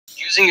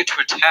using it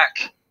to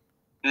attack.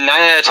 9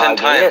 out of 10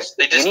 times.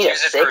 They just you need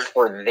use a it 6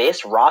 for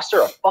this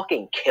roster of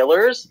fucking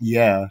killers?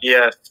 Yeah.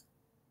 Yeah.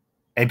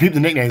 Hey, peep the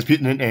nicknames.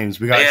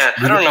 We got. Yeah,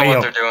 I don't know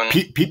what they're doing.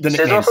 Peep the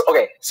nicknames.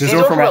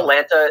 Caesar from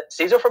Atlanta.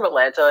 Caesar from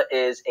Atlanta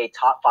is a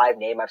top 5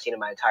 name I've seen in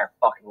my entire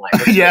fucking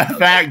life. Yeah,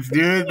 facts,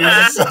 dude.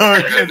 This is so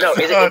good. No,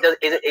 is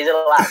it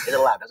allowed? Is it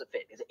allowed? Does it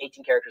fit? Is it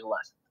 18 characters or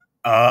less?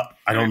 I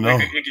don't know.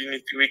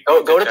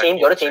 Go to team.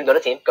 Go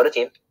to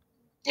team.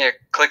 Yeah,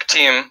 click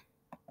team.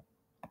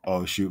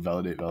 Oh shoot!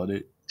 Validate. No.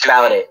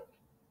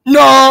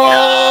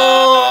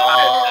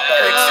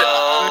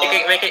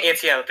 Make it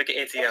ATL. Make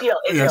it ATL.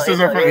 Yeah,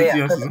 Scissor from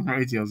ATL.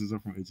 Scissor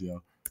from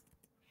ATL.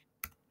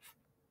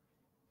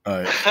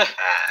 Alright.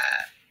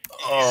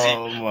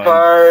 Oh my.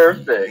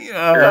 Perfect.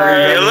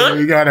 Yeah,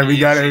 we got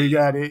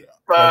it.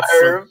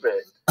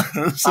 Perfect.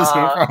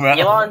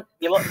 Elon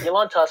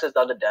Elon Tusk is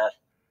done to death.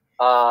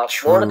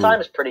 Florida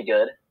time is pretty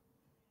good.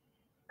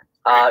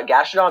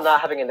 Gastrodon not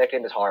having a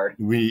nickname is hard.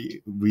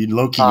 We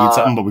low-key need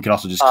something, but we can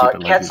also just keep it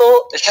like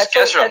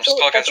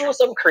Ketzel was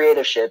some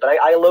creative shit, but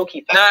I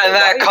low-key...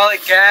 Call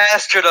it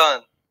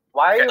Gastrodon.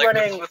 Why are you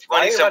running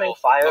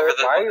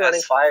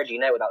Fire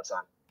G-Net without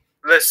Sun?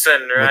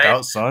 Listen, right?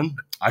 Without Sun?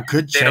 I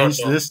could change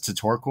this to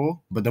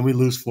Torkoal, but then we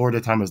lose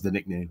Florida time as the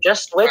nickname.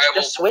 Just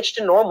switch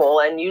to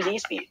normal and use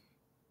E-Speed.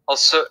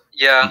 Also,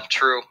 yeah,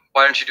 true.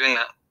 Why aren't you doing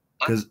that?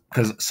 Because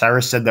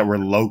Cyrus said that we're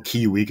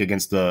low-key weak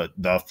against the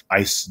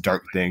ice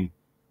dark thing.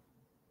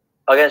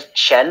 Against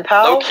Shen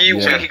Pao? Low-key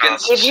weak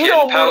against If you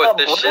don't boot up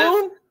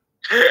Breloom?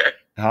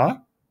 Huh?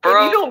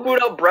 Bro. If you don't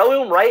boot up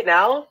Breloom right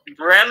now?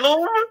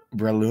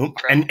 Breloom?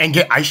 And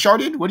get ice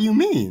sharded? What do you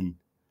mean?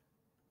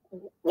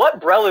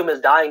 What Breloom is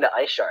dying to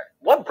ice shard?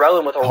 What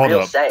Breloom with a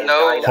real set is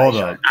dying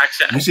to ice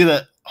shard? You see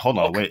that? Hold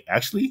on, wait,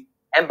 actually?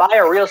 And by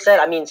a real set,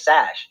 I mean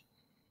Sash.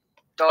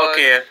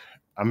 Okay.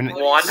 I mean,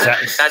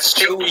 that's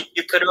true.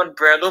 You could run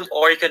Breloom,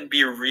 or you can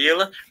be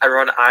real and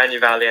run Iron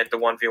Valiant the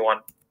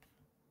 1v1.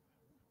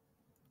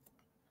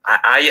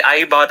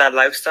 I bought that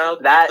lifestyle.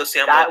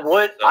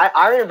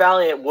 Iron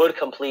Valiant would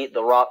complete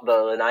the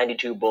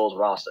 92 Bulls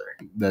roster.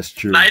 That's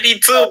true.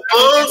 92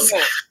 Bulls.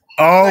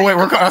 Oh wait,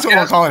 that's what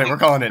we're calling it. We're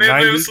calling it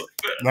 92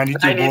 Bulls.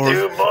 92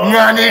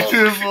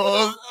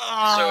 Bulls.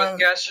 So with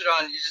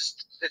Gastrodon,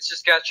 it's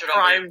just Gastrodon.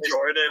 Prime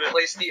Jordan.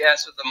 Replace the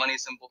S with the money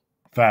symbol.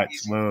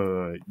 Facts.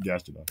 Wait,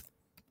 Gastrodon.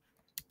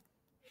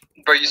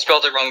 Bro, you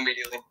spelled it wrong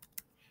immediately.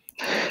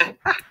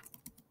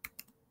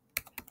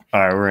 All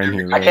right, we're in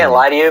here. I can't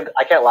lie to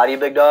you,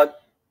 big dog.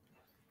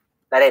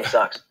 That name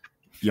sucks.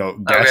 Yo,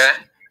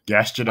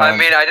 Gastrodon. I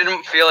mean, I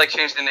didn't feel like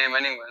changing the name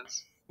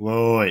anyways.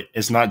 Wait.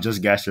 It's not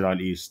just Gastrodon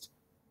East.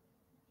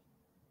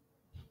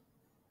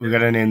 We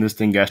gotta name this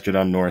thing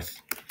Gastrodon North.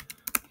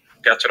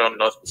 Gastrodon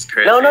North is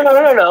crazy.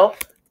 No.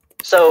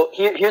 So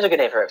here's a good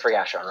name for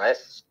Gastrodon, right?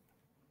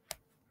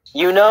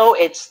 You know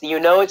it's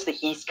the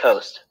East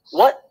Coast.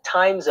 What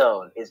time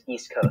zone is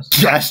East Coast?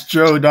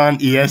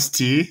 Gastrodon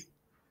EST?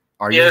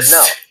 No.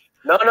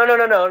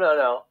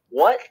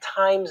 What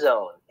time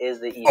zone is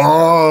the East Coast?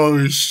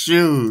 Oh,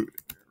 shoot.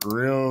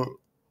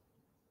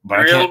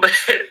 I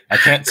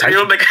can't type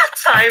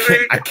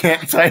timing. I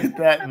can't type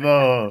that,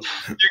 though.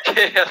 You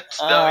can't.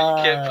 No,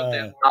 you can't put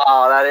that.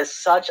 Oh, that is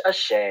such a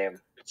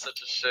shame. It's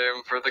such a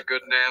shame for the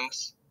good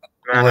names.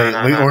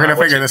 We're gonna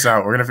figure this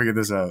out.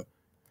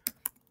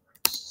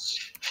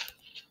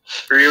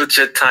 Real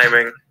jet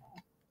timing.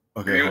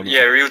 Okay.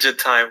 Real jet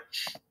time.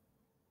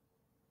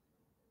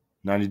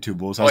 92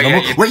 Bulls.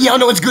 Wait,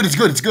 no, it's good.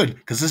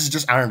 Because this is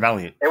just Iron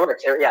Valiant. It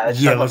works.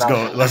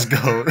 Let's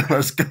go.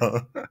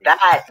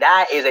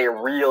 That is a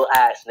real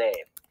ass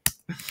name.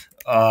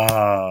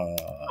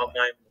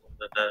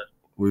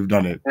 We've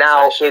done it.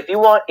 Now, if you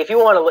want a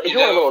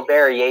little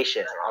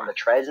variation on the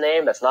Trez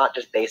name, that's not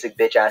just basic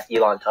bitch ass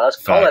Elon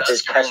Tusk. Call that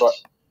bitch Tesla.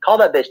 Call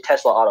that bitch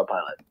Tesla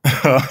Autopilot.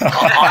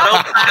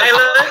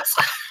 Autopilot?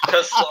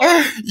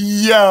 Tesla.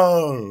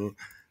 Yo,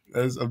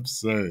 that's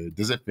absurd.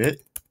 Does it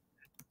fit?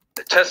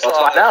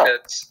 Tesla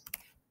fits.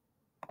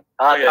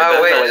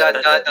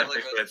 That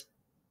definitely fits.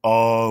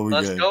 Oh,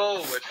 Let's good.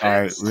 go. All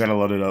right, we gotta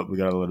load it up.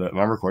 Am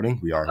I recording?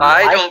 We are.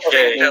 I don't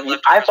think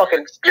that. I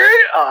fucking.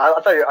 I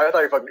thought you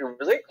were fucking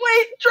Ubers. Like,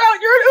 wait,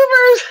 Trout, you're in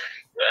Ubers.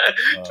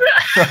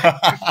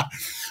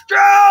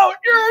 Trout,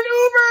 you're in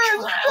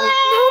Ubers.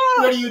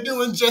 What are you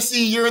doing, Jesse?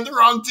 You're in the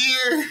wrong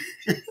tier.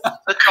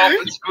 The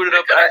Dolphins booted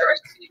up.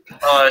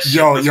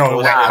 Yo!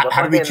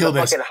 How do we kill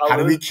this?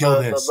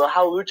 The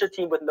Halucha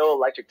team with no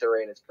electric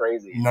terrain is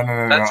crazy. No.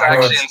 That's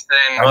actually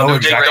insane. I know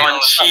exactly.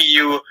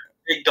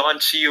 Big Don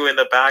Chiyu in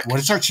the back.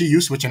 What is our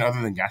Chiyu switching other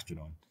than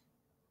Gastrodon?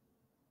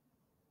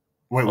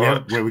 Wait,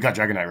 we got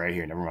Dragonite right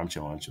here. Never mind, I'm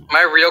chilling.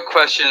 My real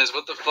question is,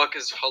 what the fuck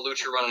is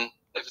Halucha running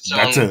if it's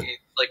own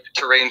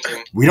terrain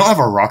team? We don't have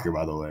a rocker,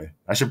 by the way.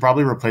 I should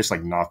probably replace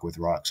Knock with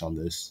rocks on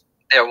this.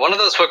 Yeah, one of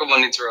those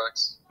Pokemon needs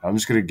rocks. I'm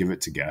just gonna give it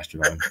to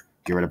Gastrodon.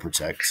 Get rid of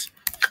Protects.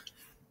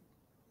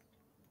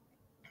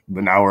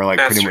 But now we're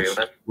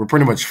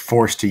pretty much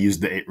forced to use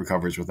the 8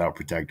 recovers without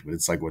Protect, but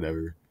it's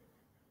whatever.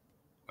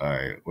 All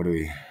right, what do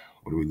we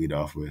lead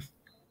off with?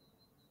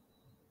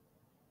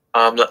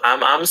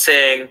 I'm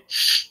saying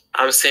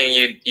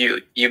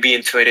you be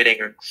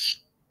intimidating.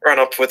 Run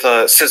up with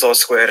a Scissor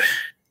Squid.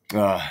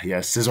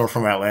 Yeah, Scissor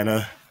from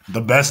Atlanta.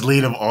 The best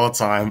lead of all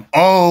time.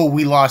 Oh,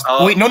 we lost.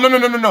 Wait, no.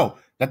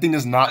 That thing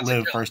does not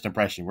live first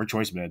impression. We're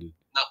choice banded.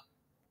 No.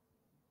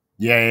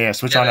 Yeah.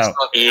 Switch on out.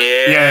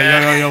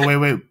 Yeah. Yo.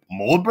 Wait.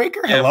 Mold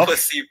breaker? Yeah, Hello?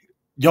 pussy.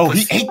 Yo,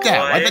 pussy he ate that.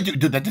 boy. Why did that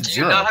do that? Did Do you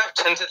zero. not have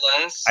tinted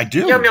lens? I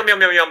do. Yum.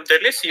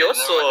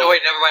 Delicioso. No,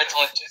 wait, never mind.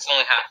 It's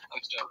only half. I'm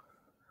still.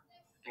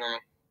 Ignore me.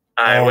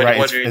 Alright, right,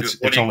 what do you do?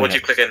 What do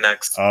you click in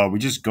next? We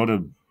just go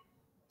to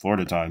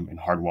Florida time and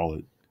hard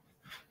wallet.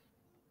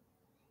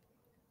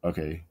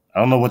 Okay. I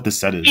don't know what this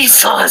set is. He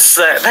saw a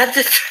set.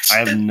 I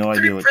have no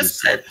idea what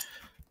this set is.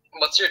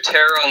 What's your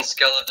terror on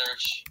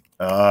Skeletorch?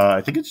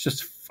 I think it's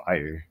just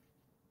fire.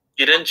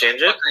 You didn't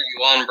change What it? are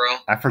you on, bro?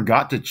 I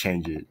forgot to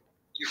change it.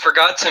 You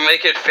forgot to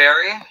make it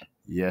fairy?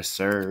 Yes,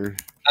 sir.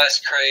 That's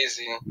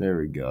crazy. There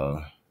we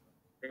go.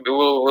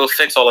 We'll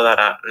fix all of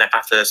that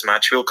after this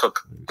match. We'll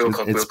cook.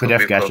 It's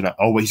Pedef Gastronaut.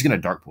 Oh, wait, he's going to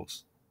Dark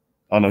Pulse.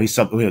 Oh, no, he's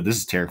sub. Wait, this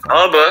is terrifying.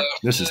 Oh, but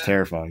This is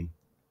terrifying.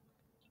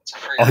 It's a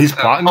free Oh, he's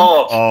attack. plotting?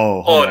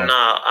 Oh, hold on.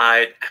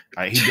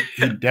 no,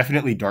 He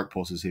definitely Dark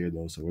Pulses here,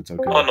 though, so it's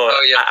okay. Oh no!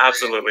 Oh, yeah.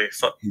 Absolutely.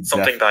 He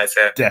Something dies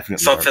here.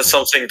 Definitely Dark Pulse.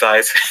 Something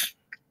dies.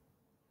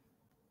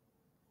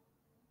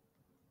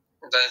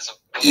 That is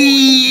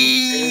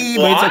a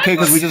But it's okay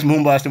because we just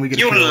Moonblast and we get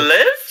a You kill.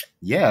 live?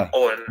 Yeah.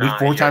 Oh We no!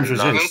 4 times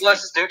resist. Moonblast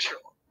is neutral.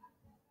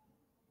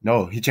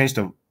 No, he changed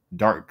to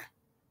Dark.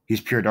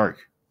 He's pure Dark.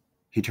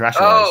 He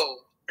terrestrialized. Oh,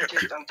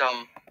 I'm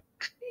dumb.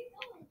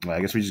 Well,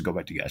 I guess we just go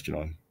back to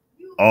Gastrodon.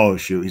 Oh,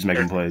 shoot. He's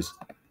making plays.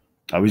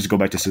 We just go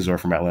back to Scizor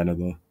from Atlanta,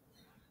 though.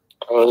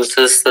 Oh, is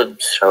this the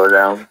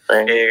showdown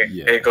thing?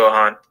 Hey,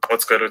 Gohan.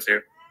 What's good with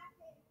you?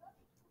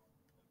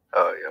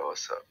 Oh, yo,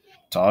 what's up?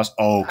 Toss.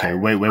 Oh, okay.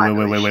 Wait. What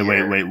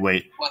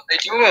they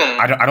doing?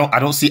 I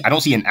don't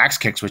see an axe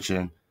kick switch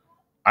in.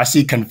 I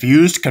see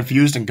confused.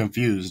 Confused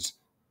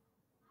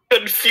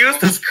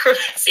is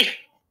crazy.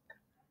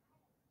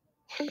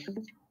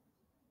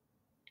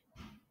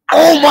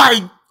 Oh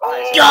my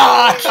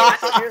God!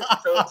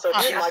 So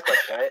here's my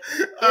question, right?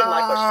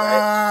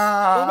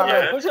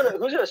 Who's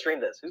gonna stream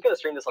this? Who's gonna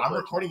stream this on I'm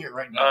Twitch? recording it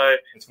right now.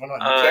 It's going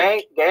on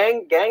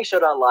YouTube. Gang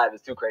Showdown Live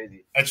is too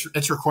crazy.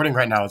 It's recording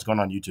right now. It's going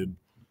on YouTube.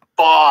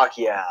 Fuck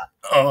yeah.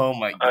 Oh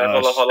my gosh.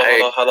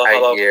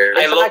 Hello. hear.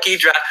 Hey, Loki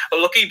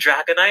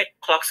Dragonite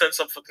clocks in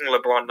some fucking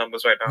LeBron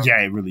numbers right now.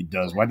 Yeah, it really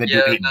does. Why that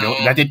Yeah, did 8 no.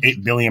 That did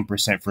 8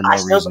 billion% for no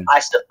reason.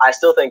 I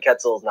still think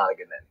Quetzal's not a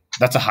good name.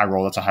 That's a high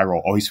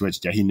roll. Oh, he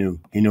switched. Yeah, he knew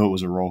it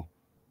was a roll.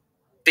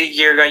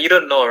 You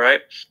don't know, right?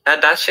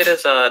 And that shit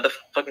is the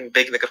fucking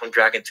big nigga from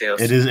Dragon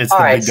Tales. It is. It's All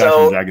the right, big guy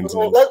so from Dragon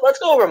Tales. let's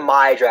go over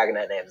my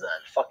Dragonite names then.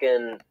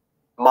 Fucking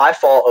My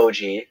Fault OG.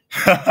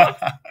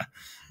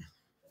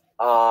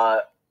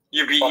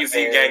 You be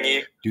easy,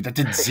 gangy. Dude, that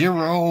did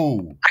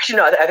 0. Actually,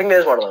 no, I think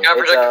there's one of them. You got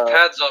It's, protective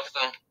pads off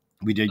though.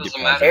 We did get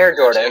Doesn't past matter. Air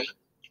Jordan.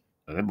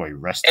 Oh, that boy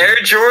rested. Air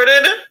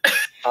Jordan?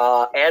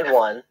 And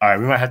one. All right,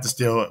 we might have to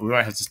steal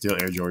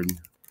Air Jordan.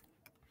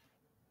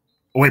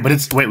 Wait,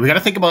 we got to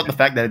think about the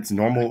fact that it's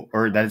normal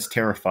or that it's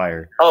Terra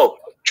Fire. Oh,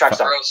 track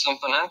star. Bro,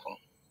 something happened.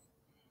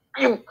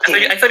 I thought you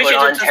Put should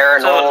on just Terra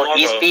tell it Normal, normal.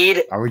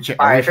 E-Speed. Are we?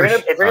 All right,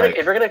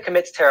 if you're gonna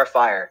commit to Terra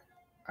Fire,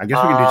 I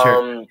guess we can do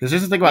Terra. Because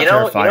here's the thing about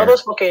Terra Fire. you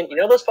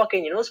know those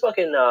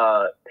fucking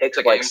pics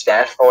of like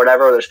Steph or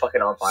whatever. There's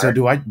fucking on fire. So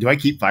do I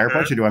keep Fire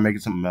Punch or do I make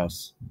it something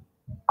else?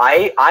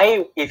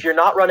 If you're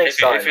not running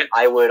Sun, if you-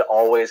 I would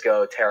always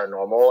go Terra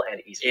Normal and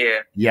E-Speed. Yeah.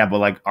 Yeah, but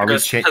like,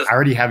 Because- I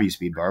already have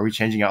E-Speed, but are we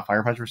changing out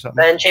Fire Punch or something?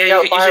 Then change Yeah,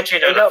 out you Fire,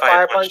 should change out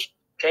Fire Punch.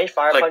 Change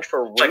Fire Like- Punch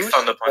for like Roost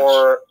Thunder Punch.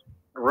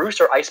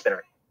 or Ice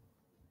Spinner.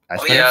 I Oh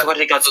spent- yeah, what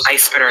he got Those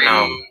Ice Spinner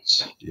now.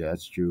 dudes. Yeah,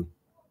 that's true.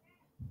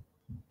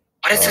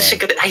 What is this shit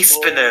good Ice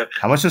Spinner?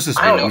 How much does this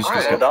I don't do?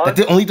 know, dog.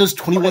 That only does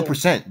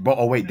 21%. But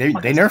oh wait, they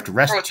nerfed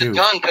rest Bro, it's a too.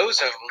 Don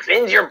Dozo.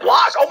 Spins your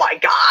block. Oh my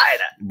god!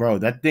 Bro,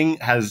 that thing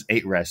has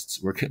 8 rests.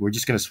 We're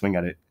just gonna swing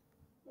at it.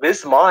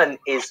 This Mon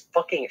is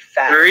fucking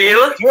fast. Real?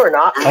 If you are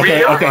not,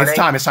 Okay, running, it's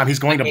time. He's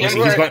going to If Blissey.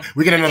 you He's are- going.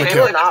 We get another If you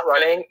kill. are not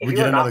running, We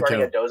get another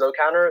a Dozo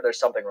counter, there's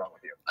something wrong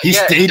with you. He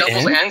Yeah, stayed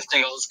doubles in? and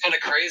singles. It's kind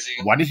of crazy.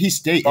 Why did he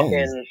stay in?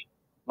 Fucking,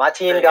 my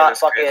team Yeah, got that's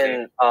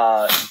crazy.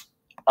 fucking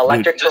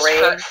Electric This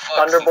Terrain, fat fuck's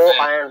Thunderbolt,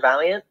 insane. Iron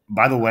Valiant.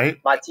 By the way,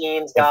 My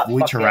team's if got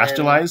we fucking,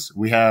 terrestrialize,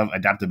 we have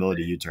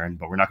adaptability U-turn,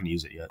 but we're not going to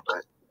use it yet.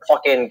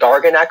 fucking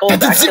Garganacl.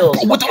 That's That it, kills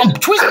bro. What the- fucking,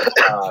 twist.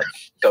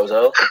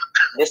 Dozo.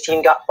 This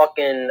team got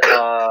fucking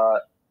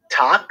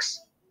Tox.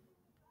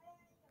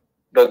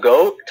 The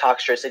Goat,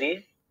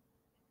 Toxtricity.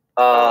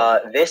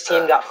 This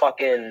team got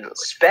fucking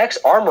Specs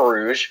Armor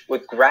Rouge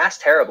with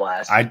Grass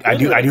Terrablast. I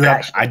do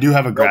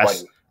have a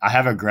grass. Nobody. I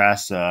have a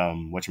grass.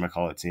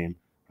 Whatchamacallit team.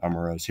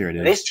 Amoros. Here it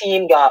is. This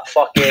team got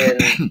fucking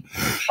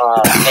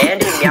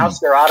Banded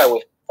Meowscarada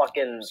with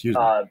fucking Excuse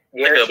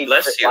me. guaranteed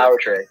bless crit you. flower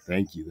trick.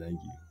 Thank you.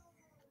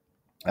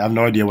 I have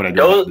no idea what I do.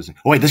 Those- about this.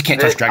 Oh wait, this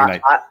can't touch Dragonite.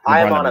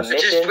 I am LeBron on a numbers.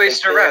 mission Just to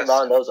waste a kill rest.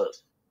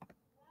 non-Dozos.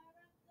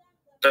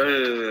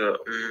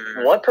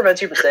 What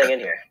prevents you from staying in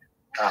here?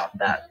 Oh,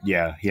 that.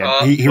 Yeah, he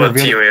What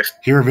revealed it. TOF?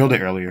 He revealed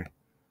it earlier.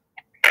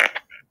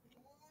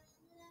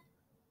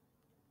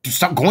 Dude,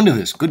 stop going to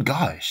this. Good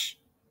gosh.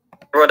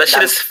 Bro, that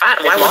shit is fat.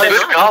 Why It's would not they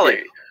good not?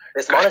 golly.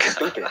 This mod is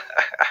stupid.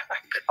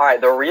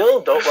 Alright, the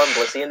real don't run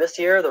Blissey in this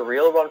tier, the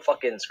real run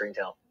fucking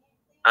Screentail.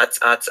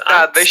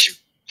 They should.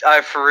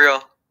 For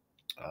real.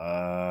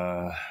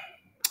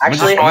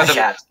 Actually, I'm just-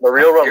 cats. The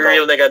real run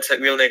Real both.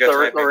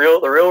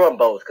 nigga The real run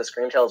both, because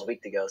Screentail is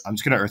weak to Ghost. I'm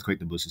just gonna Earthquake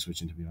the Blissey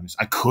switch in, to be honest.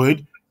 I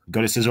could go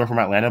to Scizor from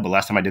Atlanta, but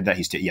last time I did that,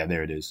 yeah,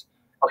 there it is.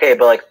 Okay,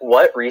 but like,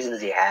 what reason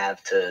does he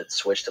have to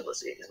switch to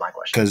Blissey? Is my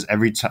question. Because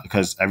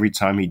every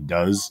time he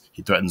does,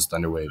 he threatens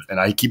Thunder Wave, and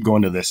I keep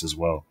going to this as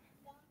well.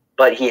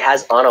 But he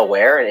has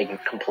Unaware, and he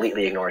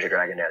completely ignores your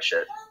Dragon Dance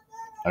shit.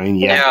 I mean,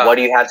 yeah. What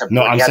do you have to?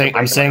 No,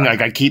 I'm saying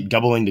like I keep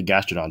doubling the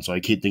Gastrodon, so I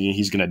keep thinking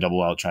he's gonna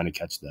double out trying to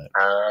catch that.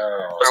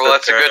 Oh, Well,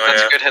 that's a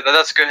good hit.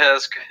 That's a good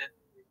hit.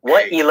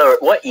 What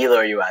elo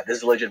are you at? This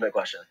is a legitimate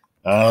question.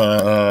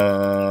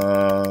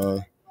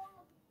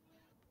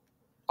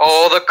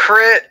 Oh, the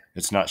crit!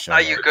 It's not Ah,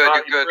 showing. you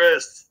good? You're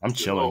good. I'm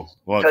chilling.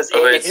 Well, Because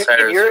Oh, wait, if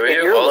Cyrus, you're were if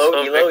you you're low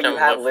also elo, victim you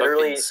have of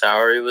literally. fucking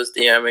Soury was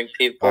DMing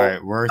people? all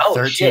right, we're Oh,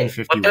 shit.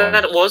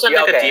 1351. What wasn't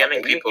like a okay, DMing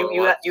okay, people?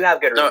 you have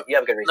good reason. You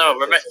have good reason. No, to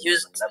remember, listen, he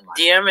was never mind.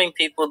 DMing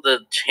people the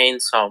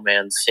Chainsaw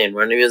Man scene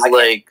when he was I can't-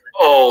 like,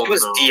 Oh, he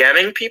was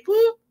DMing people?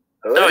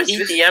 Who no, is he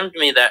this? DM'd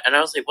me that, and I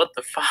was like, what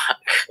the fuck?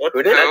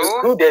 Who did this?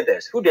 Who? Who did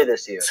this? Who did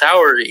this to you?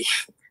 Soury.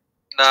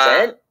 Nah.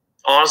 Sen?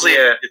 Honestly,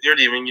 if they're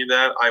DMing you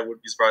that, I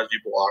would be surprised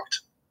if you blocked.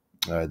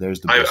 All right, there's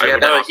the. I- Blissey.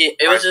 No,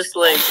 it was just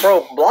like,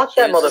 Bro, block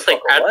that He was just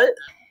motherfucker. like, What?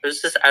 it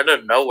was just out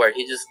of nowhere.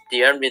 He just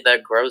DM'd me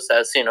that gross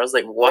ass scene. I was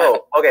like, what?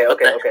 Whoa. Okay. What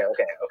the-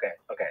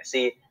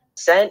 See,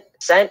 Sent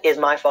is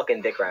my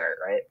fucking dick rider,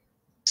 right?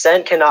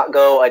 Sent cannot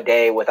go a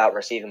day without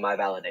receiving my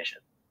validation.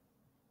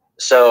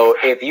 So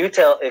if you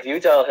tell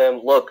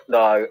him, look,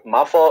 dog,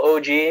 my fault,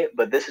 OG,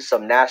 but this is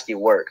some nasty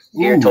work.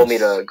 Gear Ooh. told me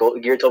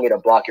to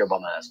block your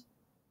bum ass.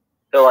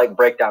 He'll like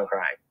break down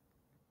crying.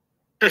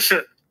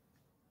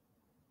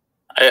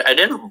 I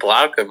didn't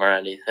block him or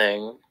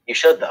anything. You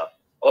should though.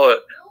 Oh,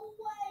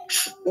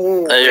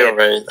 Ooh, No, you're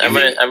right. I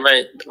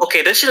might.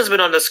 okay, this shit has been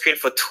on the screen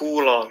for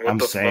too long. What I'm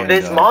the saying. fuck?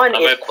 this Yeah. mon I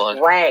is might block.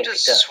 ranked.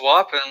 Just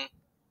swapping.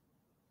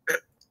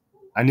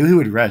 I knew he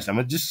would rest. I'm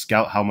gonna just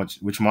scout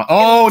which one.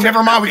 Oh,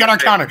 never mind. We got our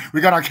counter. I'm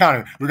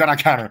Interactive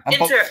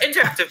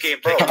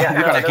gameplay. Bro, yeah,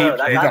 We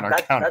got our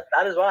counter.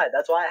 that is why.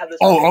 That's why I have this.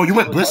 Oh, you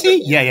went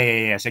Blissey?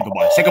 Yeah. Say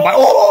goodbye. Say goodbye. I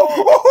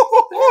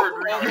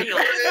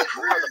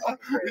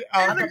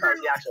thought that was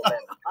the actual damage.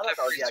 I thought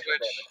that was the actual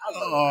damage. I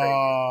was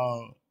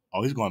like,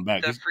 Oh, he's going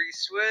back. That free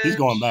switch. He's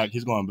going back.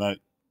 He's going back.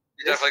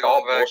 He's definitely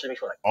going back. bullshitting me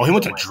for like Oh, he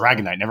went to my God.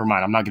 Dragonite. Never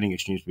mind. I'm not getting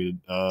extreme speed.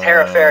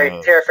 Terra Fairy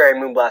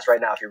Moonblast right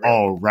now if you're real.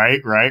 Oh, right.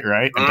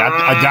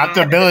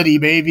 Adaptability,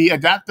 baby.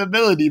 Terra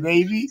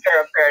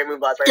Fairy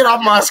Moonblast right Get now.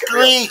 off my If you're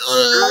real.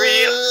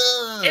 screen.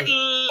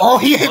 Oh,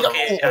 he hit.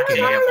 Okay.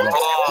 Yo,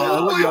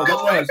 that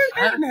was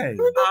Ironhead.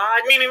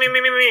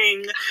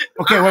 Ming.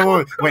 Okay,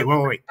 wait.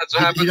 That's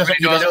what happens He doesn't when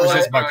you don't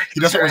resist know bug. He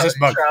doesn't resist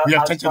bug. We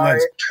have tinted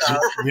lens.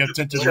 We have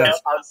tinted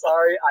lens. I'm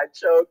sorry, I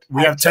choked.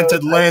 We have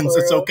tinted lens.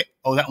 It's okay.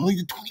 Oh, that only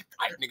did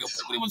 25, nigga.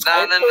 What was No.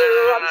 I'm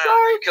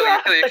sorry,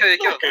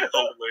 You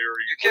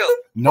kill.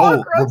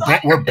 No,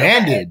 we're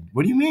banded.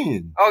 What do you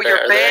mean? Oh, you're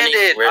Are there any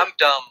banded. weird- I'm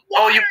dumb.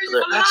 Oh, you.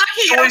 That's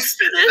choice.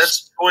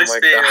 That's choice Oh my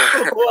there.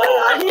 God.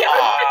 What? He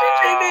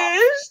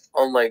finished.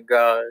 Oh my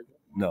god.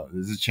 No,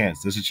 there's a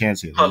chance. There's a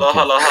chance here. Hello.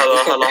 Get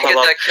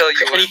that kill, you.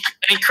 And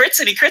he crits.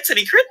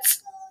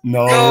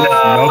 No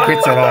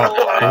crits at all.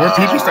 But we're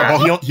PP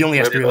stuff. Oh, he only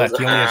has 3 left.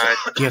 He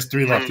has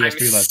 3 left. I'm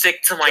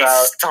sick to my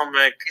Trout.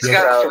 stomach. He's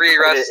got 3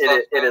 rests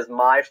left. It is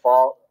my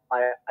fault.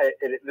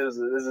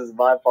 This is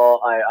my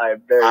fault.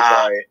 I'm very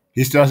sorry.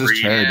 He still has his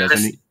cherry, doesn't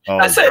he? Oh,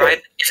 That's it,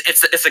 right?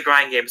 It's a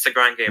grind game. It's a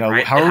grind game, no,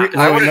 right? how are we? It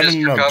happens. would've just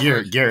No.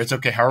 recovered. Gear, it's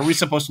okay. How are we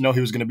supposed to know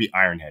he was gonna be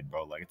Ironhead,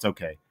 bro? Like, it's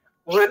okay.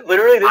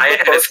 Literally, this is Ironhead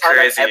the first is time I've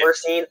crazy. ever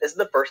seen. This is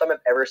the first time I've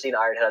ever seen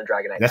Ironhead on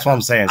Dragonite. That's what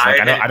I'm saying. So, like,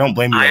 I don't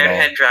blame you at all.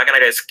 Ironhead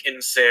Dragonite is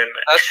insane.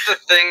 That's the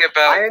thing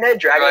about Ironhead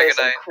Dragonite is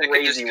some Dragonite. They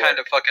can just crazy kind work.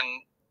 of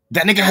fucking.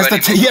 That nigga has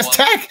Anybody he has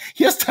tech.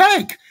 He has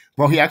tech.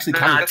 Bro, he actually Nah,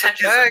 counter. tech is-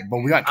 Tech. But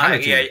we got counter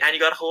Yeah, teamed. and you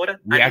got hold.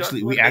 We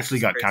actually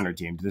got counter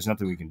teamed. There's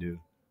nothing we can do.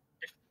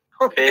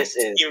 This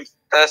is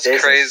That's This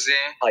is- crazy.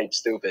 hype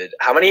stupid.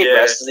 How many Yeah.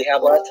 rests does he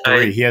have left?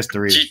 3. He has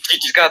 3.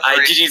 He's got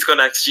 3. GG's go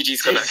next.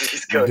 GG's go next.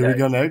 Jesus, Do we next.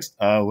 go next?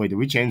 Wait, did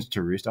we change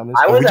to roost on this?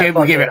 I Oh, was we at gave it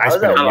fucking- ice I was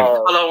cream. at,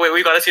 Hello, wait,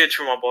 we gotta see the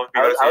true one, boy.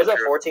 I was at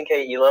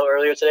 14k elo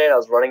earlier today, and I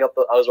was running up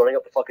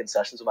the fucking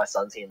sessions with my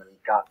Sun team, and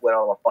went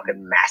on a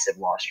fucking massive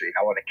loss streak.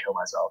 I wanted to kill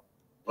myself.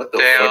 What the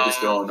Damn. fuck is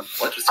going on?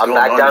 What is I'm going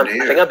back on down. in I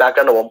here? think I'm back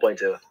down to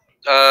 1.2.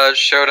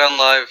 Showdown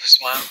live.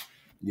 Smile.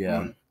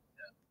 Yeah.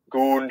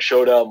 Goon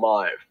Showdown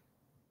live.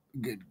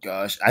 Good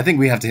gosh. I think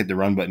we have to hit the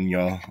run button,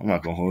 y'all. I'm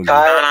not gonna hold you.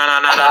 Kai, No. are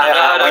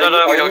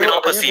We you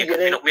don't pussy.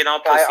 beginning- We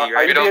don't Kai, pussy, are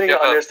right? you beginning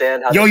to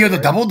understand how? Yo, this the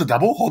works?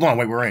 double? Hold on,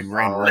 wait, we're in.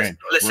 Listen,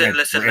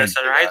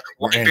 right?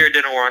 We're in. Whitebeard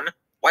didn't run.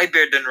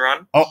 Whitebeard didn't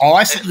run. Oh, all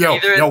I see, yo,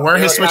 where are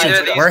his either switchings?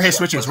 of these Where are his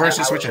two. switchings? Where are his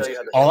I will switchings? show you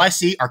how to All do I it.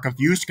 see are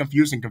confused.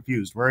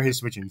 Where are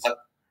his switchings?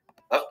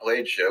 I've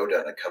played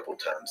Showdown a couple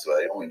times, so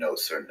I only know a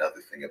certain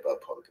other thing about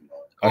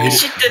Pokemon. Oh,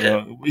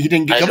 he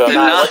didn't get I don't confused.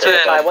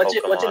 know. What's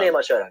your name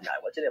on Showdown, guy?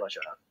 What's your name on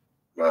Showdown?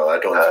 Well, I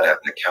don't even have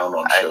an account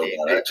on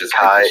Showdown. I just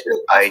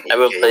I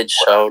haven't played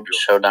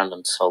Showdown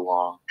in so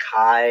long.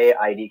 Kai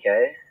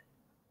IDK.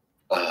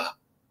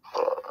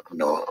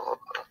 No.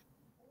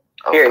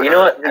 Here, you know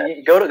what?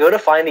 You go to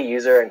find the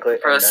user and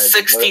click. For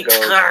 60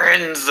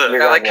 turns.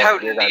 You're I like one, how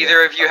you're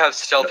neither of you have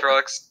stealth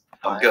rocks.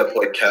 I'm gonna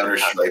play Counter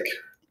Strike.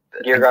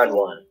 Gear Guard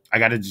 1. I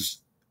gotta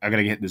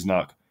get this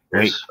knock.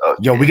 Wait,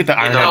 yo, we get the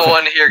Iron No Head.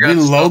 one here got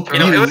We stealth low- You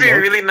know, rocks. it would be low-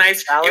 really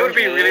nice. It would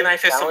be Challenge really nice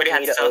if me somebody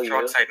had to stealth OU.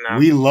 rocks right now.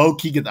 We low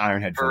key get the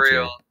Iron Head For flinch here.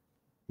 real.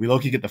 We low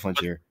key get the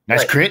flinch here. Nice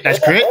Right. crit. Nice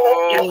crit.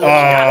 Oh.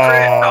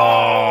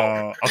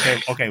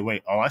 Okay.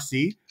 Wait. All I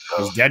see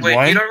is dead Wait,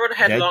 one. you don't run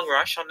headlong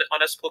rush on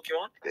this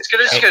Pokemon? It's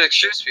gonna just get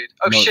extreme speed.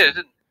 Oh No. shit, it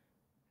didn't.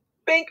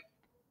 Bink.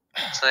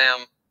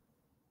 Slam.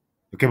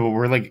 Okay, but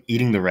we're like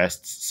eating the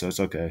rests, so it's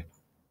okay.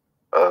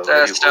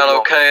 That's not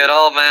okay at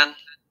all, man.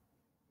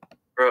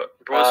 Bro's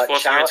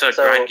forced me into a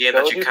grind game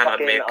that you cannot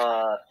make.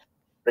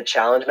 The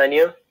challenge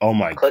menu. Oh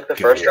my. Click the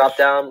gosh. first drop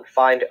down.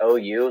 Find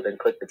OU. Then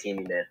click the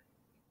team you made.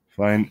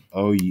 Fine.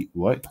 Oh,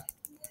 what?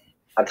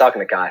 I'm talking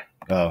to Kai.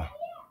 Oh.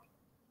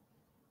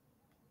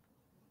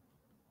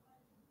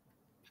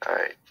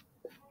 Alright.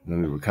 Let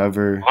me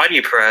recover. Why do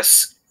you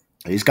press?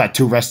 He's got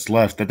 2 rests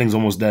left. That thing's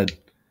almost dead.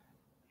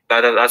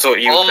 That's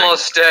what you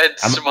Almost dead.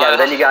 I'm- Smile. Yeah,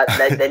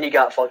 then you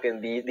got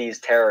fucking these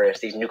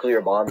terrorists, these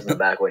nuclear bombs in the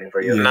back waiting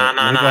for you. Yeah. Nah.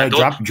 Let me go ahead,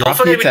 Don't drop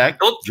the forget me. attack.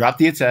 Don't- Drop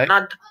the attack.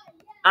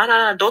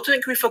 Nah. Don't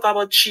think we forgot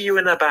about Chiyu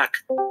in the back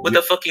with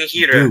the fucking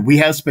heater. Dude, we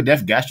have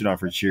Spadef Gastrodon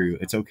for Cheerio.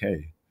 It's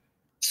okay.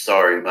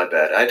 Sorry, my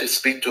bad. I had to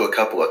speak to a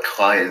couple of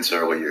clients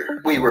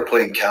earlier. We were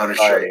playing Counter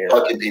Sorry to Strike, hear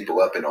fucking people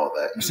up and all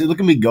that. See, look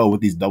at me go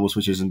with these double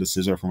switches into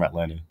Scissor from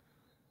Atlanta.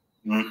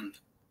 Mhm.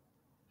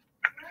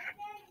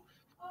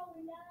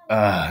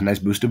 Nice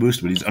boost,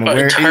 but he's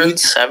unaware. Turn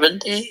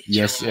 70?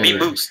 Yes, sir. Me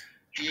boost.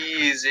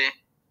 Easy.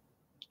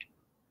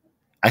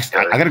 I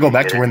gotta go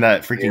back to when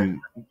that freaking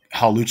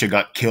Halucha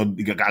got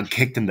killed, got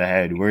kicked in the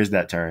head. Where's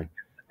that turn?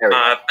 There we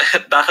go.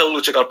 That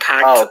Halucha got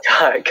packed. Oh,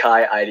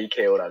 Kai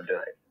IDK, what I'm doing.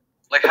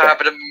 Like Okay.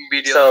 happened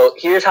immediately. So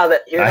here's how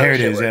that. Here's how Here the it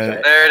shit is. works, Yeah.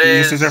 right? there it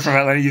Use is. Scissor from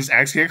Atlanta. Use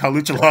axe kick.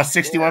 Halucha lost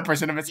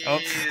 61% of its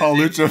health.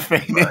 Halucha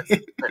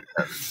fainted.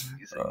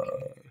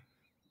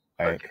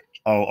 All right.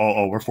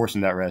 Oh, we're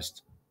forcing that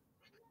rest.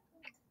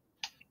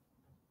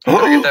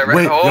 Get that right.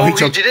 Wait, Oh, no, he he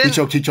choked. didn't? He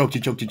choked. He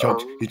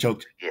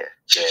choked. Yeah.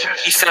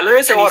 He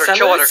sellers? Chill water.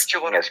 Chill water.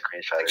 Yeah,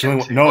 screenshot.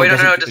 Killing, no, Wait, it no,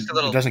 doesn't, just a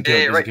little. it doesn't kill.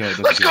 Yeah, It doesn't right. kill. It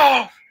doesn't Let's kill. go.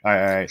 All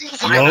right.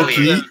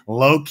 Finally.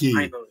 Low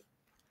key.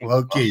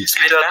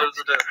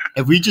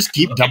 If we just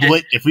keep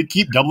doubling,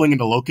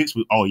 into Lokix,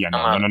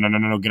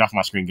 no, get off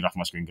my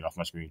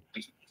screen.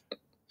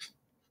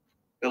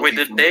 Wait,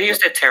 did they use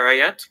their Terra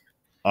yet?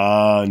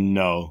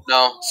 No.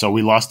 No. So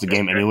we lost the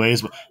game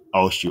anyways. But,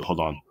 oh shoot, hold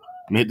on.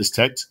 Let me hit this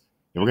text.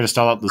 Yeah, we're gonna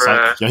stall out the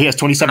side. Yeah, he has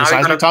 27 Now we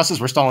seismic gotta-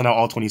 tosses. We're stalling out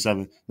all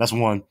 27. That's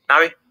one. Now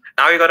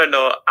we gotta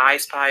know. I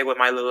spy with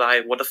my little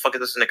eye. What the fuck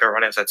is this nigga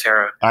running as a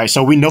Terra? All right,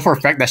 so we know for a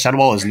fact that Shadow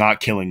Ball is not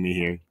killing me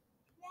here.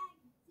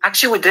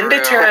 Actually, wait, didn't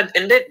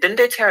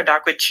they Terra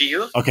Dark with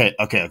Chiyu? Okay.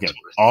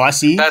 All I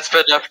see, That's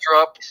been left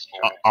drop.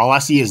 all I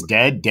see is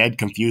dead,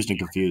 confused.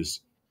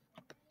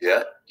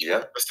 Yeah.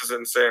 This is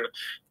insane.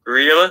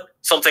 Real?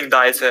 Something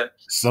dies here.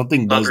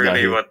 Something Not does that. really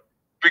Here. what.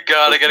 We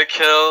gotta get a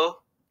kill.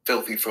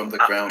 Filthy from the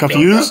ground.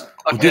 Confused?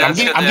 Okay, Dude, I'm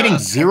that's good, getting yeah.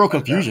 0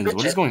 confusions.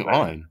 What is going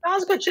on?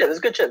 That's good shit. That's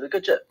good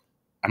shit.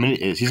 I mean,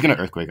 it is. He's gonna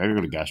earthquake. I gotta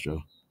go to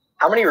Gastro.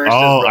 How many roosters?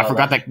 Oh, bro, I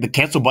forgot that the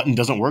cancel button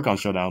doesn't work on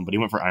Showdown, but he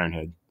went for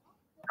Ironhead.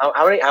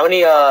 How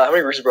many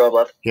roosters bro have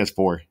left? He has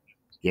 4.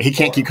 Yeah, he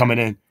can't keep coming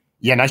in.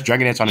 Yeah, nice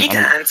Dragon Dance on He it.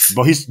 dance.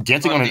 But he's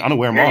dancing on an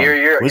unaware Mon.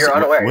 You're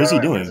unaware. What is he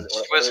you're doing?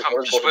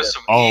 unaware. Just with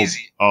some Oh,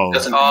 easy.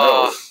 Doesn't Oh.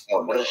 know.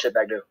 Oh, What no. does shit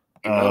back do?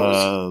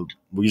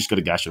 We just go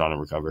to Gastrodon and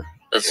recover.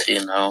 Let's see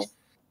now.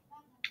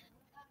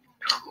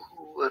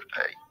 Would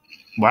I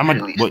Why am I?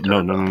 really What?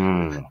 No.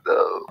 start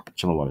though?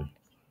 Chill my water.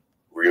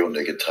 Real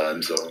nigga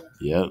time zone.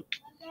 Yep.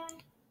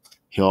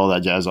 Heal all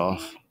that jazz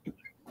off.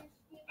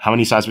 How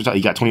many sides?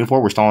 You got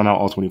 24. We're stalling out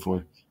all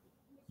 24.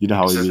 You know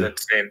how This we is do.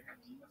 insane.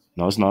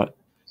 No, it's not.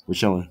 We're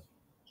chilling.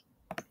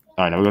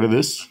 All right, now we go to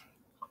this,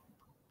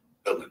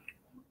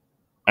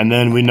 and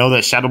then we know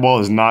that Shadow Ball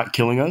is not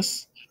killing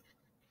us.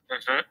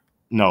 Mhm.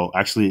 No,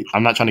 actually,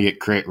 I'm not trying to get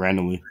crit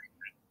randomly.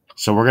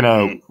 So we're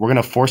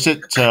gonna force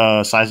it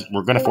to size.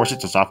 We're gonna force it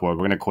to software.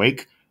 We're gonna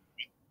quake.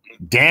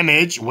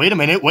 Damage. Wait a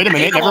minute.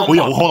 Never. Wait,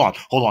 hold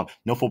on.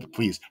 No full.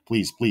 Please.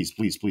 He's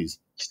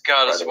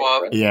gotta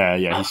swap. Yeah.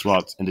 He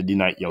swapped into D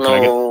Knight. Yo, can I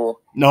get? No.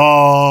 No.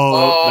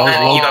 Oh,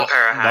 you got That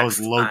parahacked. was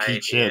low key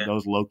chip. Yeah. That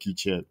was low key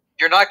chip.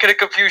 You're not getting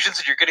confusions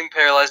and you're getting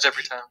paralyzed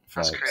every time.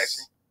 That's Facts.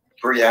 crazy.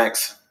 Free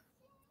axe.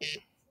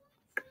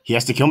 He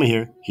has to kill me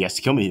here.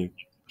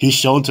 He's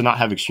shown to not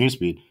have extreme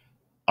speed.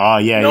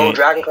 Yeah. No yeah.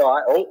 Dragon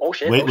Claw. Oh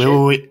shit. Wait.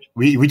 Oh, shit.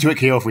 We 2-hit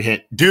KO if we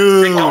hit.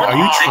 Dude, are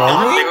you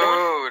trolling?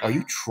 Ooh. Are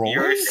you trolling?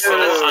 You're so What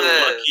is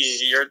unlucky.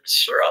 this? You're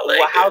trolling.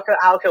 Well,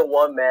 how can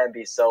one man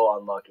be so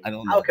unlucky? I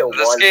don't How know. can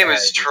This one game man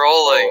is be so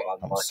trolling.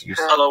 unlucky?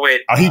 Hold on,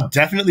 wait. Oh, he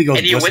definitely goes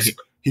And you ballistic.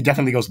 whisper- He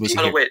definitely goes ballistic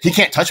Hold on, here. wait. He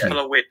can't touch Hold me.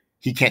 on, wait.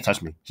 He can't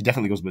touch me. He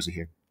definitely goes ballistic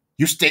here.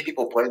 You stay.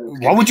 People playing this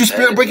Why game would you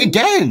spirit break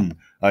competitive.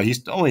 again? He's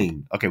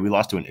throwing. Okay, we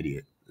lost to an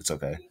idiot. It's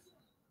okay.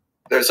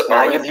 There's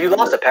Nah, you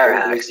lost a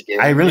Parahax.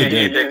 I really You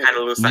did. did kind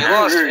of lose You that.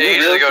 lost ages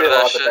really ago to did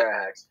that lost a shit.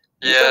 Parahax.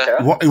 You Yeah. still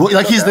Terra? What, You like still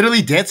he's Terra?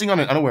 literally dancing on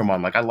an unaware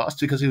mon. Like I lost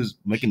because he was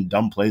making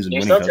dumb plays and Do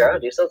you winning. still Terra?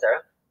 because Do you still Terra?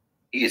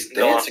 He is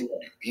No. dancing.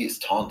 He is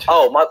taunting.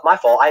 Oh, my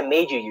fault. I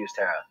made you use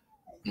Terra.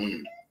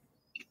 Mm.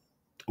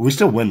 we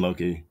still win,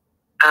 Loki.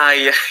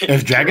 Yeah.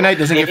 If Dragonite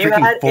doesn't If get you freaking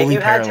had fully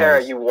Terra,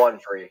 paralyzed, you won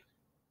free.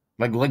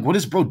 like what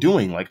is bro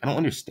doing? Like I don't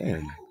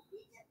understand.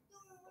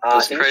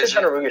 That's He's just crazy.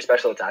 trying to ruin your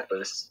special attack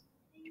boost.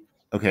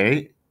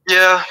 Okay,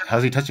 Yeah.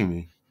 how's he touching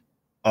me?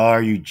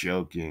 Are you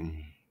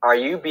joking? Are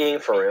you being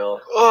for real?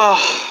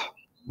 Oh.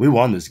 We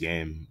won this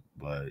game,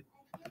 but it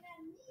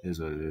is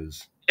what it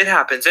is. It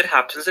happens. It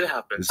happens. It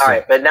happens. It's All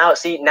right, but now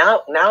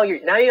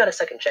you got a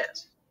second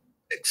chance.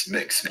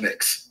 Mix.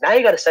 Now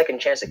you got a second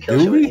chance to kill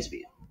Do you with we?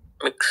 E-Speed.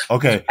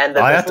 Okay, And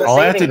all I have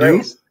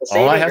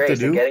to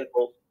do Getting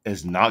full.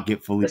 is not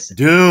get fully. Listen.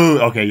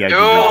 Dude, okay, yeah, Dude,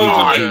 Oh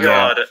my yeah.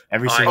 god.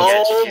 Every Oh, single, I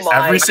get Oh you.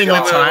 my every single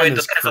God. time Wait, is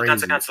just cancel.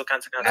 crazy. No,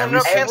 Every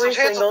Every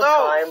single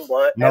time,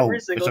 what? No, Every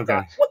it's single okay.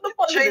 time. What the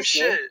fuck is Change this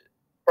game? shit.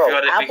 Bro, You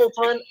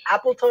gotta-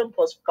 Appleton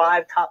plus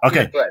 5 top Okay,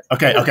 tier threats.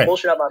 okay, This okay.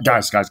 bullshit out my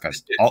face.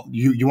 Guys.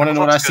 You want to know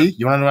what I see?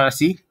 You want to know what I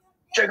see?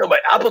 Check out my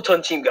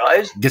Appleton team,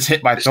 guys. Gets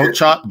hit by throat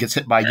chop, gets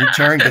hit by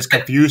U-turn, gets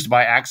confused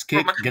by axe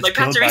kick, gets My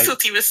killed by. Pachirisu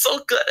team is so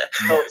good.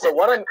 So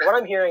what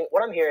I'm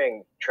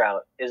hearing,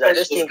 Trout, is that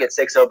this team gets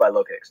 6-0 by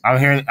Lokix. I'm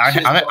hearing.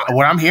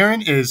 What I'm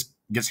hearing is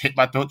gets hit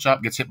by throat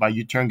chop, gets hit by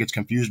U-turn, gets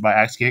confused by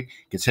axe kick,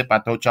 gets hit by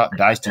throat chop,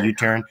 dies to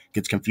U-turn,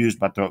 gets confused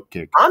by throat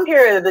kick. I'm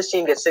hearing that this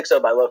team gets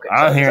 6-0 by Lokix.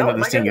 I'm hearing that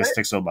Am I this team hearing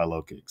gets right? 6-0 by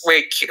low kicks.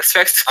 Wait,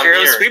 Specs I'm Kiro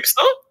here. sweeps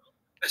though?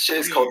 That shit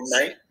is called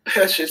night.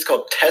 That shit's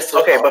called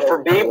Tesla. Okay, but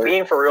for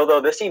being for real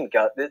though, this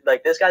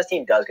guy's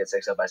team does get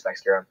 6-0 by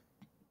Spexcurum.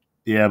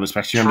 Yeah, but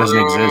Spexcurum doesn't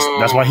exist.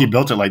 That's why he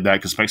built it like that,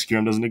 because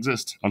Spexcurum doesn't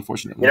exist,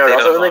 unfortunately. You know what They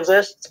else don't doesn't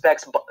exist?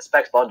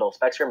 Specs bundle.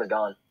 Spexcurum is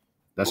gone.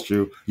 That's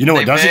true. You know what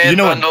They does it? banned You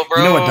know what? Bundle,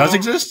 You know what bro. does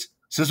exist?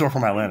 Scizor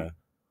from Atlanta.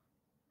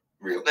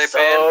 Real. They So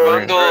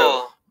banned true.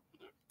 Bundle.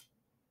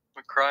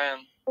 I'm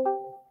crying.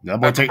 That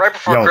boy Right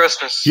before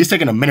Christmas. He's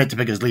taking a minute to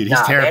pick his lead. He's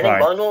Banning terrified.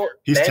 bundle.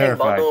 He's banning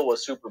terrified. Bundle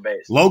was super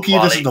base. Low-key,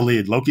 this is Wally. the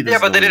lead. Low-key, this Yeah,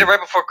 is but the they did lead. it right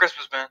before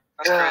Christmas, man.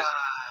 That's crazy.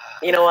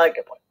 You know what?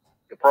 Good point.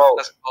 Bro,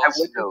 That's I false.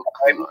 would know.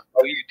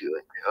 How are you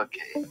doing?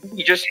 Okay.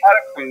 You just had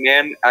a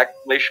command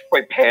exclamation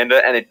point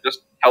panda, and it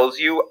just tells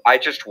you, "I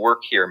just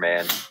work here,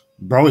 man."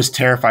 Bro is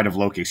terrified of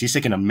Lokix. He's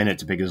taking a minute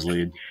to pick his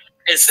lead.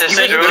 It's This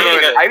like is really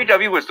good.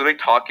 IBW was literally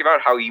talking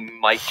about how he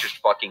might just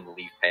fucking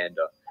leave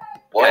panda.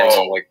 Why And, would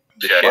he- like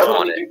the Why shit why on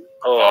would it. he do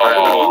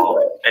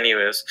oh.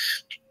 Anyways,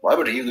 Why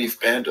would he leave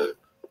Panda?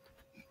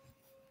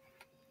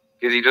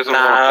 Because he doesn't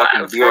want nah, to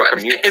fucking do a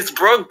commute. is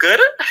bro good?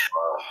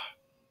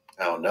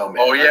 I don't know, man.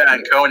 Oh yeah,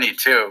 and Coney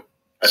too.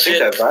 I think Shit,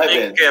 that vibe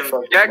in.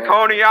 thinking. Get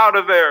Coney out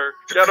of there!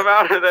 Get him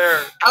out of there!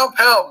 Help!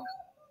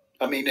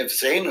 I mean, if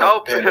Zane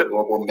Help left Panda, him.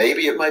 well,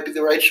 maybe it might be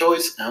the right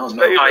choice. I don't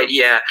know. Save him.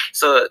 Yeah.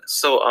 So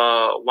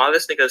while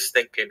this nigga's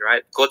thinking,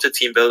 right? Go to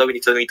team builder. We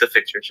need to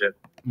fix your shit.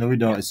 No, we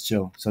don't. It's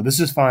chill. So this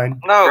is fine.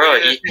 No, Bro,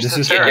 we you- this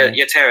is the fine.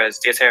 Your terras.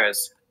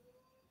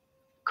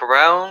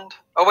 ground.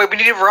 Oh wait, we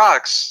need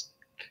rocks.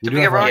 Did we do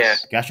get have rocks?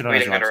 Yeah. Gastrodon We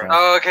has didn't get rocks a now.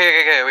 Oh,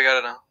 okay, we got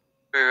it now.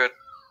 Very good.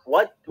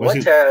 What What's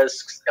he-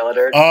 Terra's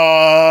Skeletor?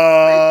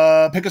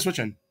 Pick a switch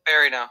in.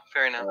 Fairy now.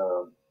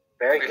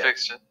 Very We good.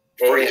 fixed it.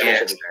 It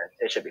should be fair.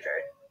 It should be fair.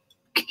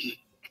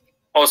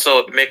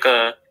 Also, make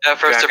a That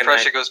first Dragonite.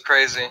 impression goes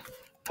crazy.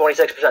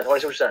 26%.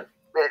 26%.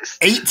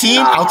 18?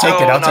 No, I'll take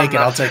it. I'll no, take it.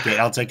 no. I'll take it.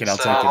 I'll take it. I'll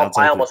take it. So, I'll I take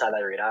it. almost had that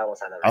read.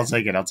 I'll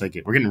take it. I'll take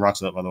it. We're getting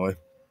rocks up, by the way.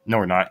 No,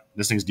 we're not.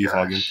 This thing's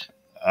defogging.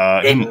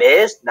 It He,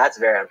 missed. That's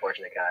very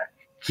unfortunate, guy.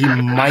 he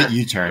might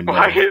U-turn. Though.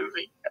 Why is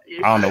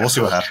he? I don't know. We'll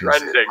see what happens.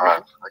 Trending.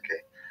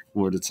 Okay.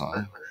 Word of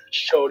time.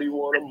 Shorty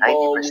want a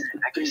ball. 90%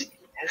 accuracy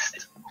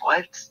missed.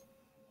 What?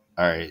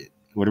 All right.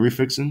 What are we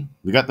fixing?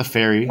 We got the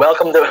fairy.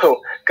 Welcome to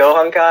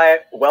Gohan Kai.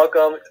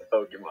 Welcome to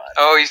Pokemon.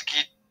 Oh,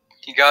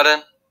 he got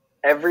in.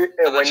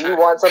 When you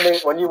want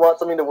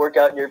something to work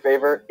out in your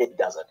favor, it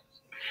doesn't.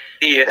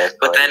 Yeah, That's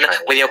but then probably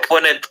when your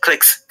opponent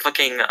clicks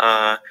fucking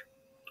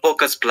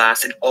focus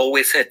blast, it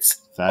always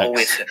hits. Facts.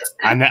 Always hits.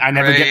 I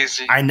never get.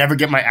 Crazy. I never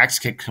get my axe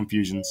kick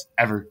confusions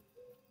ever.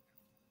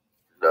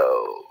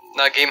 No.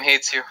 That game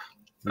hates you.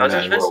 How's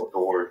Yeah. it miss? World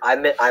War.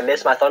 I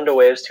missed my Thunder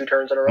Waves 2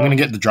 turns in a row. I'm gonna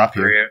get the drop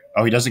here. Career.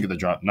 Oh, he doesn't get the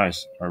drop.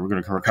 Nice. All right, we're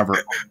gonna recover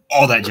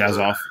all that jazz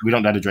off. We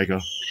don't die to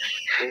Draco.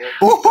 Real.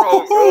 So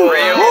Bro.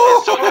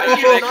 good,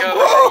 Jacob.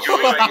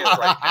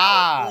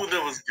 Ooh,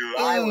 that was good.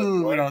 I was Ooh,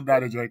 we going don't die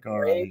to Draco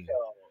already.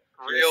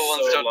 Real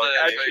ones So don't long.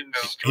 die to Action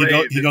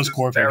Draco. He goes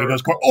Corvin. He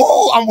goes Corvin.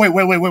 Oh, I'm wait.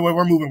 We're moving.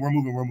 We're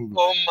moving.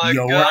 Oh my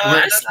Yo, god. we're,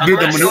 that's dude,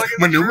 the not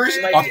maneuvers,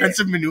 crazy.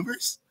 offensive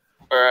maneuvers.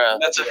 Bruh.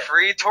 That's a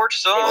free torch It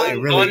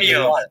song. really is,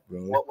 Claude. bro.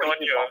 What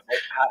do you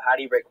Claude? How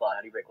do you break Claude?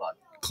 How do you break Claude?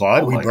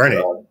 Claude, Oh we my burn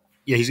it. God.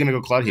 Yeah, he's gonna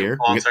go Claude here. We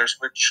Pause get- our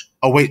switch.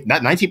 oh wait,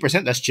 not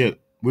 19%. That's chip.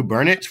 We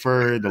burn it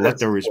for the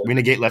leftovers. We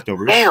negate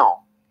leftovers. Damn.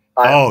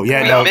 Oh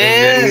yeah, no.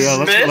 Miss.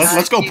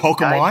 Let's go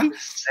Pokemon. 99%?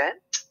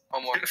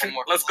 One more.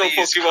 Let's go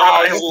please.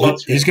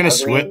 Pokemon. He's gonna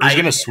switch. He's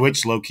gonna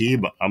switch low key,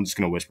 but I'm just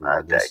gonna whisper all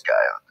Not that this.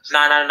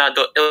 guy.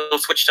 No. It'll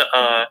switch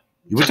to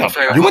You went to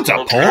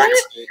What?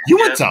 Pulse? You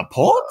went to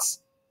Pulse?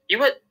 You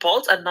went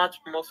Bolt and not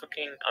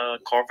motherfucking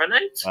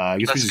Corviknight? I guess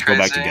we That's just go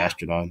back to crazy.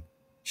 Gastrodon.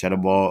 Shadow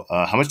Ball.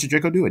 How much did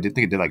Draco do? I did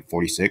think it did like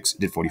 46.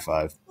 It did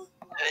 45.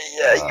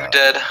 Yeah, you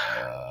did.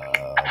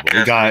 But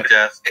we got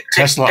Death.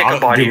 Tesla. pick a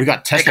body. Dude, we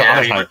got Tesla Pick a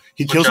body. Autopilot.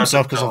 He Watch kills out,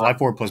 himself because of Tesla.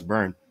 Life Orb plus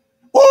burn.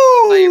 you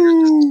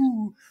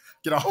Woo!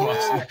 Get off my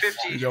Oh, shit.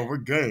 50. Yo, we're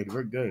good.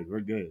 We're good. We're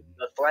good.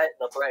 The threat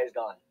is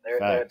gone.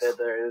 Facts.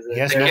 There's He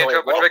has there's no- only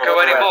Can't drop a one Draco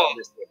more threat anymore. on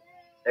this team.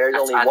 There's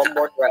only That's- one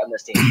more threat on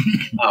this team.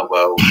 Oh,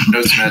 well,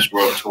 no Smash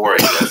World Tour, I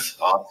guess.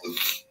 Awesome.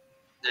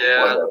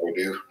 Yeah. Whatever,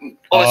 dude.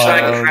 Oh, it's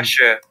like Um,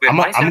 pressure. Wait, I'm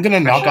why is that gonna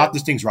knock pressure? out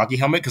this thing's Rocky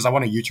helmet because I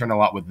want to U-turn a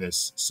lot with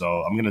this.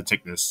 So I'm gonna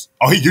take this.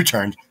 Oh, he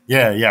U-turned.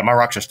 Yeah. My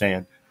rocks are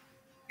staying.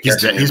 He's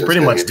dead. He's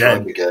pretty much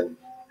dead. Again.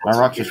 My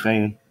rocks are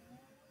staying.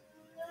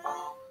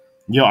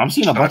 Yo, I'm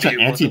seeing a bunch of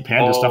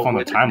anti-panda stuff on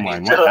the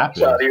timeline. What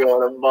happened? Shawty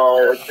on a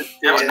ball.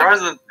 Yeah,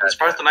 I'm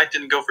surprised the knight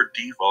didn't go for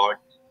defog.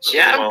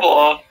 Yeah, Well,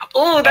 boy.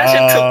 Oh, that shit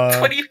Uh,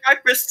 took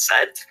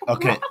 25%.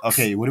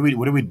 Okay. What do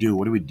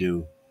we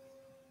do?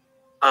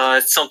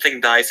 Something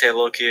dies here,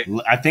 Loki.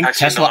 I think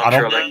Actually, Tesla no, I'm auto.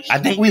 sure, like- I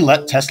think we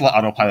let Tesla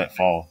autopilot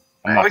fall.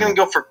 I'm Are not we gonna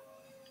go for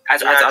I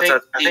Yeah,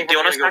 I think do you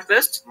we're want to gonna stack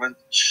this?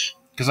 Munch?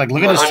 because like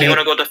look at Or his do you team. want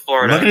to go to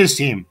Florida? Look at his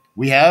team.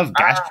 We have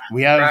crap.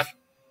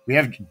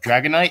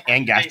 Dragonite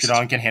and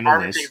Gastrodon can handle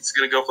Part of me this. thinks it's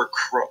gonna go for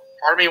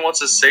Part of me wants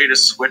to say to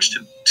switch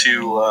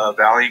to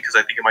Valley because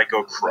I think it might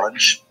go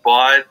Crunch,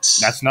 but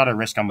That's not a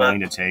risk I'm willing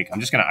to take. I'm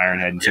just gonna Iron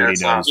Head and see yeah, what he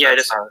it's not. does. Yeah,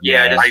 That's just- not-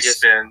 yeah, just- Ice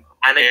Spin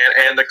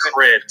and the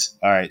crit.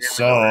 All right,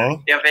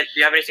 so Do you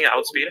have anything to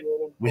outspeed?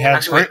 we have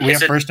Actually, we have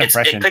it's- first it's-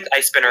 impression. It clicked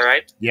Ice Spinner,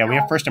 right? Yeah, we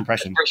have first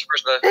impression. First,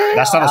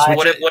 That's not a switch.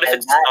 What if And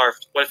it's that-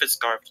 scarfed? What if it's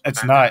scarfed?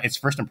 It's not. It's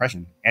first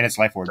impression, and it's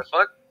Life Orb. The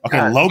fuck? Okay,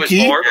 God, low With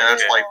key. orb? Yeah,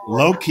 that's Okay. like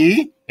Low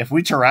key. If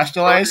we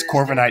terrestrialize,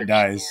 Corviknight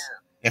dies.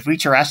 If we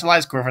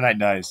terrestrialize, Corviknight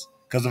dies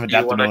because of Do you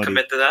want to adaptability.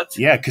 commit to that?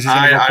 Yeah, because he's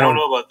gonna I go don't Corv.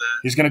 know about that.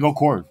 He's gonna go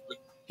Corv.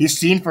 He's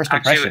seen first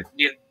Actually, impression.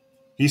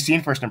 He's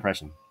seen first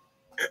impression,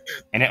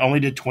 and it only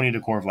did 20 to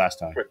Corv last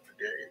time.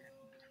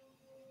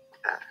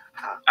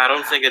 I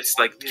don't think it's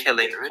like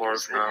killing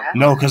Corv now.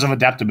 No, because of You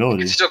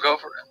adaptability. can still go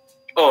for it.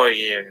 Oh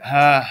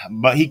yeah.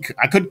 But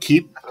I could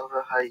keep I don't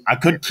know how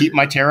you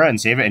my Terra and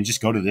save it and just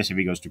go to this if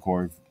he goes to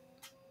Corv.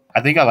 I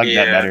think I like that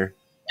Yeah. better.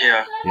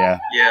 Yeah, Yeah.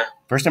 yeah.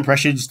 First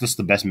impression is just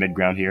the best mid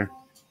ground here.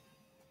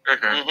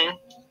 Mm-hmm.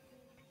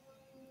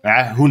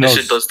 Who This knows?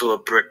 shit does do a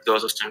brick,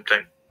 does the same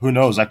thing. Who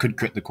knows? I could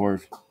crit the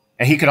Corv.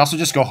 And he could also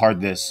just go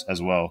hard this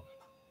as well.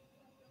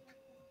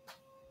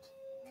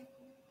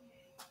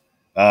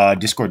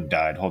 Discord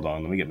died. Hold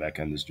on. Let me get back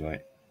on this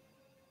joint.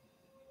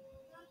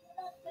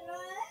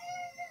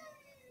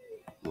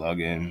 Log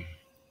in.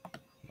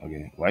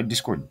 Okay. Why did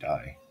Discord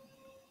die?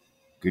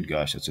 Good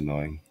gosh, that's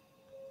annoying.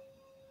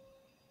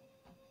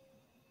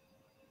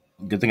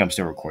 Good thing I'm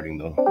still recording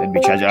though. That'd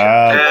be tragic.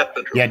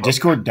 Yeah,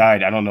 Discord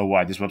died. I don't know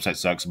why. This website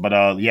sucks.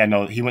 But yeah,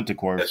 no, he went to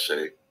Corv. That's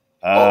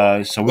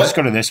shitty. So we just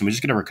go to this and we're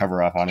just gonna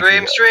recover off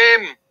honestly.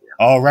 Stream.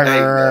 Oh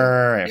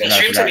right. Yeah,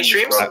 streams, any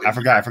streams? I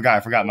forgot.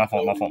 My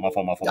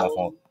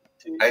fault.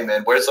 Hey,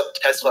 man, where's the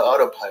Tesla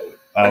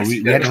autopilot?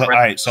 We had to. All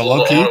right. So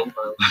low key,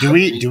 do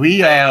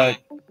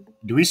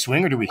we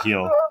swing or do we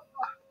heal?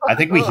 I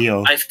think we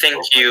heal. I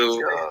think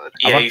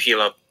you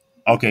heal up.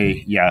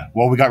 Okay, yeah.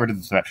 Well, we got rid of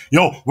the threat.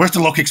 Yo, where's the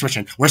Lokix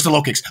mission? Where's the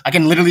Lokix? I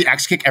can literally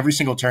axe kick every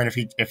single turn if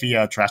he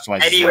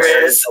terrestrializes.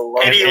 this.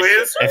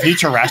 Anyways. If he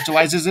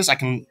terrestrializes this, I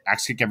can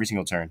axe kick every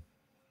single turn.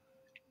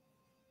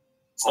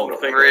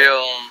 Something.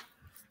 Real.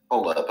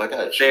 Hold up, I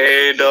got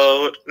They you.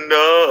 don't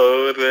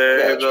know.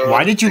 They don't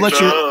Why did you let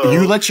know.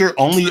 your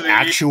only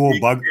actual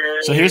bug?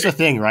 So here's the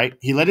thing, right?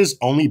 He let his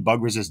only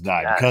bug resist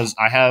die because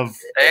I have.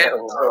 And,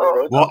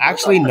 Well,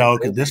 actually, no,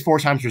 because this 4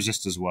 times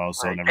resist as well.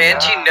 So never and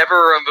mind. he never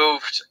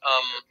removed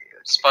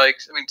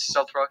spikes. I mean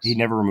stealth rocks. He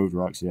never removed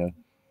rocks. Yeah,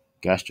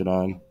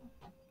 Gastrodon.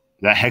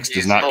 That hex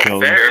does not Oh, kill.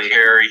 very.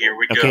 Carry, here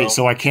we Okay, go.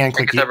 so I can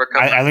click. Except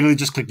recover. I literally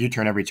just click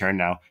U-turn every turn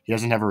now. He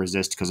doesn't have a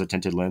resist because of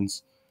tinted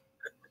lens.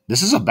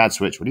 This is a bad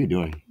switch. What are you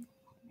doing?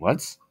 What?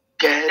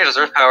 He has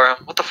earth power.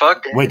 What the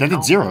fuck? Wait, that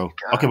did 0.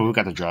 Okay, but we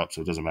got the drop,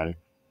 so it doesn't matter.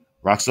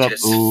 Rocks up.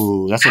 Yes.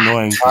 Ooh, that's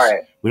annoying. All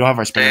right, We don't have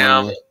our spinner Damn.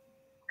 anymore.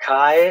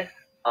 Kai.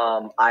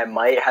 I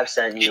might have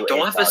sent you. You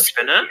don't have a dog.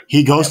 spinner?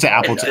 He goes to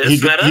Appleton.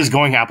 this meta? He's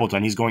going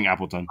Appleton. He's going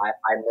Appleton. I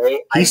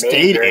may. He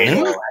stayed very in?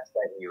 well have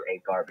sent you a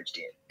garbage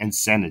team.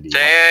 Insanity.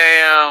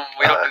 Damn.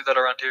 We don't do that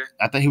around here.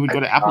 I thought he would go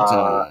to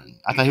Appleton.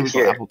 I thought he would go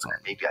to here. Appleton.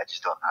 Maybe I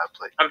just don't know how to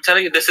play. I'm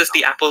telling you, this is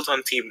the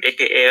Appleton team,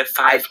 aka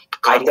 5.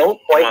 I don't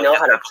quite know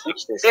how to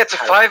teach this. Yeah, it's a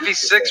how to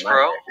teach this 5v6, game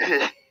bro.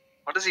 either.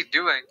 What is he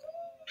doing?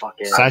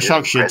 fucking.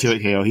 Psyshock should to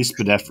it, KO. He's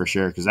Spadef for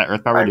sure because that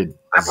Earth Power did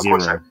Of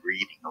course, 0. I'm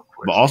reading. Of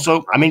course, But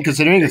also, I mean,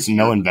 considering it's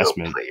no You're a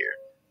investment, player.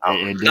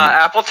 it didn't. No,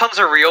 Appleton's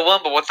a real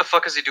one, but what the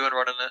fuck is he doing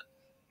running it?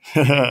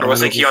 Or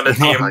was he on the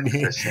team?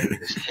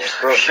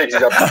 Bro thinks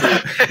he's up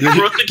to speed.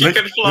 Bro think he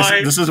can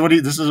fly. This is what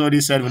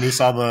he said when he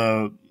saw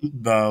the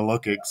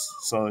Lokix.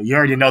 So you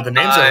already know the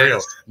names are real.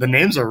 The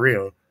names are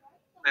real.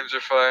 Names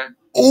are fire.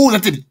 Oh,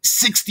 that did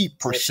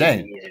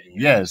 60%.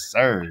 Yes,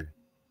 sir.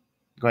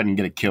 Go ahead and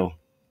get a kill.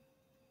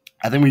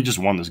 I think we just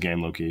won this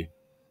game, low-key.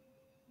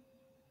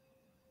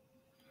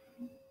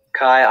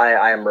 Kai,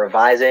 I am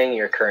revising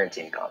your current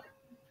team comp.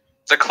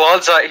 The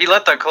Claude's eye. He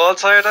let that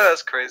Claude's eye die?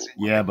 That's crazy.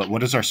 Yeah, but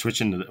what is our switch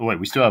into? Wait,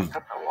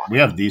 we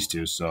have these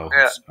two. So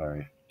Yeah. all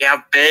right.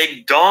 Yeah,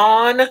 Big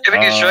Dawn. If he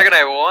gets Dragon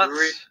Eye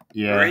once.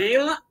 Yeah.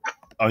 Real?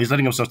 Oh, he's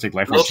letting himself take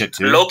life from shit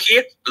too.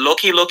 Loki.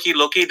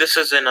 This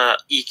is in a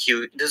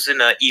EQ. This is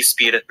in a E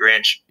speed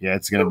range. Yeah,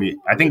 it's gonna be.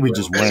 I think we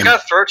just He's win.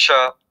 got throat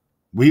shot.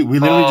 We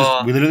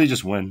literally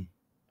just win.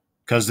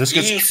 Because this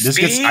gets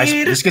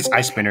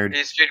ice spinnered.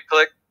 E-speed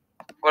click.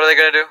 What are they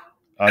gonna do?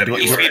 Do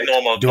E-speed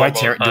normal. I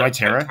Terra? I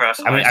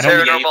mean, I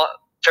Terra don't. normal.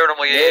 Terra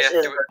normal, This yeah.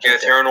 is Do it. Yeah,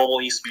 Terra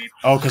normal E-speed.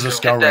 Oh, because of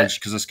Scout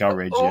that-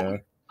 Rage. Yeah.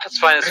 That's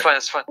fine, it's fine,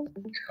 it's fine.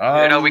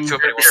 You're not weak to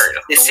it anymore.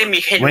 They see me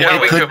hit Wait, one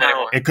it with could-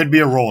 now. It could be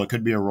a roll.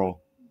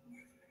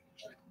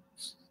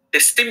 They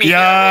see me.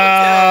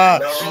 Yeah.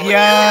 No.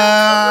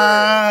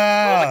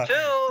 Yeah.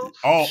 Kill.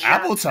 Oh,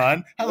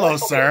 Appleton. Hello,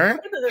 sir.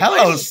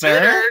 Hello,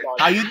 sir.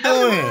 How you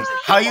doing?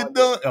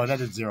 Oh, that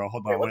is 0.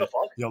 Hold Wait, on. what the Wait.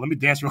 fuck? Yo, let me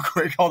dance real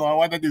quick. Hold on.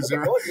 Why did that do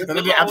 0? That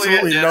did Oh,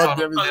 absolutely yeah, no dance on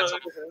him, damage. dance on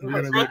him. We're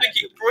gonna Bro be-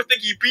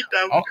 think he beat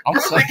them. Oh, I'm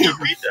Bro sorry. think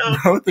he beat them.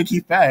 Bro, think he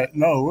fat?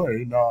 No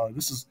way. No,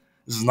 this is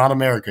not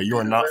America. You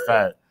are not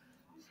fat.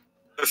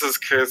 This is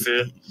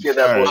crazy. Get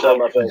that bullshit out of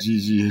my face.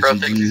 GG. Bro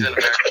thinks he's in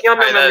America. Yum,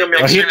 yum, yum, yum, Oh,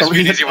 yum. he Extreme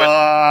speed, easy win.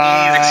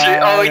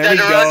 Oh, he there we died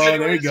go. around.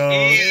 There we go.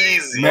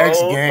 Easy. Next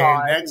Oh, game.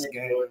 my Next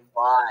game.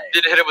 God.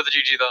 Didn't hit it with the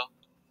GG though.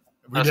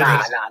 We did Nah,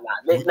 it.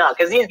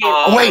 because he's getting.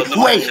 Oh, Wait.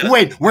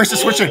 Where's the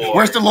switching? boy.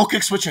 Where's the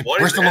Lokix switching? What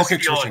Where's is the Lokix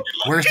Espeon? switching?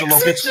 Where's the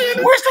Lokix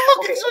switching?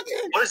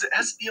 What is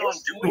Espeon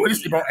doing? What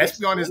is bro?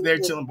 Espeon is there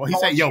chilling, bro. He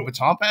said, "Yo,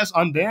 baton pass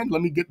unbanned.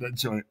 Let me get that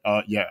joint."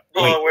 Yeah.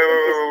 Oh,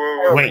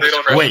 Wait.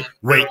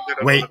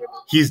 Wait.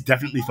 He's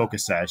definitely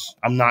focused, Sash.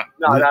 I'm not.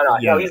 No. Yeah.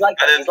 No, he's like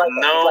that. He's like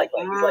that. No. He's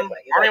like that.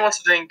 Barney wants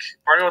to think.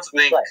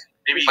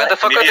 Maybe. Why the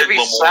fuck would maybe there be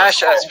a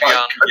Slash Glamora.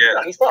 Espeon?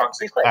 Yeah. He's playing.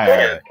 He's playing.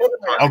 Alright.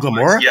 Oh,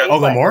 Glamora? Yeah, Oh,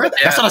 Glamora? yeah,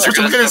 That's not a switch.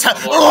 Look at his head.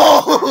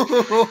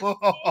 Oh!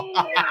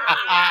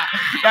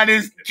 That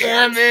is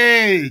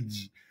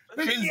damage.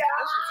 That is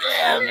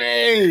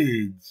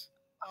damage.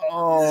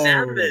 Oh.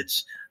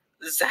 Savage.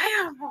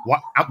 Zam.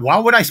 Why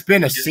would I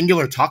spin a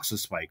singular Toxa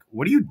Spike?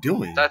 What are you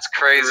doing? That's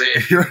crazy.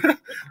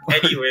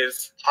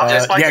 Anyways.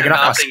 Just like get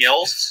off nothing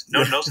else.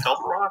 No stealth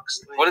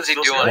rocks. What is he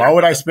No doing? stealth- Why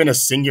would I spin a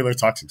singular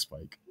Toxic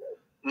Spike?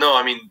 No,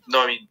 I mean,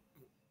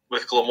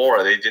 with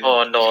Glamora, they didn't.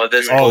 Oh no,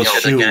 this Oh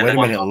bullshit shoot! again. Wait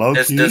a minute, low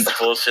This key.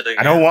 bullshit again.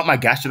 I don't want my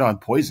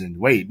Gastrodon poisoned.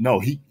 Wait,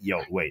 no,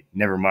 wait,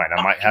 never mind.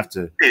 I might have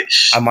to hit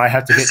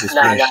this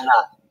Nah. fish.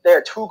 There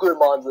are two good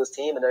mons on this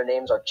team, and their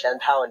names are Chen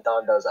Pao and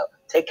Don Dozo.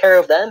 Take care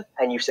of them,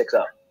 and you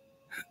 6-0.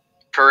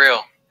 For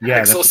real.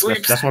 Yeah, Exo that's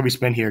sweeps. why we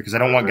spin here because I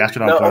don't want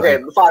Gastrodon No, okay,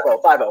 poisoned.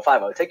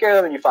 5-0. Take care of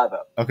them, and you 5-0.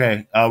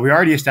 Okay, we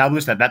already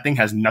established that thing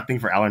has nothing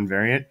for Allen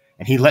variant,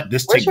 and he let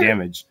this take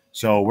damage.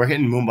 So we're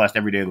hitting Moonblast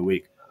every day of the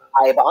week.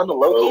 But on the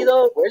low key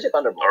though, where's your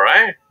Thunderbolt? All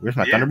right. Where's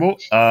my Yeah.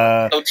 Thunderbolt?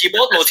 No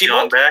T-Bolt, no Espeon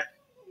T-Bolt. back.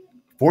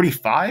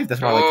 45. That's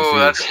what I like Oh, to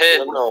that's see.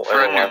 hit No, for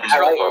a new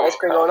Light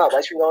screen going up.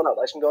 Light screen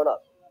going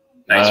up.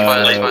 Nice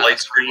Uh, light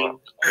screen.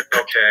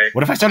 Okay.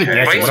 What if I started Okay.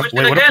 dancing? Wait,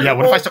 What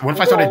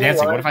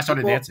if I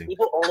started dancing?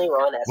 People only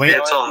run SPN. Wait,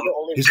 Dance on.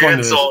 He's going to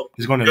this. Cancel.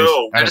 He's going to Go.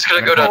 this. I'm just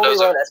gonna go People down only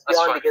Dozo. run That's SPN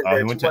fine. because Oh, they're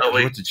he went too to much.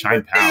 he went to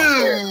Chime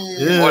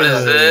Pow. What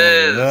is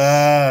this?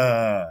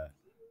 Yeah.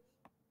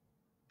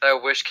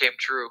 That wish came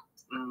true.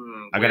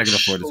 I gotta get a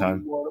floor at a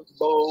time.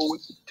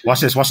 Watch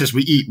this.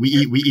 We eat.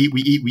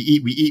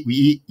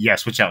 Yeah,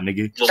 switch out,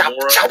 nigga.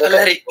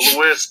 Glamora.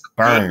 Wisp.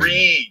 Burn.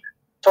 Reed.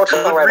 Talk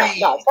right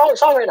now. No,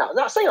 song right now.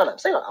 No, sing on him.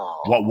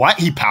 Oh. What?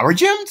 He power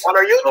gemmed? What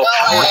are you doing?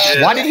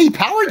 Why did he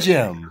power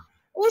gem?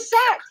 He was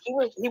sacked. He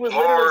was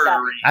literally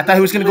sacked. I thought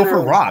he was gonna go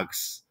for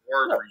rocks.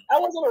 No, that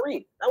wasn't a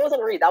read.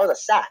 That was a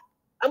sack.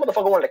 That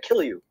motherfucker wanted to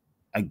kill you.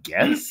 I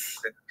guess.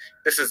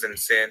 This is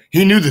insane.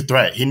 He knew the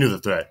threat.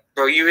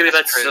 Bro, you really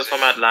let That's stuff from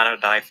crazy. Atlanta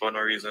die for no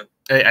reason.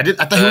 Hey, I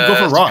thought he would go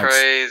for That's rocks.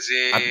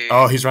 crazy.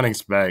 He's running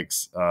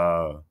specs.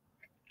 Oh.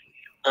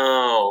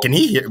 Can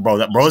he hear, bro?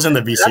 That bro's in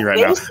the VC right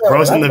now. That's real.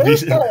 Bro's in the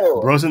That's VC.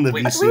 real. Bro's in the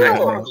Wait, VC right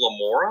real. now.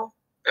 Glamora?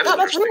 No,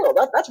 that's real.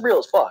 That's real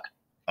as fuck.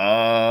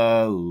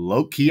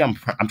 Low key, I'm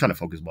trying to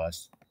focus,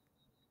 boss.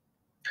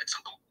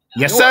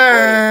 Yes, You are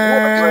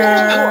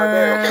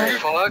sir.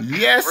 Fuck.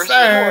 Yes, Where's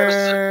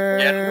sir.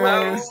 You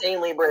are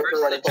insanely brave for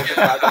running Pokemon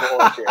out of the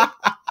horse here.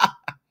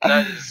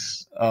 That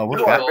is. We're,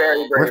 You fa- are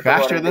very brave we're for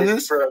faster running than this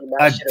this. for the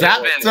match shit Adapt-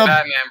 of the Batman,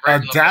 Batman,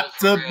 Brave Little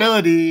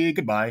Adaptability.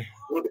 Goodbye.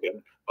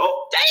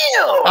 Oh,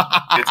 Damn!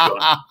 it's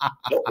gone.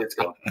 Oh, it's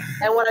gone.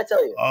 And what I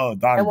tell you, Oh,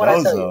 Don And what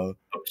I tell Bozo.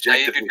 Yeah,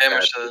 you do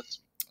damage to this.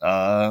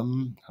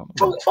 Fucking Dom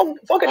do it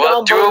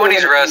Bozo when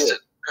he's gonna do rested.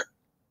 you?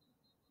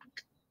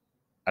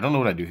 I don't know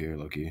what I do here,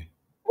 Loki.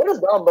 What is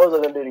Dom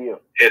Bozo gonna do to you?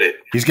 Hit it.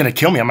 He's gonna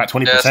kill me. I'm at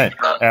 20%. Yes.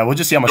 We'll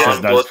just see how much this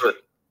Don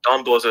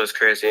does. Bozo is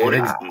crazy. It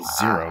is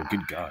 0.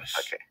 Good gosh.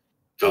 Okay.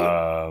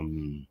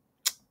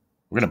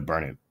 We're gonna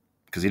burn it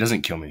because he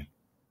doesn't kill me.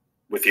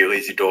 With your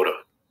lazy daughter.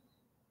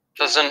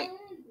 Doesn't.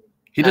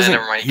 He doesn't.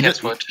 Never mind, he can't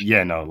doesn't- switch.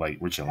 Yeah, no, like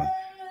we're chilling.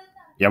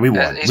 Yeah, we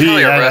won. he's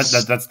really a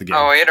rest. That's the game.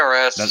 Oh, he had a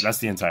rest. That's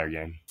the entire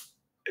game.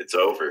 It's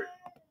over.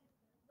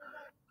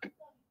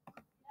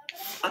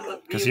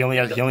 Because he only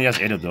has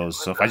 8 of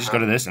those. So if I just go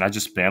to this and I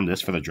just spam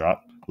this for the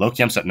drop,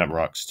 low-key I'm setting up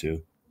rocks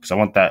too. Because I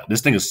want that.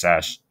 This thing is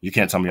sash. You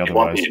can't tell me You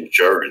want otherwise. the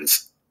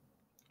endurance.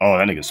 Oh,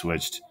 that nigga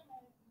switched.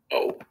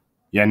 Oh.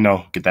 Yeah,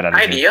 no, get that out of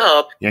ID here.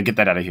 up. Yeah, get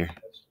that out of here.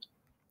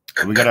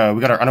 We got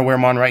our unaware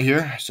mon right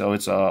here, so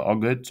it's all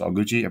good. It's all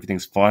Gucci.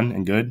 Everything's fun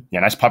and good.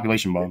 Yeah, nice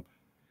population bomb.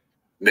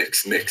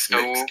 Mix.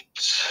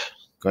 Oops.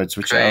 Go ahead,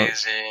 switch out.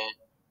 Crazy.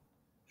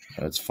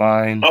 That's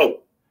fine. Oh.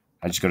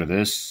 I just go to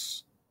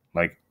this.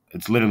 Like,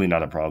 it's literally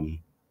not a problem.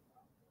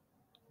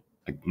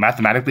 Like,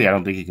 mathematically, I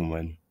don't think he can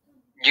win.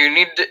 You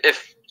need to,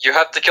 if you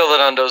have to kill the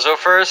Dondozo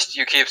first,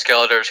 you keep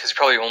Skeletors because he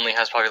probably only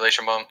has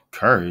population bomb.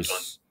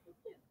 Curse.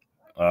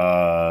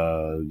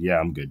 Yeah,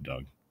 I'm good,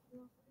 dog.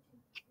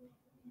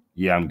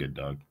 Yeah, I'm good,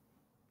 dog.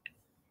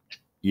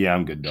 Yeah,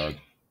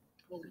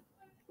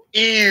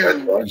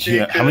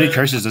 how many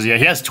curses does he have?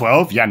 He has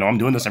 12? Yeah, no, I'm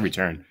doing this every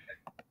turn.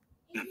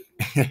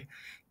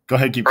 Go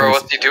ahead, keep Bro,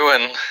 cursing. what's he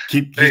doing?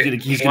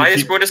 Why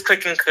is Bro just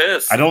clicking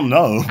curse? I don't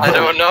know. I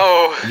don't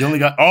know. You only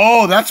got...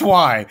 Oh, that's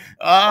why.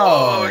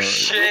 Oh,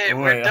 shit.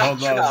 Wait,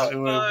 hold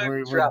on.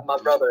 Wait, My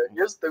brother,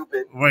 you're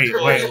stupid. Wait.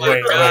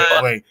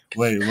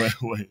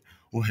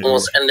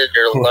 Almost ended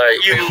your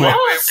life. You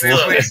lost. You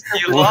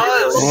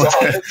lost.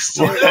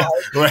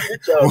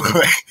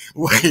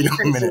 Wait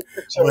a minute.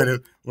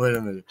 Wait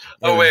a minute.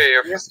 Oh, wait.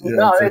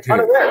 No, it's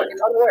unaware.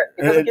 It's unaware.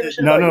 It doesn't give a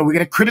shit about No, you. we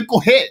get a critical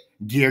hit.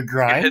 Gear You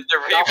grind. hit the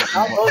reaper.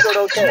 Dom Bozo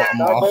don't care.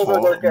 Dom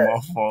Bozo don't care. My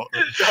fault.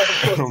 Dom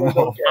Bozo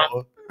don't care.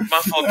 My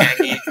fault,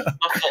 Gangy.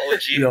 My fault,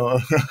 G. Yo.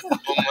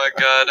 Oh my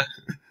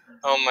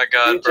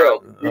god, You bro.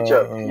 choke. You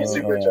choke. You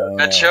super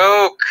choke. A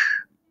choke.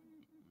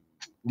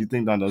 You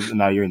think Dondo's...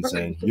 Nah, you're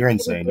insane. You're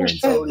insane.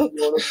 It's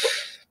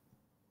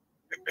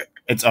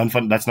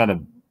unfun. That's not a...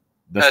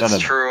 That's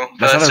true.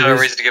 That's not a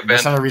reason to get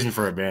That's banned. not a reason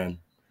for a ban.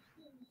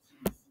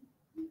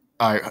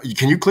 All right,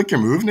 can you click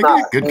your move,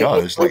 nigga? Good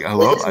gosh. Like,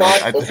 hello?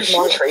 This is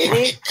not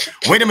crazy.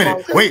 Wait a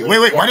minute. Wait.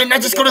 Why didn't I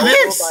just go to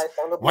this?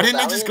 Why didn't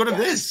I just go to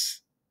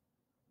this?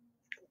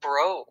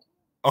 Bro.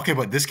 Okay,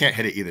 but this can't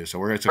hit it either,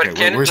 so it's But okay.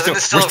 can- We're doesn't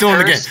still it still in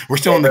the game. curse? We're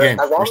still in the game.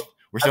 As long-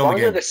 We're still in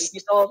the game. As long as the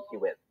CP stall, you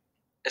win.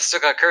 It still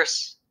got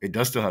curse. It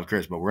does still have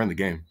Chris, but we're in the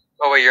game.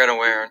 Oh, wait, you're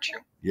unaware, aren't you?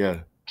 Yeah.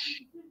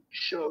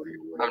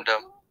 I'm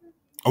dumb.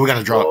 Oh, we got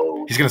a drop.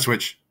 He's gonna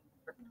switch.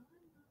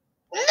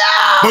 No!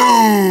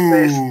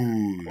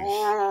 Boom!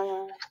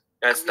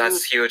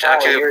 That's huge.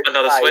 Actually,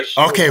 another switch.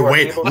 Okay,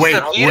 wait. You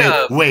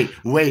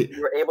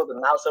were able to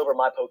mouse over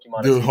my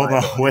Pokemon. Dude, hold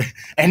on, wait.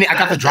 And I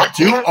got the drop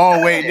too?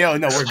 Oh, wait, no,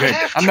 we're good.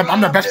 I'm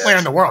the best player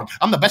in the world. Say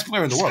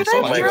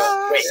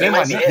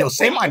my name.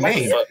 Say my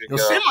name. Yo,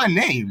 say my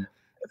name.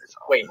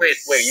 Wait.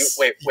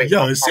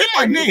 Yo, say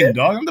my name,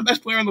 dog. I'm the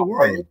best player in the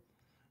world.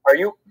 Are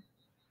you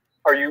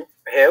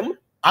him?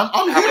 I'm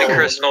How many him.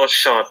 curse? No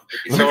shot.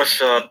 No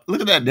shot.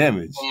 Look at that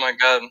damage. Oh my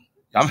god.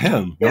 I'm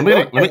him. Is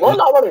Will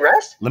not running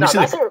rest? Let me see.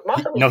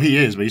 No, he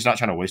is, but he's not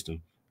trying to waste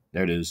him.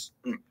 There it is.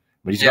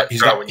 But he's got no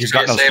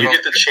save sleep. him.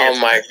 Oh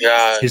my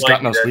god. He's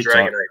got no sleep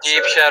talk.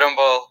 Deep Shadow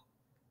Ball.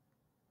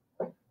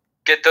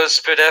 Get those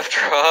spit F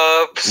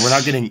drops. We're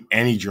not getting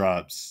any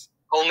drops.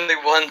 Only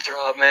one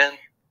drop, man.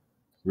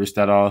 Risk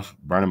that off.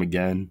 Burn him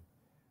again.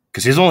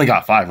 Because he's only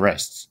got 5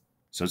 rests.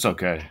 So it's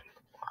okay.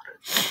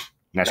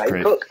 Nice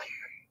crit.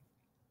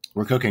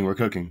 We're cooking.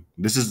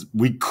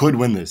 We could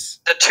win this.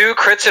 The 2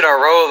 crits in a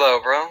row, though,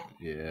 bro.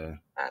 Yeah.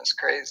 That's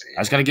crazy.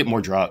 I just got to get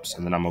more drops,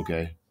 and then I'm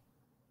okay.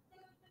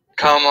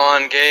 Come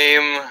on,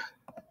 game.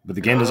 But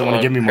the game doesn't want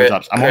to give me more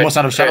drops. I'm almost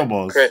out of Shadow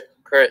Balls.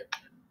 Crit.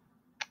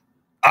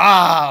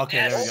 Ah,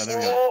 okay, there we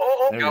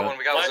go. We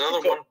got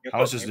another one. How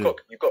was this You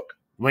cook.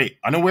 Wait,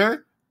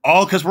 unaware?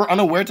 Oh, because we're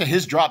unaware to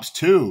his drops,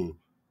 too.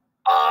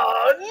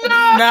 Oh,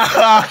 No.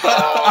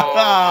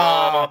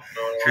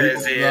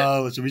 Crazy.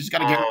 No, so we just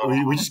gotta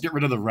we just get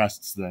rid of the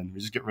rests then. We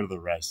just get rid of the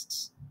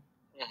rests.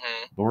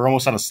 Mm-hmm. But we're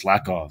almost out of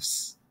slack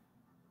offs.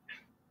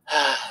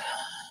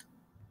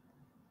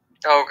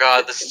 Oh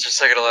god, this is just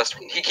second to last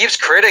one. He keeps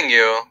critting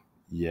you.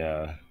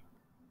 Yeah.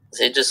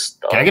 They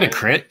just. Can I get a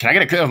crit? Can I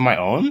get a crit of my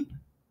own?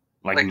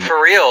 Like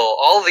for real.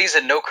 All of these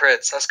had no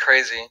crits. That's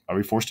crazy. Are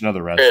we forced to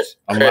another rest?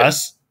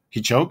 Unless he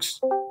chokes?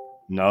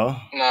 No.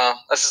 No,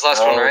 that's his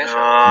last one, right?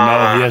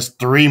 No, he has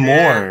 3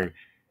 more.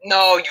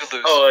 No, you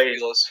lose. Oh,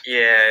 you lose.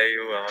 Yeah,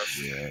 you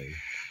lost. Yeah.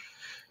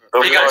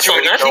 He got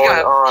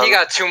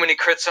too many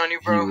crits on you,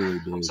 bro. He really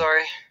did. I'm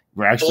sorry.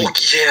 We're actually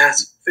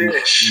yes,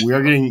 fish. we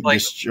are getting Like,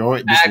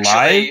 destroyed. This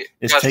live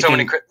is got taking. so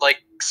many crit.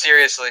 Like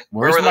seriously,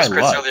 where Where's were those my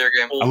crits luck? earlier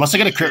game? Unless I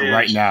get a crit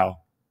right now.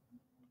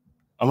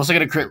 Unless I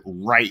get a crit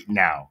right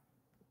now.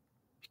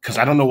 Because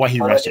I don't know why he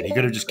rested. He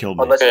could have just killed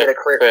me. Unless you get a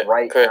crit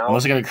right now.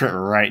 Unless I get a crit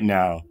right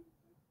now.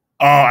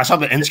 Oh, I saw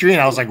the end screen.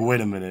 I was like,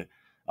 wait a minute.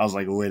 Rest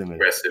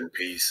in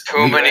peace.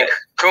 Too many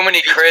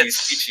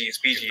crits.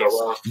 BGs.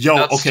 Yo,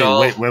 That's okay,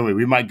 stall. wait.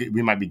 We might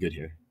be good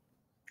here.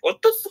 What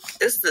the fuck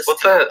is this?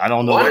 What's that? I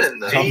don't know What what, in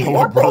the- I don't know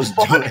What what bro's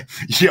the fuck? doing.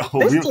 Yo,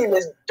 This team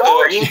is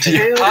dog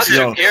shit.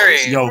 Positive Gary.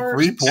 yo,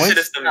 3 This shit points.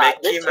 is the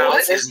Mickey This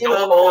Mouse. team is full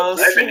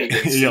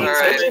Yo,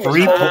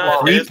 Alright.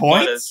 3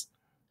 points.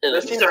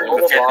 This team is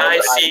full of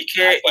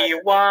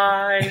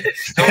N-I-C-K-E-Y.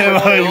 Yes. Hey.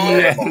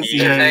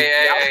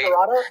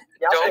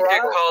 Don't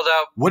get called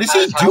out. What is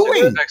he by Positive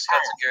doing? Effects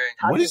Gary.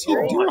 What is he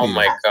doing? Oh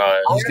my god.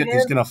 He's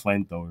gonna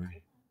flamethrower.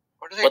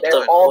 What are they What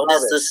doing? what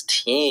is this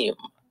team?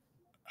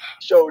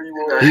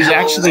 He's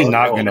actually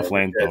not gonna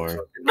flamethrower.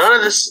 None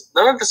of this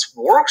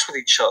works with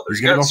each other. He's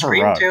You gonna got go for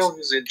Scream rocks. Tail,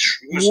 who's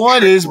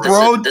What is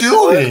bro This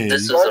doing?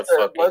 is a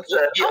fucking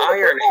the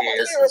Iron Hand.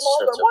 This is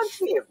such a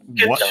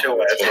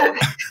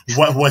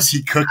What was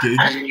he cooking?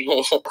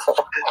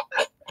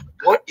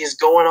 What is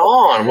going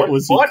on? What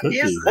was he What cooking?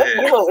 is What this?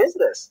 emo is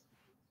this?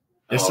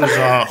 This is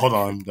hold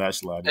on,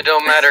 that's loud. It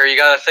don't matter. You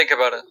gotta think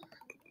about it.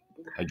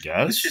 I It's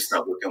guess. just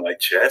not looking like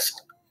chess.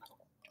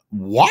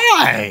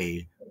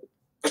 Why?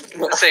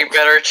 This ain't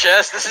better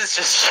chess. This is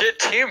just shit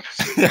teams.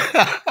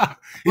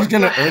 He's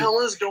gonna What the hell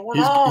is going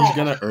he's on?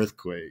 gonna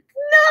earthquake.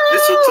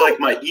 This looks like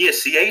my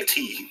ESCA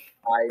team.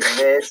 I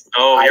missed.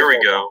 Oh, here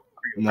we go.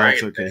 No,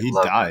 it's okay. He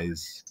Love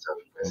dies. So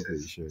I'm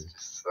pretty sure.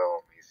 So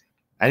amazing.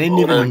 I didn't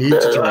even Oh, need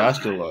to God.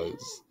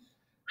 terrestrialize.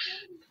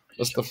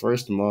 That's the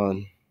first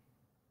mon.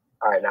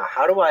 Alright, now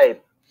how do I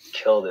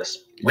kill this?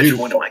 Which Dude,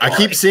 one am I I calling?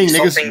 keep seeing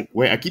niggas. Something-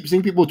 Wait, I keep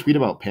seeing people tweet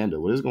about Panda.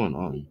 What is going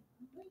on?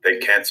 They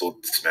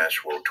canceled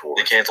Smash World Tour.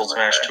 They canceled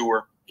Smash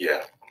Tour.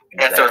 Yeah.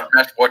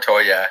 Smash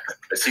Tour, yeah.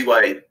 I see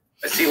why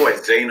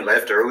Zayn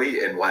left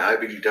early and why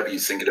IBDW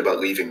is thinking about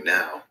leaving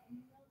now.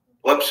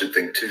 Lub should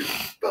think too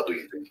about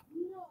leaving.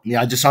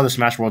 Yeah, I just saw the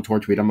Smash World Tour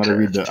tweet. I'm about to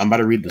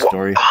read the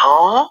story.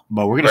 Huh?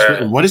 But we're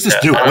gonna. What does this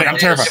do? Wait, I'm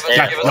terrified. Give it-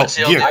 Guys, give it no, a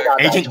seal. Gear, I got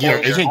that. Agent Gear,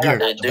 Agent Gear,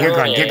 They Gear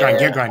grind, Gear grind,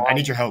 Gear do. grind. I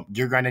need your help.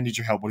 Gear grind, I need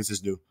your help. What does this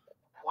do?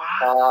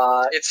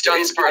 It's done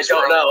I Spurs,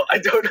 don't bro. know. I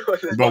don't know.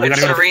 What this Bro, we It's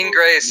gotta go. Serene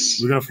Grace.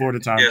 We're gonna forward the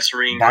time. Yeah,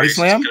 Serene Body Grace is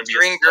slam? gonna be a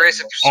Serene Grace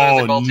if you're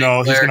Oh the ball team. no,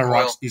 he's Glare gonna coil.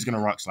 rock. He's gonna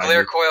rock slide.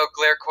 Glare me. coil,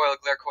 glare coil,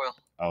 glare coil.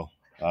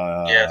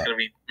 Yeah, it's gonna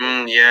be.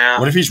 Yeah.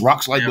 What if he's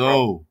rock slide Yeah,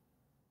 though?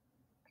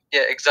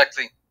 Yeah,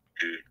 exactly.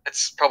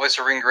 It's probably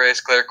Serene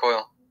Grace, glare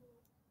coil.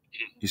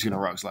 He's gonna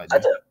rock slide.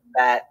 That's a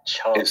fat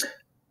chunk. Is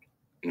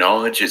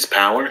knowledge is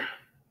power?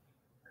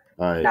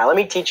 All right. Now let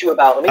me teach you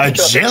about.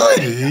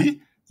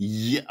 Agility.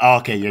 Yeah.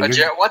 Okay. Yeah.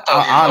 you're- What the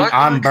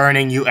I'm fuck?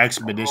 burning you,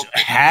 expedition.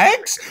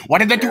 Hags? Why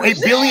did that do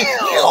 8 billion?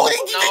 No.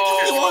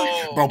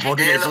 Bro,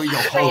 did it do yo?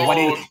 Hold,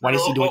 why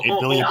is he doing 8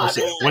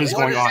 billion%? What is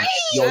going on?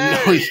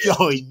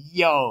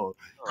 Yo.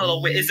 Hold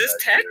on, wait, is this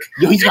tech?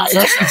 Yo, he's got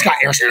air slash. Good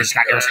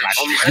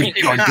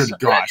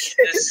gosh.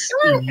 This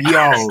Yo,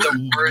 is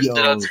the first yo.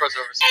 Dead Spurs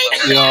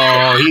overseas. He's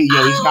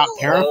got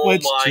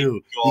paraflits Oh my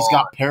too. God. He's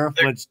got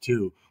paraflits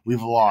too.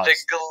 We've lost. The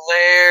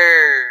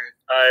glare.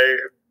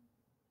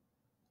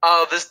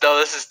 Oh, this is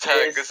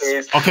tech. This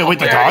is Okay, wait,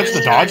 the dodge.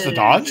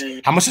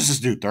 How much does this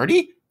do?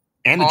 30?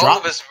 And the all drop?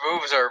 of his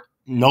moves are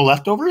No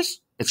leftovers?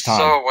 It's time.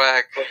 so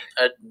whack.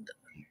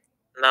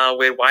 Nah,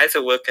 wait, why is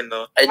it working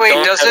though? I Wait,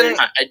 don't doesn't-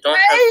 have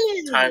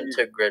time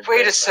to grid.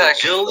 Wait a this. sec.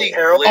 Agility.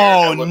 Oh, glare.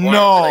 I would want to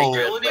no. play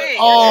grid, but- Wait.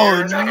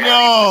 Oh, Dragon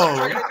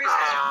no.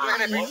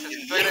 beats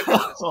this. Dragon beats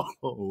this.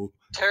 Oh,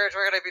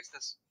 Dragon beats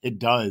this. it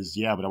does,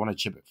 yeah, but I want to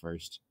chip it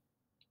first.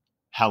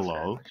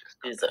 Hello.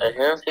 Jeez, I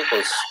hear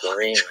people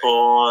scream.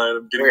 God,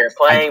 I'm getting- We're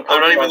playing.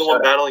 I'm not even the Pokemon one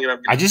Showdown. battling it. I'm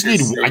I just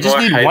need It's one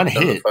more hype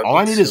than hit. the All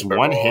I need is fucking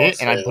one Super hit,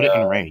 Bowl, and I so put it in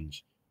yeah.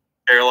 range.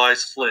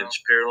 paralyzed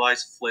flinch,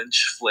 paralyzed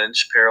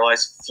flinch,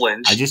 paralyzed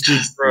flinch. I just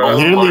need Bro,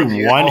 literally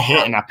my one God.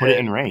 hit, and I put it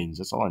in range.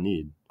 That's all I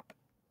need.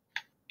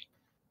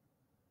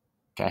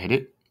 Can I hit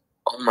it?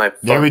 Oh my!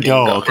 There we fucking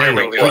go. God. Okay,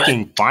 There we go.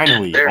 freaking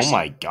finally. There's- Oh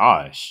my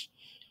gosh.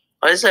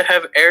 Why does it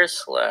have air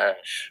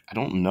slash? I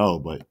don't know,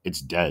 but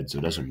it's dead, so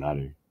it doesn't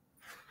matter.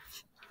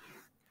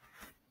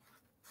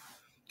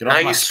 Get Now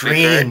off my you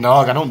screen, speak,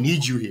 dog. I don't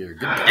need you here.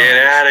 Good God.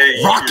 Get out of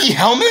here. Rocky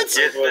helmets?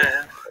 Get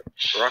that.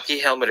 Rocky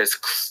helmet is.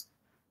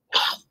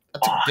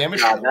 That took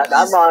damage. God,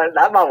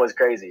 that mon was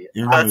crazy.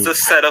 It That's really- the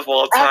set of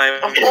all time.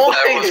 I'm That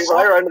always was-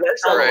 right under that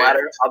sun Alright.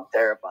 ladder. I'm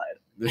terrified.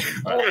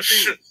 Oh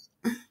shit!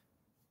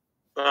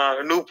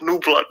 New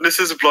blood. This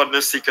is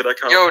bloodness secret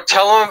account. Yo,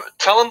 tell him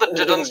the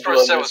Didun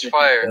Spurs set was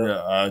fire.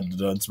 Yeah,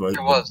 that's what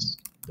It was.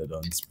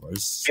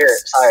 Here,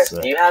 Cyrus,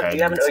 do you have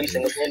an OU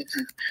single team?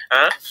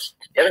 Huh?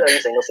 Do you have an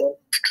OU single team?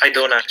 I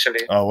don't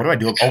actually. What do I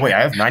do? Oh wait,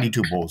 I have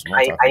 92 bulls. What am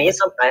I talking need about?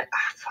 some.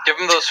 Give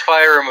him those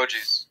fire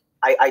emojis.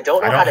 I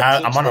don't know I how don't to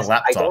have- teach I'm on a this.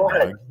 laptop, I don't know how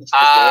to dog. teach this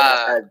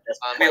Ah, game. That's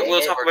we'll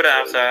We'll talk about it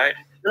after, alright?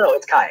 No,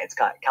 it's Kai. It's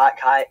Kai.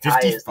 Kai is the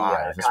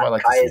 55, that's what I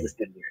like to Kai is see. the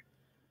student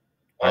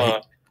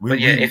here. But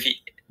yeah, if you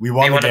we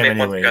won the want to game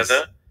make one anyways.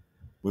 together,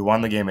 We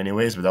won the game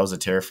anyways, but that was a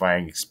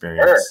terrifying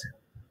experience.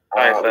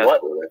 Alright,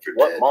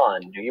 What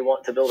mon do you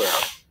want to build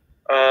around?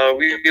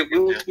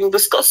 We'll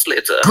discuss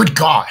later. Good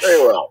gosh.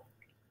 Very well.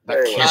 That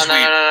Very kid- well.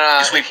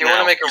 No. sweep If you want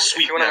now. to make You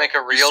sweep now. a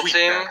You real sweep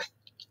team, now.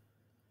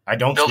 I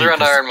don't build sweep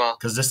around Iron Maw.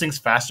 because this thing's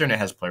faster and it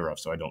has play rough,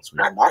 so I don't sweep.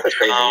 Nah, Moth is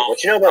crazy.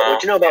 What you know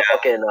about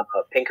fucking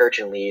Pink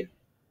Urchin lead?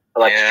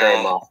 Electric Yeah.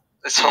 Train Moth.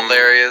 It's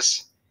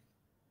hilarious.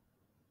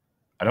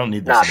 I don't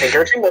need this. Nah,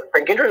 anymore.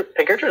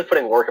 Pink Urchin was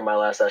putting work in my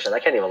last session. I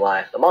can't even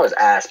lie. The mod is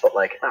ass, but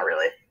like, not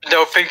really.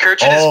 No,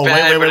 Pinkerton Oh, is wait,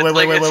 bad, wait, but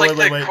wait, it's wait, like wait,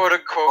 the wait, wait. quote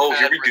unquote Oh, bad.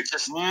 here we where go. it's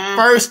just-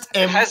 First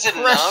It has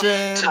enough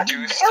impression. to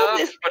do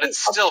stuff, but it's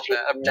still bad.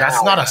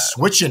 That's not bad. a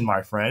switch-in,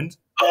 my friend.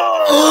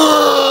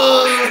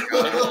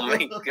 Oh my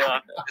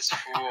god. This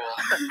fool.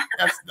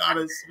 That's not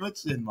a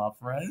switch-in, my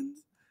friend.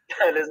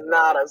 That is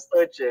not a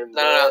switch-in.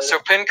 No. So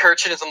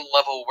Pinkerton is on the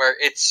level where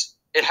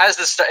it has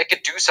this stuff. It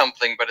could do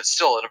something, but it's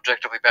still an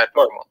objectively bad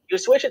Look, Pokemon. you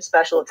switch its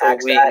special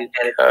attack stat and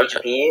its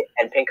HP,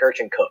 and Pink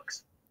Urchin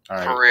cooks. All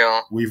right, For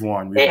real. we've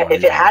won.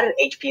 If it had an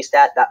HP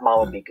stat, that mod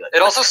would be good.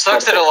 It also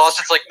sucks that it lost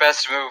its like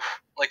best move,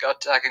 like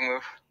attacking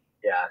move.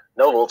 Yeah,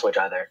 no Volt Switch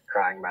either.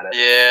 Crying about it.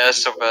 Yeah,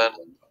 that's so bad.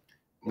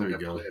 There you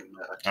go. All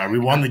right, we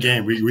won the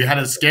game. We had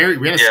a scare.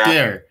 We had a Yeah.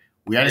 scare.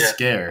 We had a Yeah.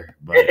 scare.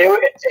 But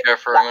Scare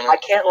for a I minute.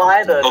 can't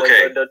lie.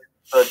 Okay. The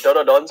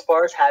Dododon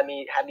spars had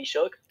me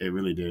shook. it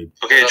really did.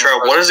 Okay,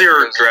 Trout, what is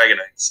your Dragonite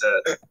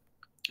set?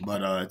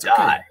 But it's okay.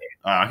 Die.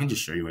 I can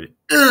just show you what it.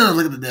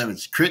 Look at the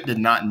damage. Crit did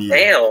not need.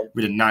 Damn.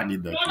 We did not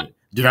need that crit.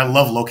 Dude, I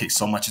love Lokix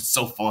so much. It's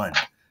so fun.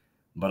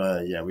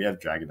 But yeah, we have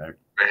Dragonite.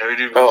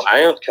 Bro,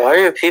 why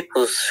are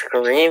people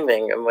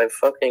screaming at my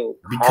fucking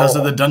Because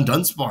of call? the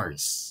Dun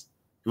spars.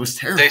 It was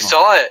terrifying. They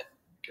saw it.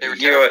 They were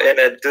You're in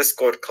a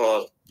Discord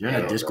call. You're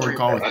in a Discord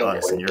call with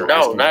us, and you're No,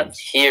 asking not us.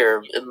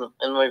 here. In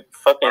my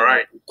fucking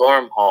Alright.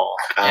 dorm hall.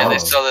 Yeah, Oh. they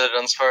saw that it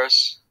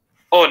Unsparse.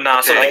 Oh,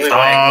 nah, something's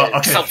dying.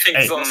 Okay.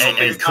 Something's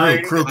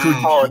Crew.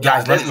 Oh,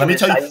 Guys, this let me is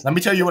tell you. nice. Let me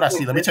tell you what I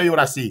see. Let me tell you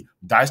what I see.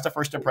 Dies to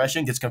first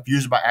impression. Gets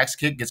confused by axe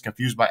kick. Gets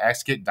confused by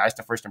axe kick. Dies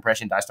to first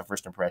impression. Dies to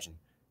first impression.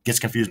 Gets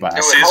confused by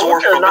axe kick. Scissor How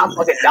are not Pokemon.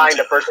 fucking dying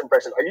to first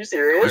impression? Are you You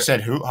serious?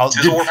 said who? How,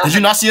 Scissor did you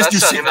not see us do?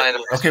 That's Si- not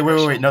even okay,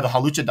 wait. No, the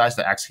Halucha dies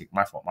to axe kick.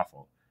 My fault.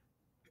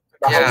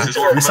 Yeah.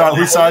 We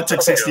saw it took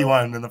Okay.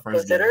 61 in the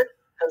first game.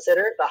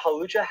 Consider the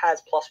Halucha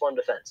has +1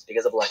 defense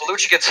because of electric.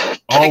 Halucha gets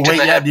kicked Oh in wait, the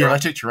yeah, head, the bro.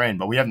 electric terrain,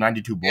 but we have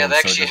 92 bulls. Yeah, they so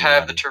it actually doesn't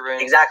have the matter.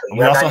 terrain. Exactly. And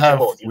we also 92 have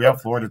bulls. we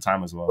have Florida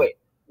time as well. Wait.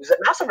 Is it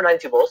not for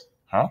 92 bulls?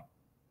 Huh?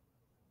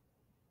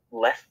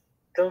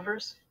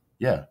 Leftovers?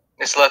 Yeah,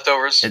 It's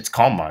leftovers. it's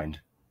Calm Mind.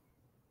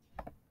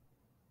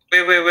 Wait.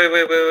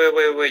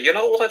 You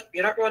know what?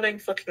 You're not running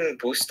fucking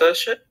booster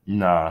shit?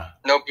 Nah,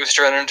 No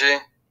booster energy.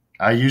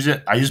 I use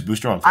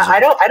booster on physical I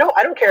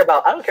don't care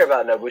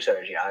about no boost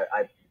energy.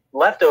 I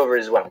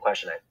leftovers is what I'm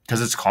questioning.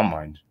 because it's Calm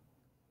Mind.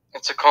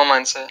 It's a calm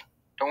mindset.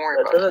 Don't worry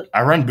That about it. doesn't.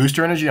 I run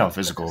booster energy on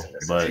physical,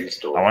 This is but True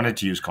story. I wanted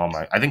to use Calm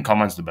Mind. I think Calm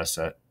Mind's the best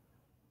set.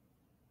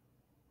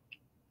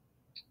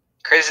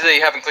 Crazy that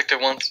you haven't clicked it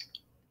once.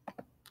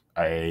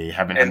 I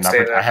haven't And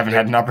say that. had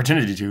an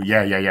opportunity to.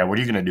 Yeah. What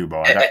are you gonna do,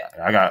 bro?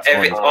 I got.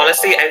 Florida.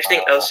 Honestly,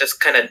 everything else just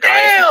kind of dies.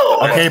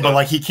 Damn! Okay, but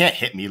like he can't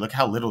hit me. Look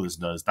how little this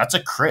does. That's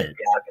a crit.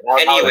 Yeah,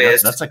 okay,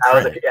 Anyways, That's a that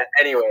was crit. yeah,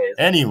 anyways.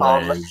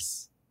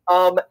 Anyways,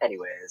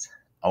 Anyways.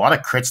 a lot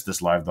of crits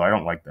this live though. I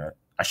don't like that.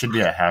 I should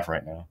be at half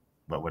right now,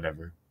 but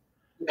whatever.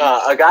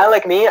 A guy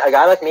like me, I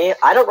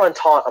don't run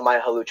taunt on my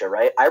Halucha,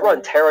 right? I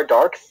run Terra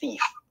Dark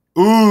Thief.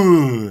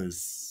 Ooh.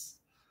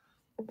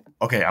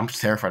 Okay, I'm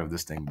terrified of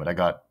this thing, but I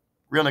got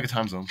real nigga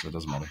time zone, so it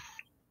doesn't matter.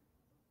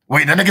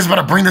 Wait, that nigga's about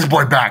to bring this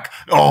boy back.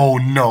 Oh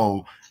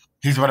no,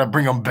 he's about to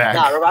bring him back.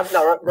 Nah, revive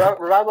doesn't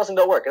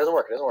work. It doesn't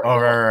work. Oh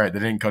right. They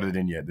didn't cut it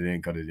in yet.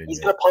 He's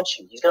gonna punch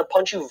you. He's gonna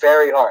punch you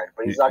very hard,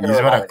 but he's not gonna. He's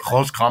about revive to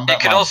close You combat.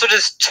 could also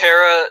just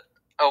Terra.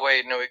 Oh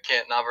wait, no, we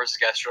can't. Not versus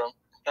Gastron.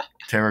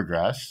 Terra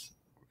Grass.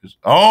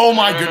 Oh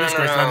my No, goodness no,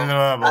 gracious!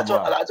 no. No. That's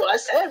what I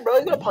said, bro.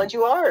 He's gonna punch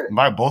you hard.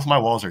 Both my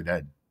walls are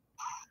dead.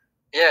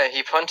 Yeah,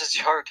 he punches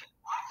you hard.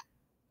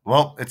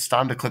 Well, it's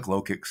time to click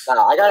Lokix.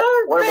 Nah, I got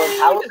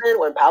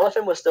when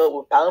Palafin was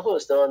still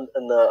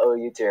in the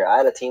OU tier. I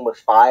had a team with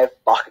five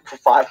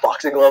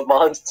boxing glove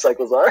mons. It's like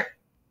Lazar.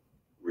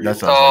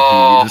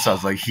 That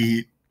sounds like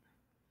heat.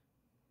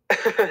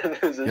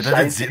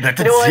 That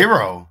did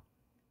zero.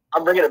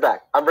 I'm bringing it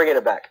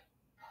back.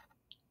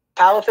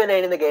 Palafin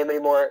ain't in the game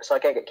anymore, so I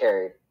can't get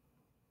carried.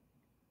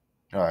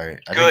 All right.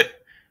 Good.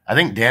 I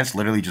think Dance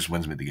literally just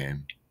wins me the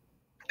game.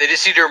 They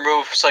just need to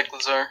remove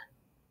Cyclizar,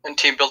 and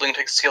team building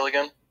takes skill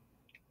again.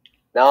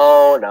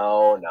 No.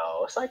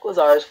 It's like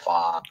Lazar's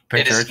fine.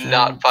 It is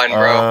not fine,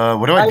 bro.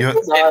 What do I do?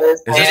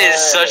 It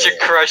is such a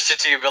crush to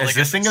team building. Is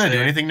this thing gonna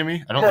do anything to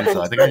me? I don't think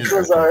so. I think It's I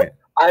just Lazar. click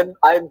it.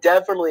 I'm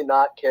definitely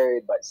not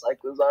carried by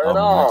Cyclizar at Oh,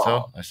 all.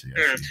 so? I see.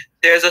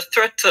 There's a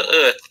threat to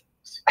Earth.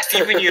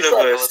 Steven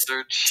Universe.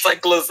 It's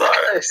like Lazar.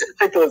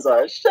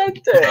 Cyclizar,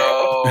 shake tail.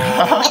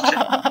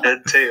 No. Dead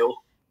tail.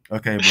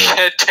 Okay,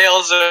 but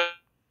Tails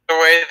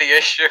away the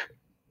issue.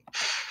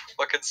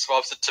 Fucking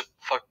swaps it to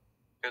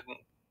fucking.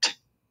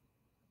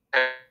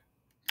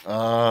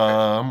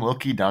 I'm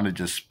low-key down to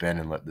just spin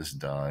and let this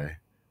die.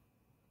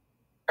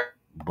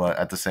 But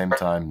at the same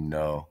time,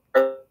 no.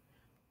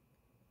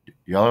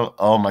 Y'all,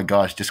 oh my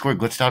gosh, Discord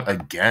glitched out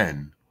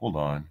again. Hold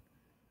on.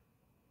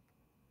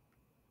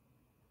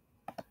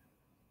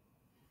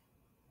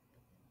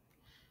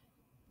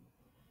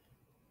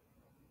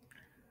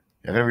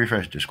 I gotta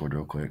refresh Discord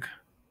real quick.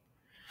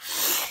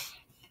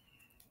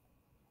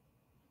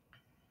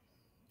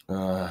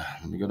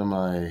 Let me go to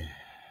my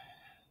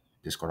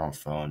Discord on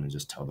phone and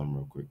just tell them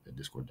real quick that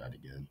Discord died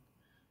again.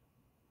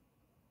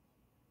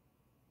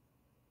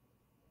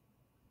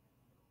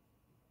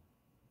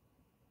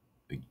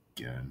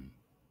 Again.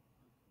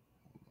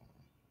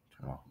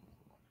 Turn off.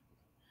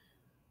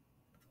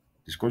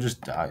 Discord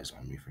just dies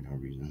on me for no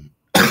reason.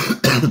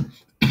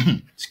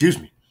 Excuse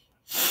me.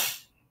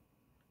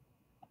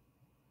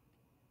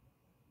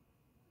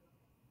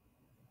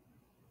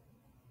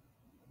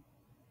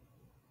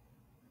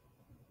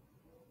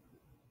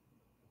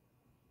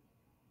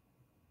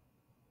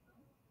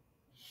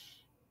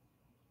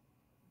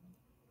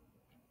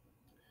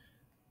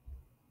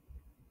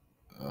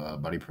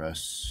 Buddy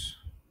press.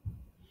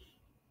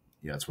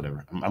 Yeah, it's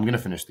whatever. I'm gonna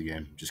finish the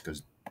game just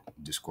because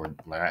Discord.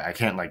 Like I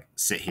can't like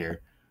sit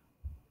here.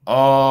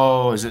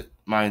 Oh, is it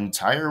my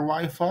entire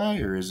Wi-Fi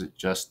or is it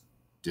just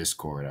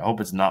Discord? I hope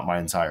it's not my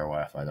entire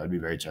Wi-Fi. That'd be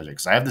very tragic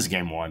because I have this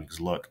game won.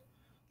 Because look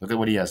at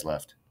what he has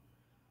left.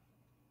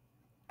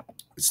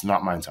 It's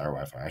not my entire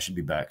Wi-Fi. I should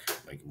be back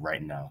like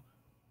right now.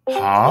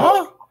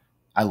 Huh?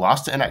 I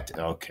lost it and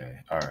okay.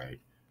 All right.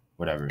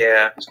 Whatever.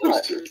 Yeah.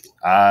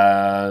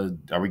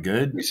 Are we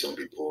good? Some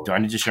people. Do I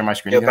need to share my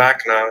screen You're again?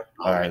 back now.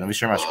 All right, let me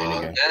share my screen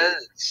again.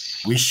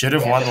 Yes. We should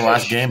have won the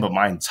last game, but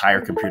my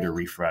entire computer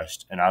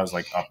refreshed, and I was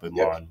like up and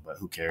on. But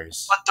who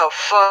cares? What the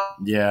fuck?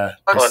 Yeah.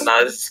 Oh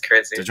no, this is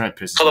crazy. The joint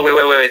pisses Hold me on,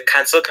 off. wait.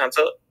 Cancel.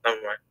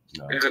 Never mind.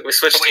 No. We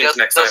switch Wait, teams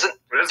next time.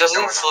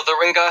 Doesn't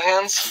Slytherin got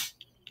hands?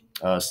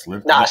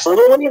 Slip. Nah,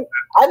 Slytherin.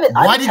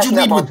 Why did you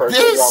lead with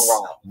this?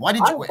 Why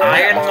did you?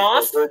 Iron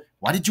Moth?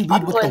 Why did you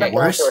lead with the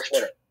worst?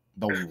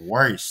 The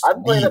worst.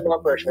 I'm playing that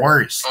one first.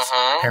 Worst.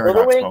 Uh-huh.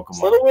 Paradox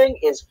Pokemon. Slytherin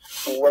is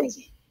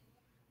crazy.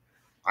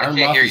 Iron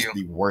can't Moth hear is you.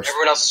 the worst.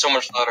 Everyone else is so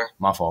much louder.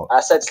 My fault.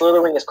 I said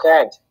Slytherin is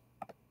cracked.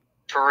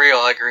 For real,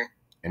 I agree.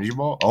 Energy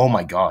Ball? Oh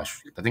my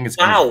gosh. I think it's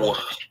Energy Ball. Wow.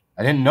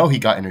 I didn't know he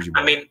got Energy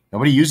Ball. I mean,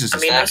 nobody uses this.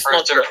 I mean, stuff. That that's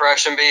first not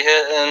impression be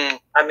hitting.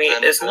 I mean,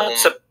 And it's not boom.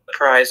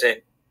 surprising.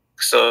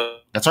 So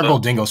That's our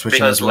Goldingo switching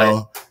because, as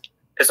well.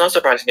 it's not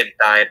surprising it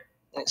died.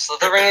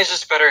 Slytherin is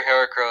just better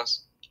Heracross.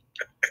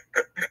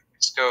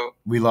 Let's go.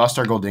 We lost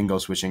our Goldingo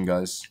switching,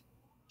 guys.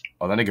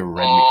 Oh, that nigga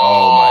read me.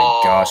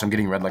 Oh my gosh, I'm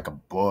getting read like a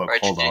book.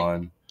 Right, Hold GG.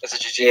 on. That's a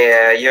GG.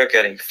 Yeah, you're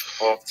getting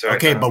fucked right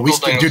Okay, now. but we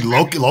still, dude.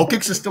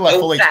 Lokix is still at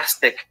full. Like,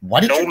 Fantastic. why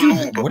did No you do?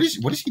 lube. What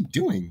is he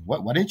doing?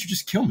 Why didn't you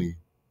just kill me?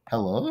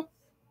 Hello.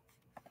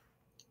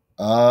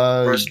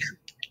 Bro's,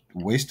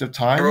 Waste of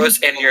time.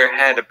 bro's in your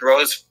head.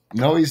 Bro's.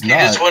 No, he's He not.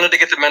 just wanted to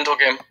get the mental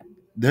game.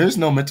 There's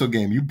no mental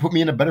game. You put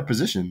me in a better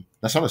position.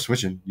 That's not a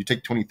switching. You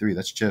take 23.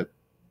 That's chip.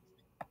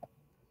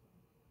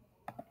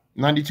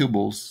 92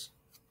 bulls.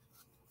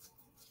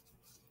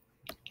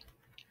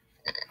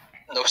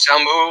 No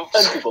sound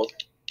moves. People.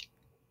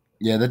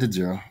 Yeah, that did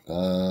 0.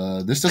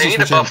 This They doesn't need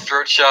to switch in. buff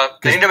throat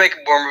shot. They need to make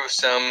more moves,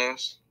 sound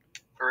moves.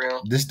 For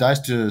real. This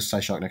dies to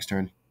Psyshock next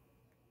turn.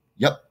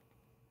 Yep.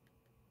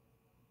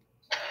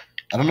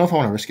 I don't know if I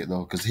want to risk it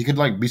though, because he could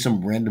like be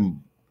some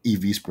random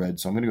EV spread.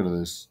 So I'm gonna go to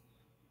this.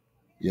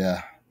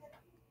 Yeah.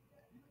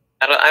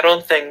 I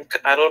don't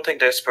think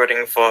they're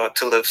spreading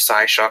to live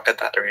Psyshock at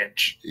that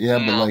range. Yeah,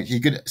 but No. like he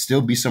could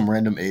still be some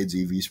random AIDS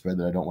EV spread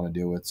that I don't want to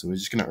deal with. So we're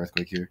just gonna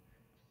Earthquake here.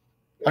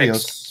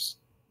 Adios.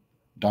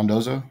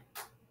 Dondozo.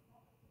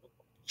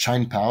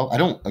 Chine Pal. I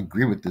don't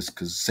agree with this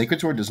because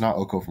Sacred Sword does not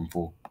Oko from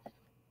full.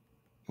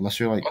 Unless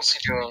you're like What's he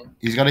doing?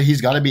 he's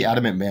gotta be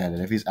Adamant Band,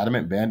 and if he's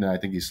Adamant Band, then I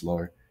think he's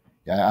slower.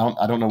 Yeah,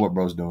 I don't know what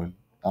bro's doing.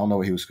 I don't know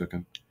what he was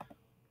cooking.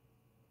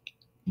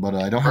 But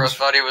I don't Bros have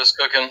thought he was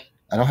cooking.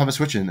 I don't have a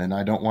switch in, and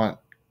I don't want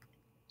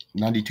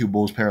 92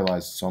 bulls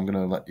paralyzed, so I'm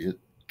gonna let it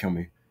kill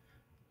me.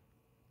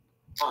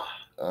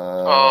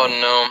 Oh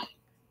no.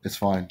 It's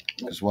fine.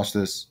 Just watch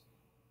this.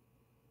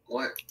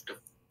 What the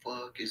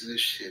fuck is this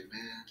shit,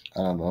 man? I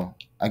don't know.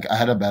 I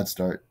had a bad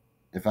start.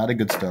 If I had a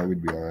good start,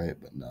 we'd be all right,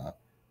 but nah.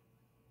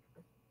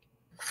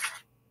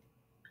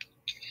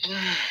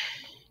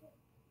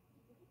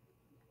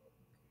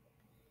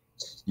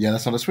 Yeah,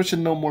 that's not a switch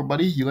in no more,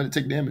 buddy. You let it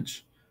take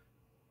damage.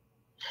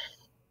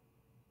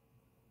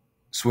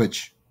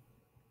 Switch.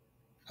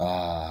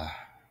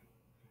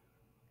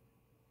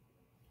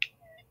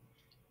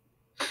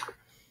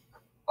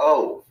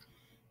 Oh,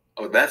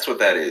 that's what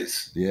that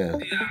is. Yeah.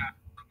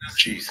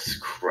 Jesus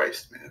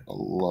Christ, man. I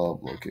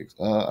love low kicks.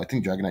 I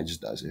think Dragonite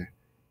just dies here.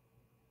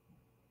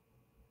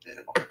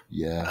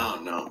 Yeah. I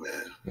don't know,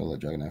 man. I'll let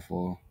Dragonite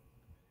fall.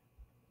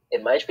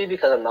 It might be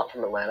because I'm not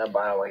from Atlanta, but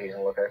I don't like using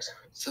Lokix.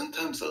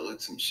 Sometimes I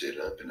look some shit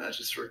up and I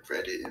just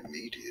regret it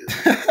immediately.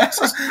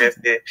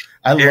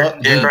 I You're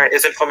love right.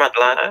 Is it from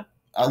Atlanta?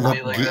 I love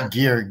Like that.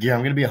 gear. I'm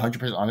gonna be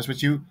 100% honest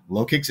with you.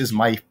 Lokix is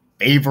my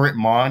favorite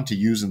mon to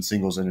use in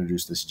singles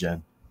introduced this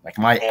gen. Like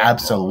my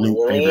absolute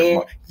really? favorite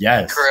mon.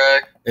 Yes.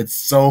 Correct. It's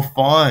so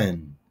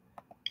fun.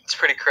 It's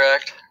pretty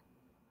cracked.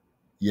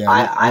 Yeah,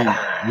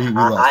 we I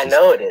lost this.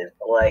 know it is.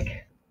 But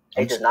like,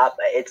 it's not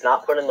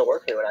putting the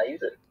work in when I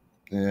use it.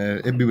 Yeah,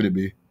 it'd be what it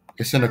be.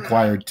 It's an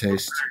acquired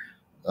taste.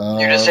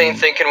 You just ain't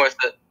thinking with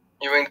it.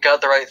 You ain't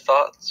got the right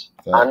thoughts.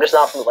 I'm just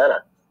not from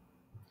Atlanta.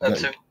 That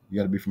too. You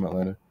gotta be from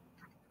Atlanta.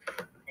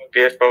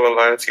 BF from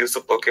Alliance use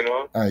the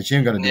Pokemon. All right, you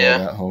ain't gotta do all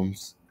that,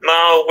 Holmes.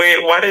 No,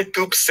 wait, why did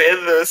Dupe say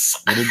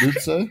this? What did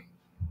Dupe say?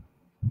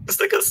 This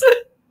nigga said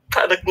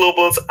Panda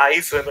Global's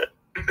ice in it.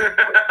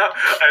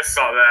 I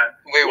saw that.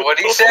 Wait, what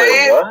did he say?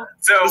 Wait, what?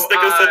 So This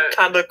nigga said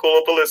Panda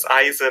Global is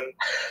Eisen.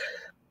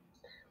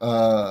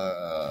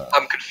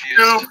 I'm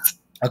confused.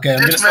 Okay,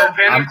 so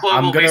Panda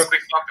Global basically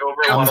fucked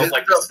over a lot of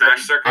like the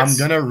Smash circuits. I'm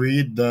gonna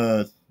read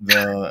the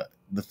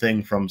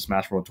thing from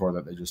Smash World Tour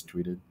that they just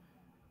tweeted.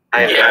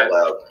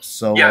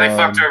 So yeah, they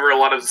fucked over a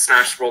lot of the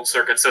Smash World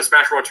circuits. So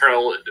Smash World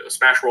Tour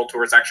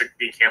is actually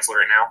being canceled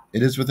right now.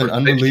 It is with an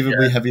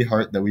unbelievably heavy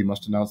heart that we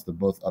must announce that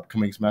both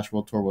upcoming Smash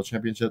World Tour World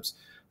Championships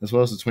as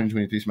well as the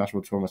 2023 Smash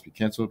World Tour must be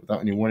canceled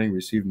without any warning. We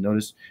received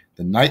notice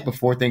the night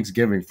before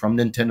Thanksgiving from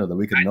Nintendo that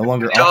we could no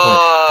longer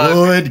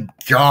operate. Good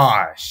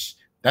gosh,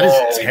 that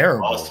is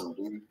terrible. Awesome,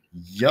 dude.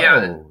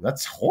 Yo,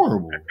 that's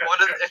horrible.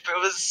 What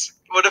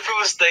if it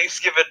was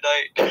Thanksgiving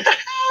night? No.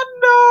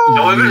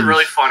 That would have been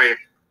really funny.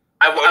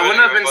 I wouldn't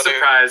have been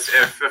surprised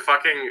if the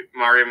fucking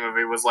Mario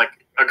movie was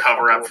like a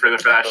cover up for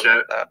that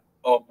shit.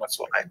 Oh, that's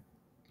why.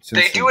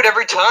 They do it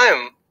every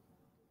time.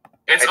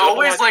 It's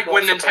always like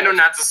when Nintendo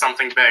announces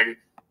something big.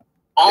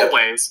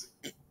 Always.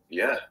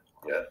 Yeah.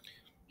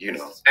 You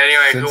know.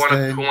 Anyway,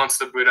 who wants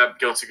to boot up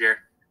Guilty Gear?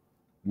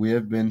 We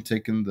have been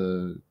taking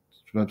the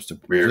steps to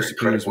We're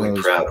logistically as well incredibly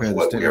as proud prepare of the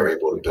what state we are of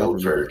able to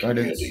build for our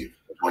guidance. community.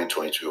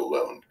 2022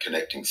 alone,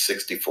 connecting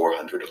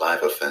 6,400 live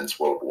events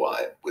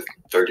worldwide with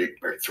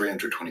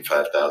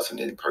 325,000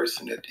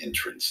 in-person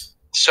entrants.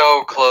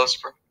 So close,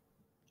 bro.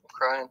 I'm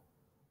crying.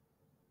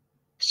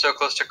 So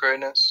close to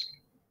greatness.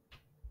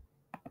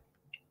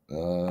 We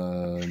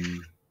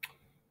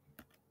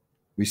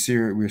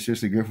are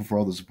seriously grateful for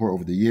all the support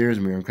over the years,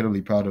 and we are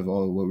incredibly proud of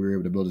all of what we were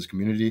able to build as a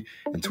community.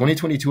 In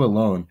 2022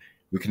 alone,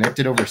 we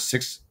connected over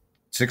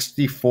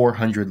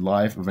 6,400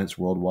 live events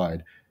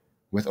worldwide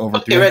with over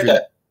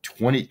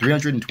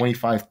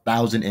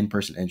 325,000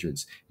 in-person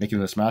entrants, making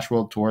the Smash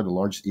World Tour the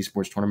largest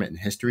esports tournament in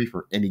history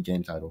for any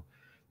game title.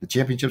 The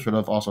championships would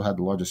have also had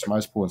the largest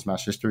prize pool in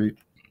Smash history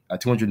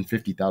at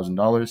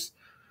 $250,000.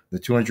 The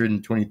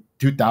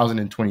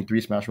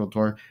 2023 Smash World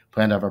Tour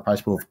planned to have a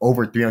prize pool of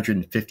over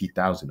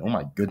 $350,000. Oh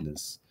my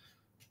goodness!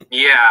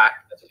 Yeah,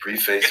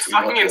 it's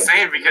fucking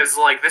insane because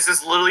like this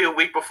is literally a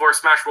week before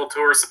Smash World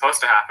Tour is supposed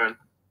to happen.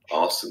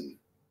 Awesome.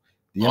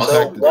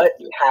 So what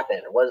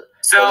happened?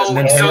 So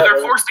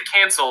they're forced to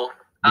cancel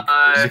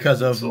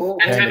because of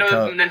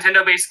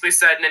Nintendo basically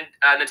said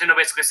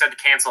to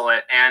cancel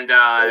it, and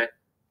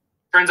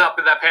turns out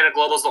that Panda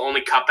Global is the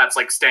only cup that's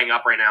like staying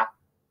up right now.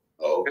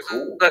 Oh,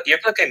 cool! You're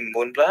playing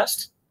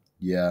Moonblast?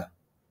 Yeah.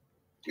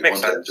 You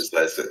want to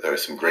emphasize that there are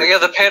some great. Yeah,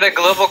 the Panda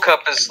Global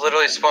Cup is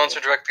literally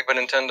sponsored directly by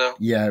Nintendo.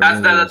 Yeah, that's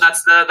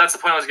the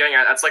point I was getting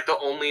at. That's like the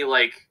only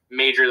like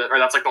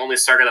that's like the only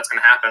circuit that's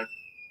going to happen.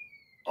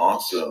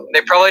 Awesome.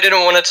 They probably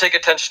didn't want to take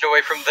attention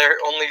away from their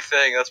only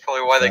thing. That's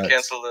probably why they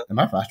canceled it. Am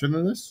I faster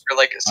than this? Or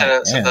like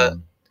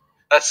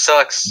that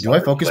sucks. Do I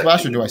focus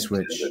blast or do I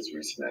switch?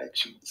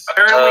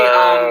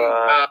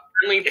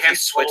 Apparently, if you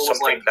switch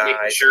something,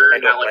 making sure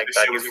that like the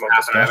show doesn't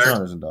happen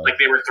either. Like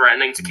they were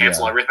threatening to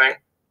cancel everything.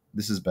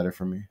 This is better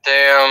for me.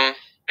 Damn.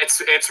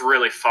 It's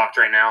really fucked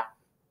right now.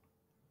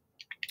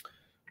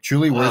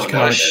 Truly, words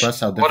cannot express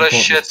how difficult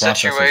this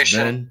process has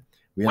been.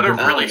 What a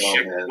really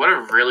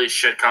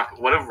shit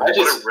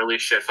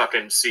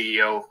fucking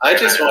CEO. I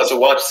just want to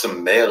watch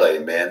some Melee,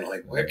 man.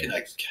 Like, where can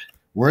I...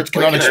 Words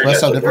cannot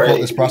express how difficult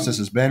this process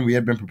has been. We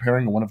have been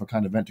preparing a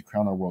one-of-a-kind event to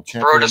crown our world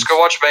champions. Bro, just go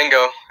watch Bango.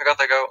 I got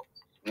that go.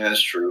 Yeah,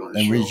 that's true.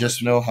 We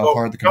just know how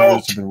hard the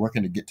competitors have been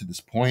working to get to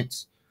this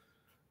point.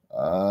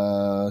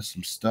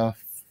 Some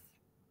stuff.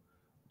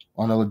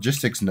 On a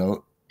logistics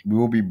note, we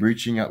will be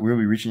reaching out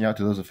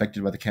to those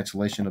affected by the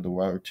cancellation of the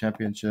World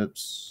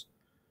Championships.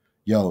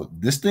 Yo,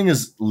 this thing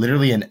is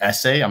literally an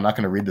essay. I'm not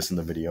going to read this in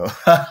the video.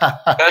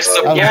 That's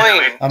the point.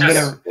 I'm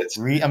gonna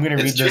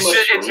read this.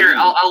 It's here.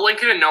 I'll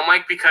link it in No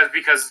Mic because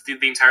the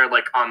entire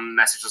like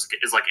message is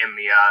like in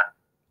the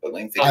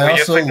link. I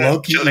also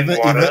low-key,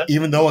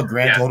 even though a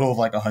grand total of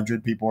like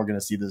 100 people are going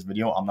to see this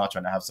video, I'm not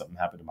trying to have something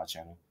happen to my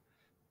channel.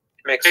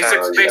 Makes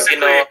sense. Basically,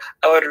 you know,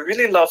 I would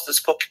really love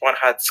this Pokemon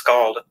had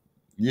Scald.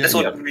 Yeah, this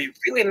would be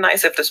really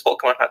nice if this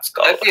Pokemon had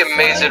Scald. That'd be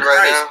amazing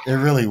right now. It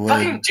really would.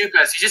 Fucking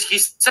Dukas,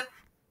 he's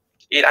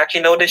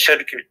actually know they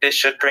should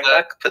bring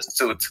back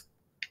Pursuit.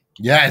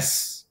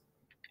 Yes.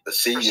 The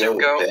CEO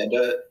of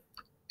Panda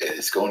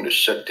is going to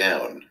shut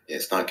down.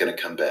 It's not going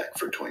to come back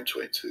for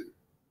 2022.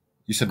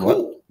 You said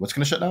what? What's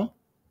going to shut down?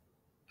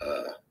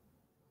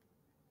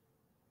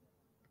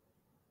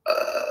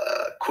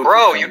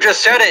 Bro, you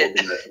just said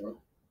it.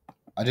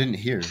 I didn't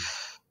hear.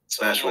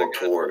 Smash World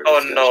Tour.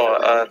 Oh no!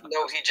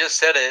 No, he just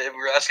said it, and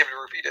we were asking him to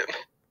repeat it.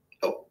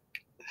 Oh. All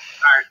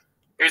right.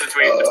 Here's a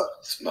tweet.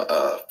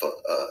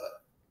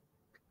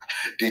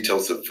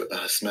 Details of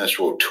Smash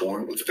World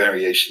Tour with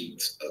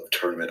variations of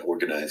tournament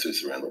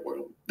organizers around the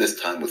world. This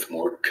time with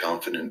more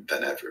confident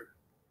than ever.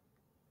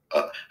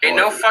 In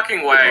no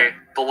fucking way.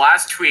 The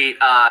last tweet,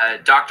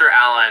 Dr.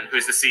 Allen,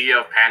 who's the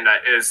CEO of Panda,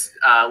 is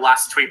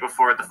last tweet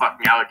before the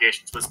fucking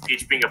allegations was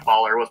Peach being a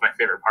baller was my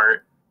favorite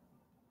part.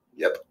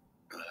 Yep.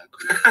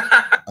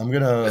 I'm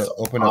gonna That's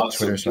open up awesome.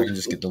 Twitter so I can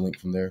just get the link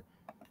from there.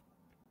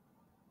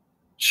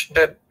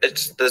 Shit,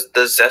 it's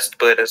the Zest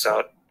Blade is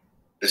out.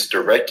 This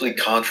directly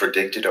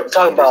contradicted our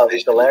Talk about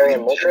conversation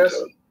Galarian with Moltres?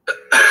 Nintendo.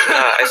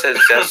 I said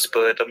Zest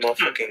Blade, the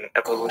motherfucking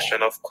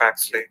evolution of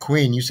Quaxley.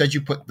 Queen, you said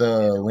you put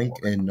the link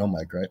in No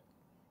Mic, right?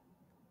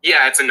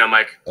 Yeah, it's a no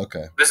mic.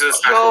 Okay. This is a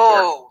special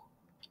tour. Yo!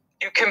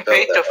 You can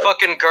bait the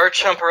fucking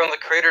Garchomp around the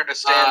crater to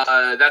stand.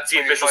 That's the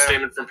when you official fight him.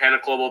 statement from Panda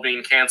Global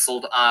being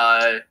canceled.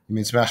 You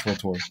mean Smash World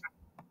Tour?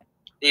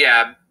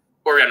 Yeah.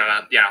 Or,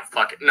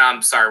 fuck it. No,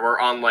 I'm sorry. We're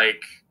on,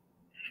 like...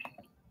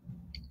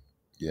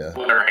 Yeah.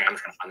 Whatever, hang on, I'm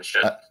trying to find the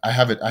shit. I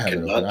have it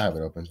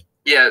open.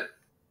 Yeah.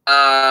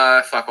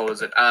 Fuck, what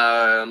was it?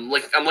 I'm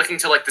looking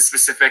to, like, the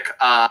specific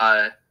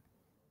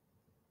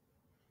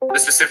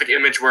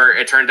image where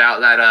it turned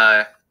out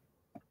that,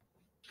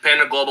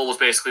 Panda Global was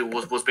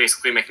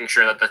basically making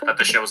sure that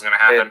the show was going to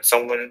happen. Did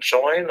someone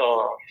join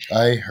or?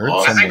 I heard I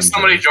I someone. think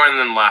somebody joined and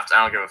then left.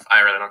 I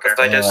really don't care.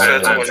 I just Oh,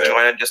 heard someone okay.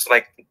 join and just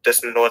like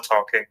just no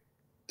talking.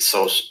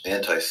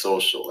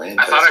 Antisocial. I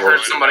thought I heard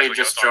Antisocial. somebody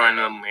just join and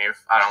then leave.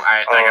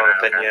 I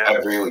Then don't yeah. I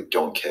really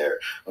don't care.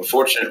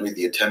 Unfortunately,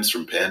 the attempts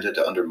from Panda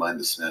to undermine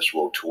the Smash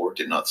World Tour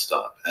did not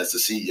stop, as the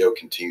CEO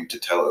continued to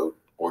tell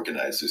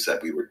organizers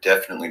that we were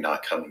definitely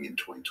not coming in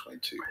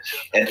 2022.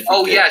 And if we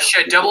Oh did, yeah,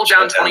 shit. we Double would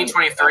Down shut down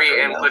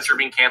 2023 and after Glitch are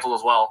being canceled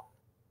as well.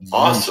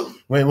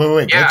 Awesome. Wait.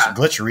 Yeah.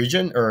 Glitch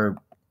Region or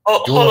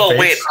Oh, Duel of hold on,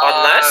 wait. Fates?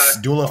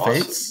 Unless Duel of Awesome.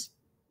 Fates?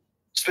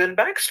 spin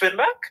back.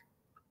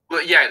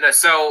 Well, yeah.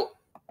 So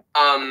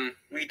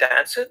We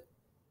dance it.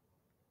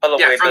 Oh,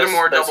 yeah. wait,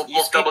 Furthermore, does Double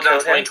East Down kill him?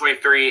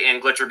 2023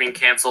 and Glitch are being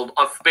canceled.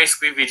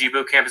 Basically, VG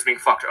Bootcamp is being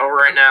fucked over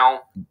right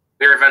now.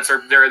 Their events are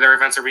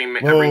being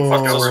fucked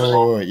over as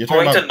well. Wait. You're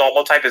talking Going to about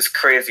normal type is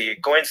crazy.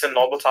 Going to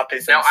normal type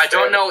is Now, I insane.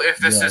 don't know if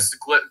this Yeah. is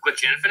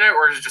Glitch Infinite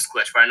or is it just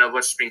Glitch, but I know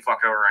Glitch is being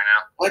fucked over right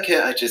now. Why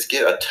can't I just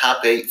get a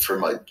top 8 for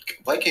my...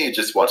 Why can't you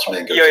just watch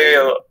Mango?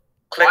 Yo.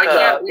 Click Why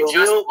can't we the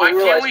just real- why the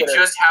real can't we ice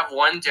just have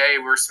one day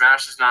where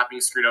Smash is not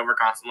being screwed over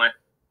constantly?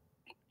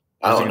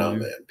 I don't know,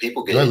 man.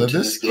 People get do I live into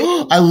this?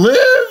 game. I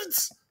lived!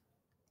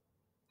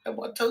 I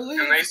want to live.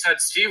 And they said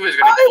Steve was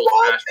gonna kill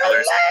Smash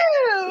Brothers.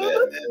 Yeah,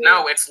 man.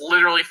 No, it's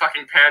literally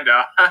fucking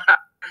Panda.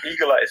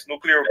 Legalize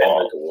nuclear Panda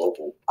bomb.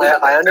 Global.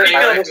 I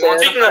understand.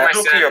 Speaking of I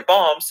nuclear said-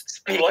 bombs,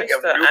 Speaking likes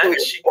of the nuclear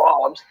action.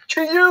 bombs,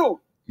 to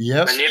you.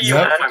 Yep. I need You some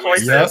Yep. time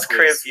voice Yep. is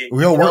crazy.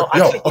 Yo, No, I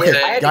had to okay,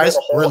 give guys, a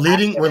whole we're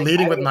leading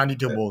academic- with I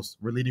 92 bulls.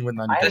 We're leading with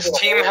 92 This I bulls.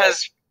 team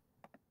has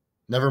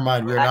Never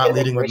mind, we're academic not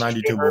leading with research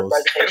 92 paper bulls.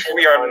 presentation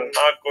We are on-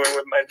 not going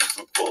with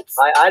 92 volts.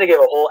 I had to give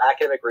a whole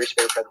academic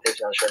research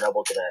presentation on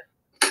Chernobyl today.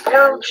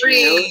 And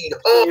Reed. you is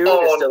still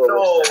a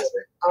witch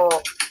master.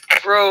 Oh,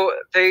 bro,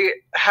 they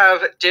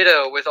have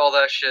Ditto with all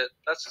that shit.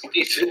 That's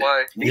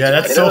why. Yeah,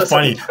 that's Ditto so is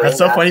funny. something That's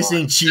so crazy funny ass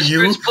seeing This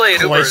Chi-Yu, dude's playing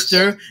Ubers.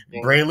 Cloister,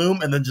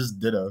 Breloom, and then just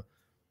Ditto.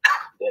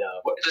 You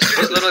know, This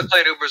dude's literally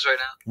playing Ubers right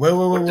now. Wait.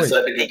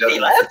 They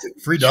left?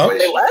 Free dub?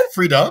 They left?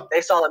 Free dub? They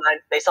saw the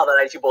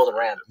 92 bulls and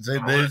ran.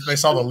 They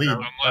saw the lead.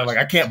 I'm like,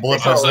 I can't bullet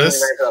They saw punch the lead and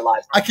this. ran for their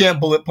lives. I can't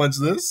bullet punch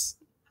this.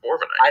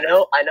 I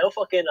know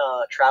fucking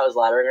Trout is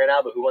laddering right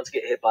now, but who wants to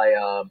get hit by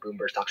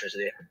Boomburst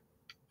Toxicity?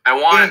 I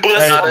want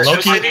Hey,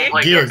 Loki,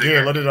 like gear,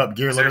 guilty load it up.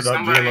 Gear, load There's it up.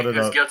 Gear, somebody load it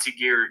who's up. guilty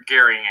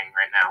gearing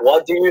right now.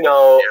 What do you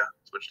know?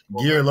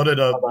 Gear, load it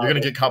up. You're gonna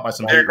get caught by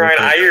some heat. They're real going,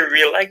 quick. are you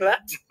real like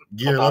that?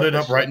 Gear, load it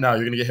up right now.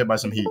 You're gonna get hit by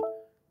some heat.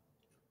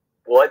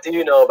 What do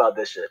you know about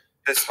this shit?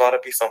 This gotta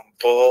be some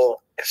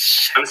bull.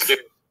 I'm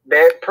stupid.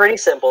 They're pretty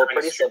simple.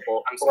 I'm stupid.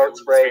 Sword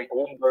spray,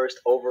 boom burst,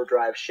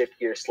 overdrive, shift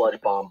gear, sludge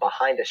bomb.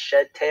 Behind a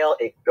shed tail,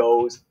 it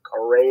goes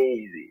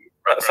crazy.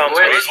 That sounds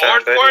Wait, pretty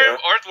standard, yeah.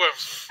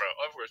 Earthworms, bro.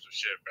 Earthworms some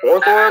shit, bro.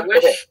 Orthworm. I wish-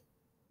 Okay.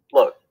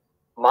 Look,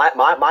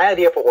 my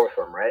idea for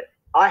Orthworm, right?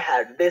 I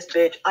had this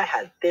bitch. I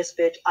had this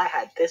bitch. I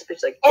had this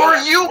bitch. Like, Are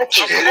damn, you my Of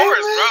team- course,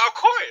 bro. Of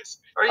course.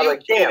 Are I was you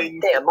like, kidding?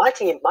 damn, my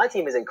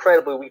team is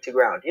incredibly weak to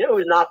ground. You know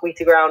who's not weak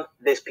to ground?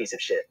 This piece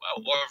of shit. Well,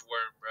 Earthworm,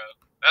 bro.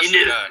 That's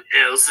You the know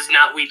guy. else is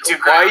not weak to Why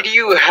ground. do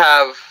you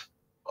have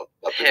Up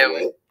and him?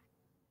 away.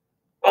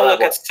 Oh,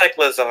 look, it's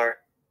Cyclizar.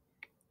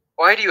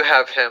 Why do you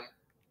have him?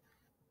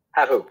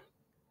 Have who?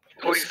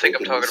 Who do you think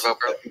I'm talking about,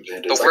 bro?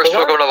 The It's worst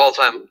Cyclizar? Pokemon of all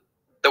time.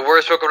 The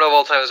worst Pokemon of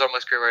all time is on my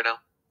screen right now.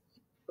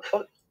 The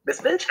fuck? This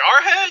bitch?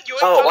 Jarhead? You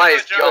ain't Oh, talking why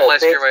about is Jarhead. on my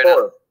screen right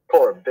now?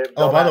 Poor big.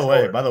 Oh, by the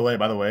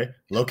dumbass way,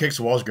 Lokix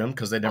Walls Grim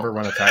because they never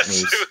run attack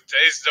That's moves.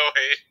 There's no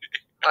hate.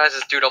 Why is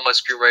this dude on my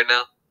screen right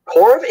now?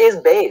 Corv is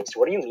based.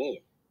 What do you mean?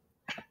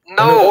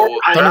 No,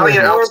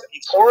 Thunderwave.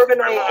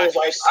 Corviknight is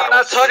like. I'm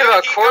not talking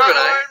about He got Corviknight.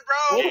 one,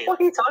 Who bro. the fuck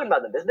are you talking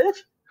about then, this bitch?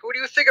 Who do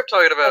you think I'm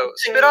talking about?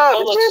 Spit up!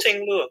 Oh, look,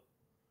 Xinglu.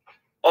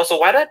 Also,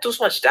 why did that do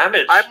so much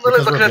damage? I'm literally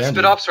Because looking we're at Spit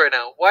banded. Ops right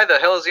now. Why the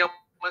hell is he on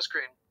my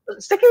screen?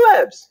 Sticky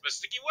webs. But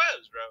sticky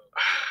webs, bro.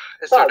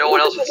 Is there Fuck, no one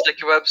look else at with the-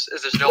 sticky webs?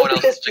 Is there no one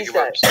Look else at with this sticky piece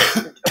webs?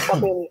 that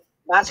fucking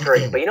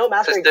masquerade. But you know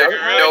what Is masquerade there doesn't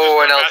have? really no just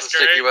one for else with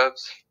sticky masquerade?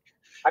 webs?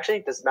 Actually,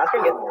 does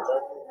masquerade get Mensa?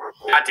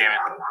 God damn it.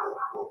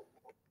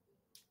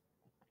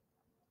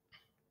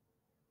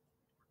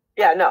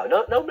 Yeah, no.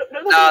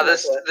 Nah,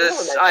 this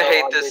I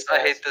hate this. I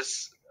hate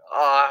this.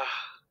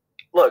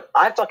 Look,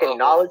 I fucking Oh.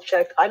 knowledge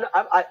checked.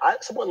 I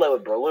someone led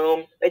with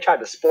Breloom. They tried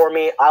to spore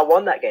me. I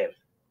won that game.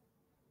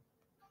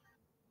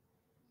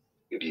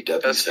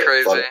 UDW That's said,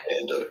 crazy. "Fuck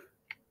Panda."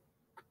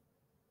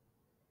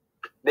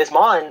 This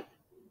Mon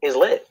is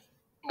lit.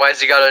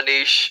 Why's he got a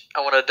niche?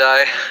 I want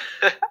to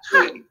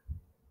die.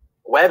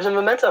 Webs and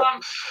Memento.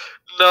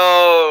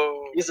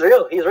 No. He's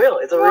real. He's real.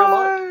 It's a real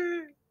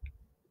Mon.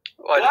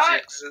 Why does he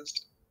What?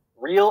 exist?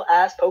 Real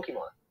ass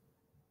Pokemon.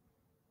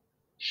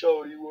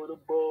 Show you what a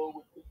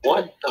bow with the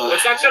What the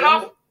What's that shit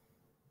hell? off?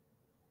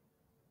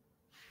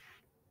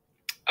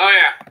 Oh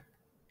yeah.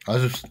 I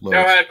was just Go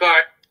ahead, go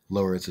ahead.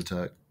 lower its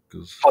attack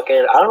because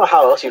Fucking, I don't know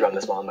how else you run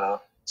this Mon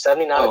though.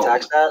 79 Oh.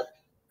 attack stat.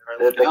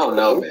 The don't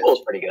know, man. is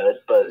pretty good,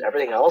 but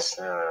everything else,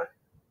 ooh,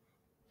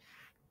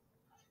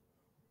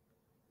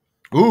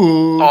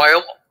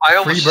 Oh, I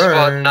almost Free just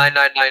bought burn.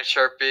 999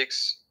 Sharp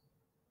Beaks.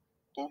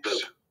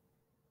 Oops.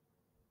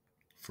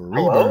 free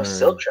hello, burn.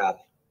 Silk Trap.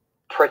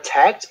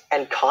 Protect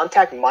and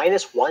contact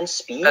 -1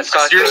 speed. That's I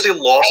not seriously good.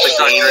 lost That's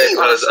the not game great.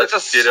 because It's a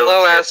I did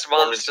slow-ass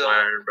monster.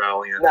 monster.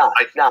 Valiant. Nah,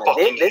 I this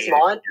fucking hated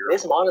Mon, it.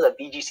 this Mon is a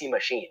VGC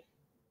machine.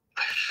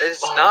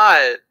 It's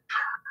not.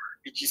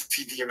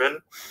 BGC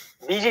demon.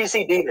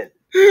 VGC demon.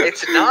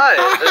 It's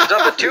not. There's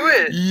nothing to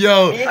it.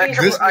 Yo, VGC I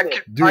could, this I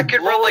could, dude, I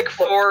could run like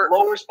four.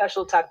 Lower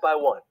special attack by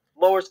 1.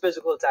 Lowers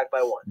physical attack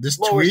by 1. this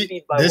lower tweet,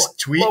 speed by this 1.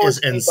 tweet lower is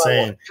speed by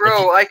insane. 1.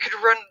 Bro, I could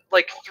run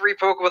like 3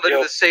 Pokemon that do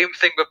Yo. the same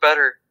thing but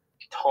better.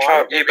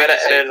 Chomp, you better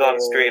edit it on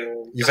screen.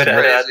 You You said better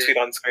what? edit that Crazy. tweet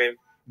on screen.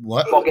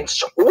 What? Fucking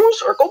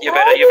circle. You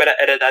better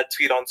edit that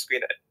tweet on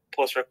screen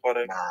post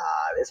recording. Nah,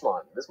 this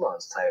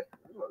Mon's type.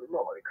 This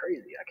Mon might be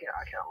crazy. I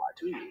can't lie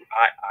to you.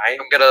 I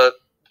I'm gonna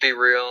be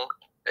real.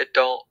 It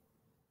don't.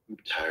 I'm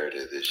tired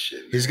of this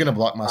shit. He's gonna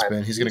block my Alright,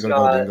 spin. He's gonna he's go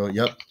got- Goldingo.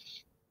 Yep.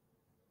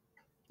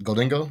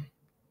 Goldingo.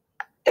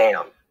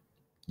 Damn.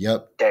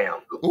 Yep. Damn.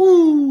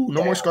 Ooh, no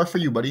Damn. more scarf for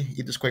you, buddy.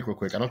 Eat this Quake real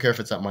quick. I don't care if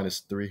it's at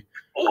 -3.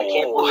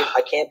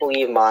 I can't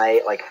believe my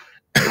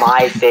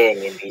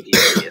thing in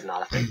VGC is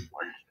not a thing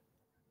anymore.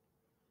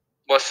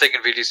 What's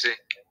thinking VGC?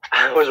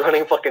 I was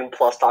running fucking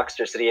plus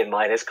toxicity and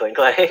minus Cling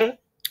Clang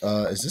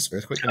Is this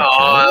Earthquake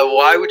gonna kill?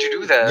 Why would you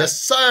do that?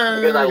 Yes,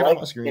 sir. because Get on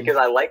my screen.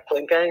 I like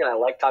Cling Clang and I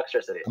like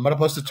toxicity. I'm gonna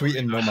post a tweet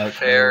in no mic.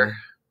 Fair.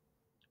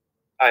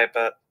 I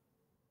bet.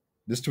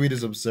 This tweet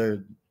is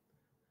absurd.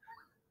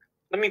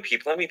 Let me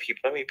peep.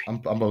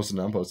 I'm posting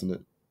it. I'm posting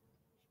it.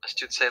 This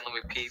dude saying, "Let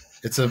me peep."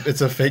 It's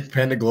a fake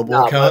Panda Global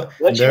Nah, account,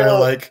 but and they're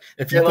like,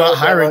 if you thought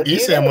hiring do you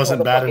Esam know wasn't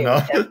the bad fucking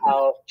enough.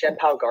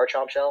 Chenpao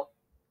Garchomp shell?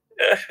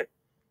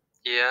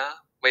 Yeah.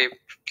 Wait,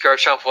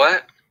 Garchomp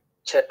what?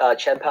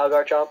 Chenpao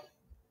Garchomp?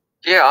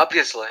 Yeah,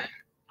 obviously.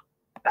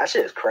 That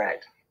shit is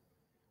cracked.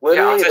 Yeah,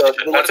 Literally,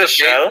 that's a the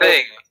shell? main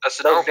thing. That's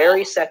the the normal.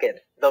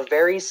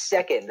 very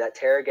second that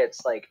Terra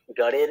gets like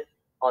gutted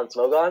on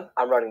Smogon,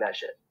 I'm running that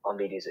shit on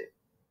VGC.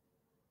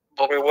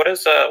 Wait, what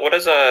is Garchomp? What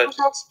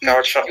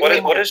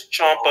does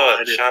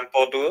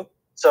Champa do?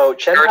 So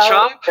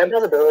Garchomp?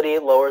 Chenpao's ability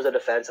lowers the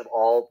defense of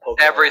all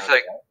Pokemon.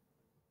 Everything.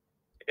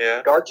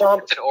 Yeah.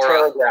 Garchomp, It's an aura.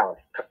 Terra Ground.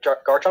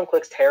 Garchomp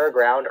clicks Terra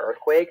Ground,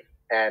 Earthquake,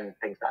 and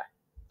things die.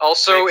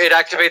 Also, it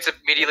activates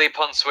immediately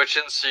upon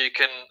switching, so you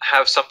can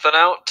have something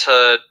out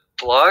to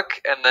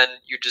block, and then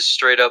you just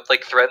straight up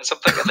like threaten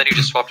something, and then you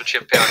just swap to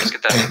Chimpanzee and just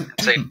get that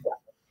insane.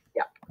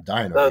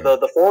 Dying over here.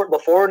 The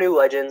four new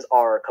legends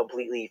are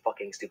completely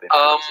fucking stupid.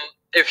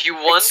 If you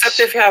want, Except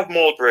if you have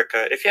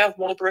Moldbreaker. If you have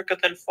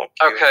Moldbreaker, then fuck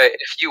you. okay,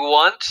 if you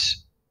want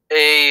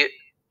a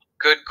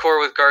good core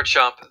with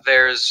Garchomp,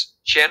 there's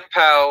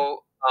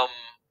Chien-Pao,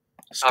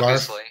 Scarf,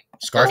 obviously.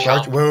 Scarf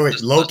Garchomp.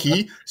 Wait, low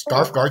key.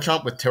 Scarf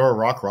Garchomp with Terra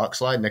Rock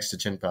Slide next to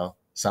Chinpao.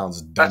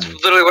 Sounds That's dummy.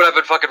 literally what I've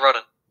been fucking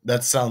running.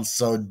 That sounds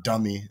so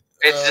dummy.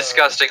 It's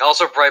disgusting.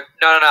 Also,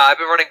 no. I've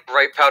been running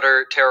Bright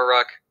Powder Terra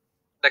Rock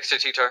next to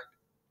T-Tar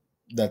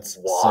That's so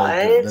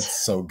What? good.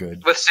 That's so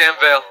good. with Sam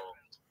Vale.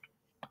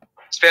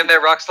 Spam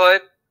that Rock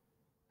Slide.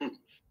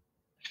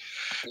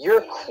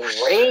 You're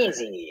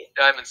crazy.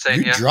 I'm insane.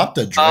 You Yeah. dropped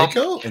a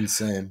Draco?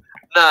 Insane.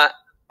 Nah.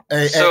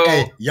 Hey, So,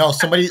 hey, yo,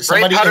 somebody,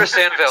 Bright Powder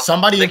Sandville.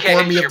 somebody They can't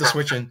inform me hit of the you,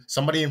 bro. switching.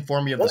 Somebody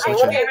inform me of the Hey,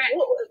 switching.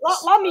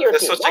 Lob me your They're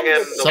team. switching Lob me your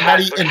in team. the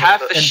Somebody Half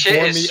the inform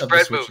shit me is of the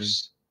spread switching.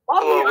 moves.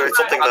 Lob me your Oh, team.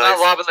 something I'm not nice.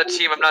 lobbing the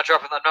team. I'm not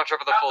dropping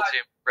the full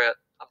team, Brett.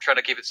 I'm trying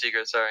to keep it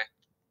secret. Sorry,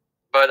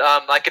 but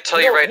I could tell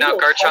you right now,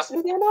 don't Garchomp. trust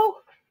me there, no?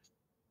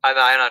 I'm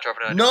not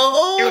dropping it.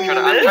 No.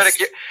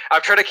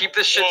 I'm trying to keep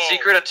this shit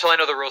secret until I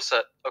know the rule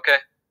set. Okay.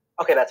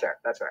 Okay, that's fair.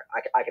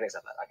 I can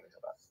accept that.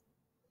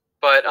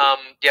 But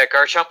yeah,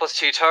 Garchomp plus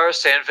T-Tar,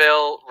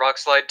 Sandvale, Rock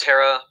Slide,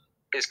 Terra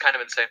is kind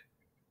of insane.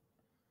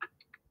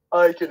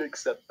 I can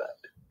accept that.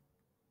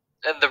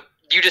 And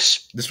you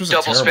just This was a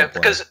double terrible spam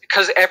play.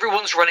 because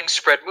everyone's running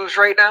spread moves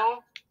right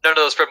now. None of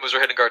those spread moves are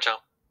hitting Garchomp.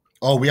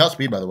 Oh, we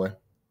outspeed, by the way.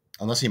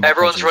 Unless he mock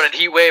Everyone's punches. running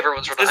Heat Wave.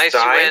 Everyone's running Just Icy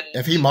die. Wind.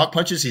 If he mock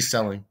punches, he's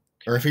selling.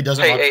 Or if he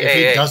doesn't Hey, mock, hey, if hey,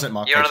 he hey. doesn't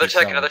mock You know, punch,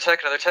 another he's tech,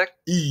 another tech.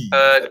 E.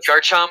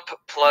 Garchomp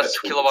plus That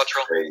tweet Kilowatt is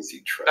Roll.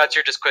 Crazy trash. That's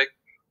your Disc Quake.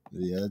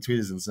 Yeah, that tweet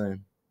is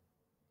insane.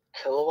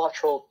 Kilowatt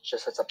Troll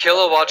just hits a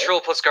Kilowatt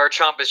Roll plus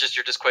Garchomp is just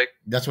your Disc Quake.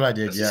 That's what I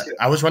did. This Yeah, is good.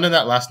 I was running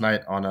that last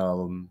night on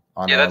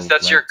Yeah,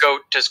 that's your ranked.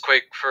 goat Disc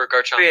Quake for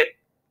Garchomp. Wait,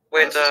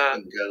 This is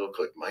when you gotta look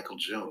like Michael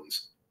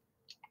Jones.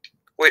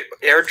 wait,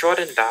 Air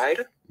Jordan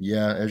died?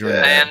 Yeah, Air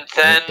Jordan. And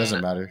then it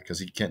doesn't matter because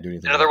he can't do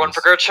anything. another one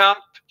for Garchomp.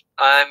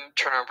 I'm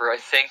trying to remember. I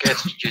think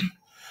it's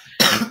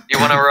you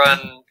want to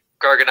run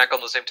Garganacl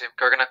on the same team.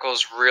 Garganacl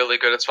is really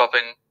good at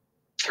swapping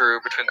through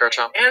between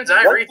Garchomp. And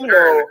I What do you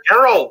return. know?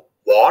 General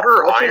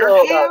Water What do you Iron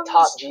know about Hands?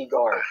 top G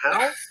guard?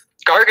 How?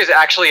 Garg is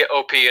actually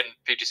OP in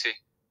PGC.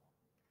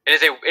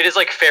 It is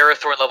like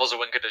Ferrothorn levels of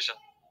win condition.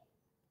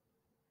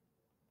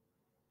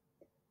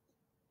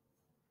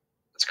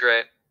 It's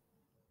great.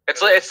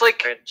 It's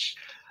like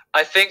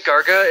I think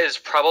Garga is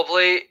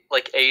probably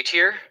like A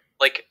tier,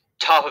 like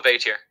top of A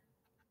tier.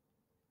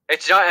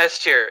 It's not S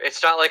tier.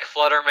 It's not like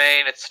Flutter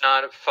Mane. It's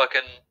not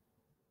fucking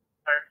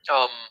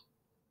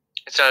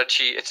it's not a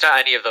cheat. It's not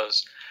any of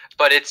those.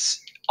 But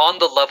it's on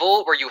the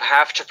level where you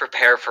have to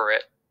prepare for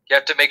it. You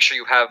have to make sure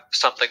you have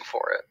something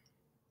for it.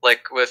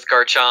 Like with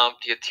Garchomp,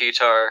 you have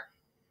T-Tar,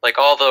 like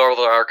all the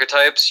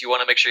archetypes, you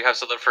want to make sure you have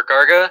something for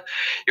Garga.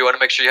 You want to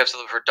make sure you have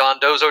something for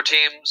Dondozo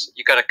teams.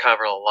 You got to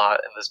cover a lot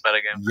in this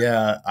metagame.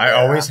 Yeah, I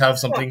always have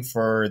something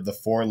for the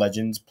 4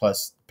 legends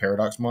plus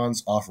Paradox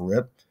Mons off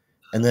rip,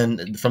 and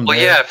then from Well,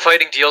 there, yeah,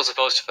 fighting deals with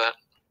most of that.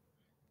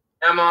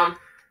 Yeah, Mom.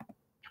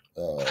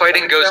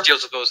 Fighting Ghost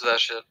deals with most of that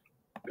shit.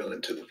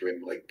 Going to the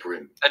brim like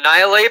brim.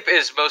 Annihilate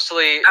is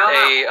mostly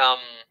a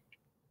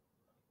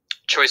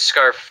choice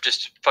scarf,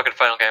 just fucking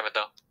final gambit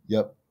though.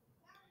 Yep,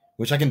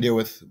 which I can deal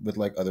with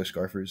like other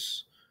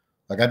Scarfers.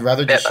 Like I'd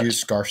rather just use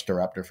Scarf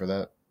Staraptor for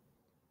that.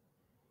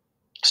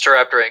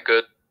 Staraptor ain't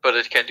good, but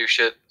it can't do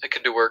shit. It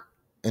can do work.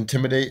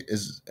 Intimidate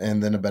is,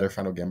 and then a better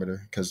Final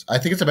Gambiter, because I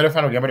think it's a better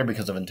Final Gambiter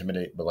because of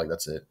Intimidate, but like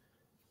that's it.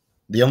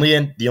 The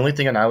only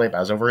thing Annihilate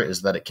has over it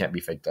is that it can't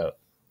be faked out.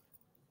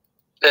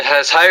 It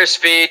has higher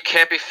speed,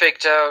 can't be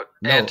faked out,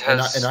 No, and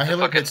has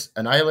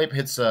Annihilate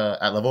hits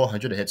at level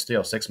 100 it hits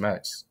 306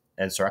 max,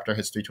 and Staraptor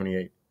hits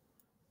 328.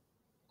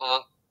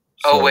 Oh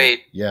So,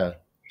 wait, yeah,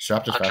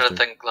 Staraptor's I'm faster. trying to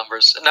think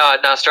numbers. No,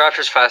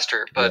 Staraptor's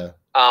faster, but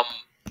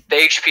the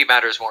HP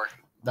matters more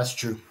That's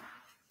true.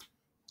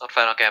 on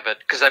Final Gambit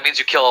because that means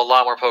you kill a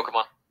lot more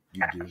Pokemon.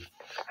 You do.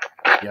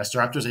 Yeah,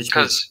 Staraptor's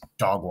HP is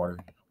dog water.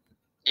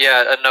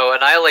 Yeah, no,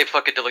 Annihilate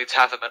fucking deletes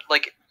half of it,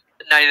 like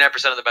 99%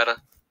 of the meta.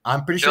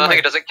 I'm pretty The sure. only thing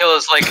it doesn't kill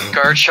is like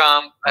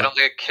Garchomp. I don't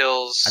think it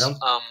kills.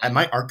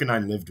 My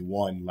Arcanine lived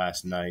 1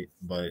 last night,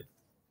 but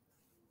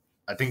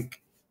I think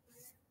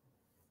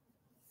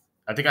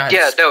I had.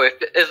 Yeah, no. If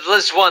it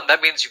lives 1,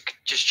 that means you can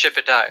just chip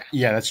and die.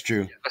 Yeah, that's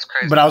true. That's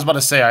crazy. But I was about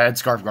to say I had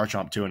Scarf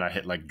Garchomp too, and I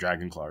hit like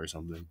Dragon Claw or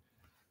something.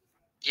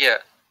 Yeah.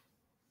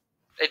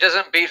 It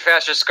doesn't beat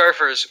faster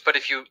Scarfers, but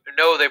if you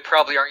know they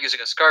probably aren't using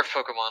a Scarf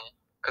Pokemon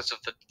because of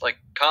the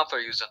comp they're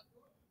using,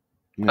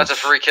 that's a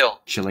free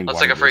kill. Chilling.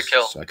 That's like a free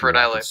kill so I for can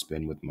Annihilate.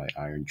 spin with my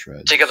Iron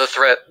Tread. Take out the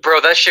threat,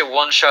 bro. That shit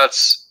one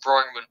shots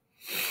Roaring Moon.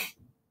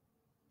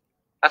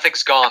 That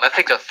thing's gone. That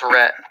thing's a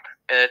threat,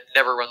 and it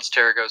never runs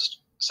Terra Ghost,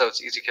 so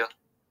it's easy kill.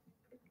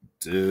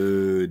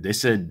 Dude, they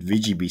said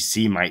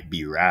VGBC might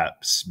be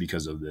wraps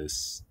because of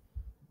this.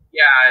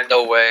 Yeah,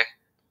 No way.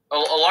 a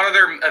lot of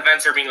their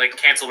events are being like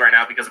canceled right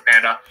now because of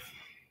Panda.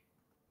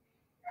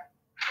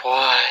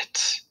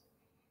 What?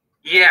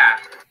 Yeah.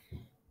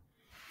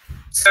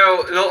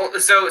 So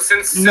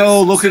since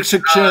No, Lokix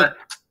took chip.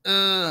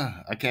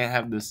 I can't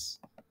have this.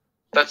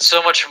 That's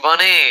so much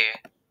money.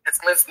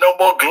 It's no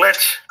more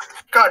glitch.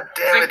 God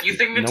damn it. You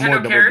think No more Nintendo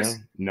double cares?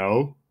 down.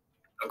 No.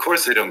 Of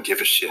course they don't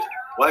give a shit.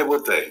 Why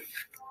would they?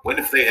 When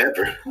if they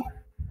ever?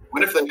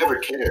 When if they ever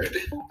cared?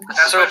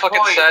 That's so my fucking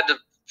point. sad to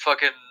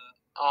fucking.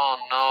 Oh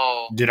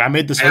no. Dude, I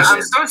made this. And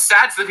I'm so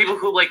sad to the people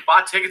who like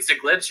bought tickets to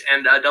Glitch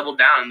and doubled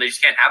down, and they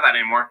just can't have that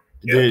anymore.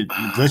 Dude,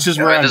 glitches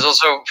where There's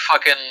also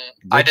fucking.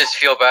 I just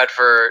feel bad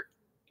for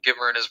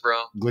Gimmer and his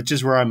bro,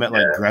 glitches where I met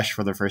like Gresh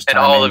for the first time.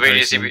 and all the in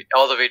person.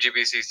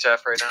 VGBC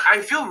staff right now.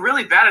 I feel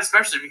really bad,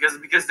 especially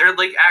because they're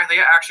like they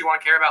actually want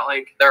to care about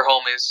like They're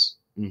homies.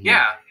 Mhm.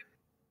 yeah,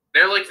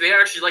 they're like they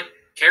actually like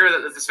care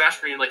that the Smash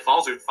screen like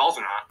falls or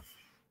not.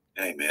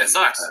 Hey man, It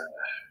sucks.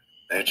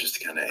 They're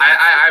just kind of.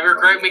 I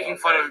regret making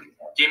fun of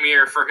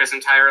Gimir for his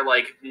entire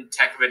like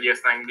tech video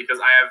thing because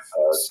I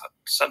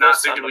have not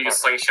suitably used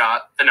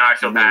Slingshot, and now I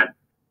feel bad.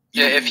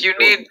 Yeah, if you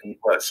need.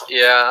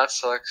 Yeah, that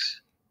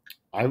sucks.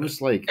 I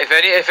was like,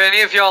 If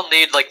any of y'all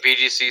need like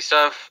VGC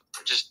stuff,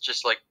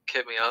 just like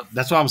hit me up.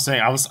 that's what I'm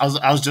saying. I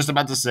was just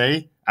about to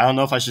say. I don't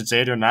know if I should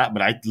say it or not,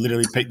 but I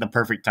literally picked the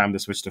perfect time to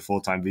switch to full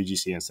time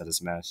VGC instead of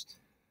Smash.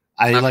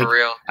 Not for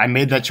real. I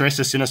made that choice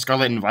as soon as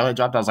Scarlet and Violet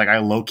dropped. I was like, I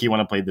low key want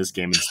to play this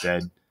game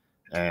instead.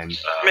 And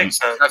Makes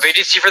sense.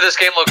 VGC for this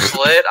game looks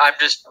lit. I'm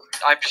just.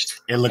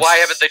 it looks. Why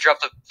haven't they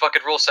dropped the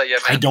fucking rule set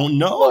yet, man? I don't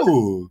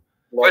know.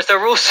 Where's the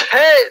rule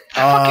set?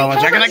 My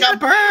Dragonite got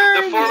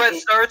burned. The format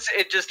starts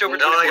in just over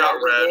No, I 24 got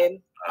hours. red.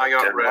 I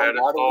got red.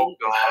 Oh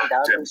god.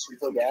 Undoubtedly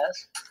super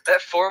gas.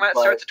 That format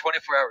But- starts in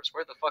 24 hours.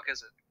 Where the fuck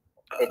is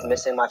it? It's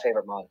missing my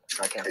favorite mod,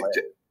 so I can't play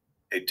it.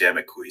 Hey, damn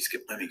it, Queez.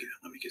 Let me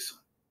get some.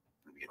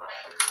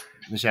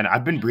 Listen,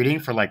 I've been breeding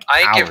for like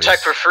I hours. give tech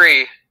for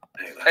free.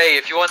 Hey,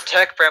 if you want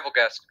tech,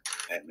 Brambleghast.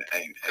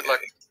 Good luck.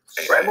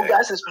 Bramble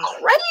gas is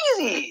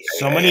crazy.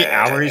 So many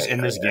hours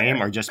in this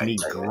game are just me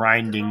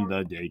grinding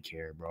the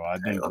daycare, bro.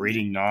 I've been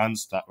breeding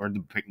nonstop, or the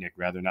picnic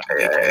rather, not the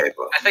daycare.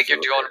 I think you're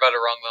doing about it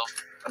wrong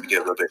though. Let me get a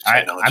little bit of I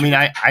technology. mean,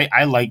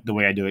 I like the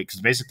way I do it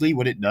because basically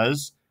what it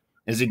does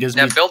is it gives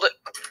Now me build it.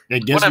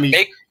 it You gives want to me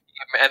make,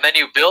 and then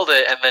you build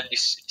it, and then you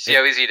see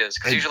how easy it is.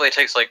 Because usually it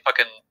takes like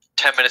fucking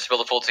 10 minutes to build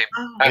a full team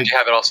after you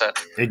have it all set.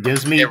 it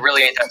gives me It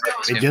really ain't that bad.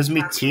 This it game. gives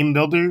me team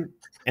builder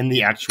in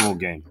the actual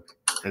game.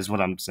 Is what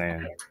I'm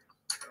saying.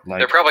 They're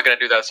Like probably gonna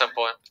do that at some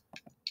point.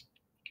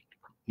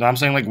 no, I'm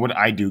saying like what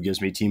I do gives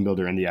me team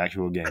builder in the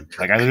actual game.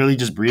 Like I literally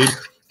just breed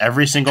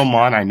every single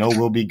mon I know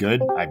will be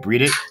good. I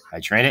breed it, I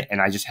train it, and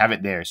I just have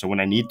it there. So when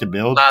I need to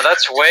build, Nah,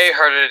 that's way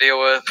harder to deal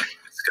with.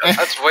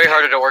 That's way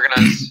harder to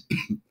organize.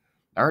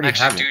 I already have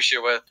Actually it. do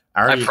shit with.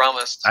 I I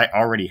promised. I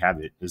already have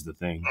it. Is the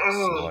thing.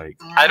 So like,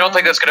 I don't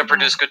think that's gonna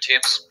produce good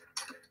teams.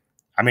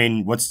 I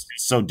mean, what's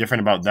so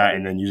different about that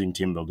and then using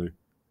team builder?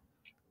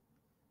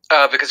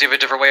 Because you have a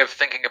different way of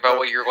thinking about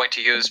what you're going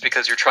to use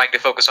because you're trying to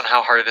focus on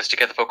how hard it is to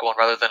get the Pokemon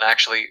rather than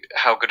actually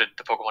how good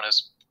the Pokemon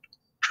is.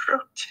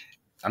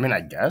 I mean,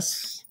 I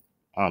guess.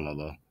 I don't know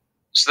though.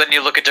 So then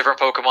you look at different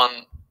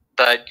Pokemon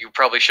that you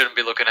probably shouldn't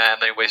be looking at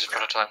and then you waste a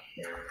ton of time.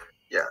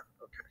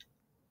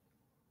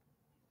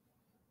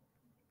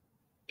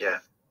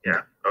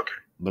 Yeah. Okay.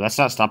 But that's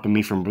not stopping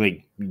me from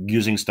like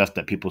using stuff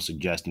that people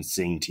suggest and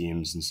seeing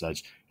teams and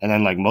such. And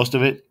then like most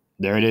of it,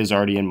 there it is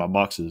already in my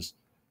boxes.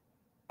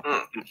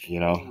 You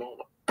know.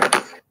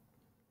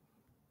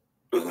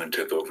 Boone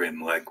took over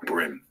him like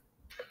Brim.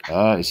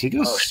 Is he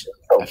gonna?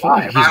 Oh, I feel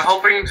like I'm he's.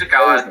 hoping to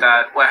God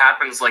that what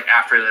happens like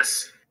after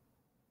this,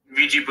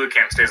 VG Boot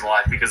Camp stays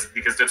alive because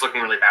it's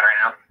looking really bad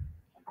right now.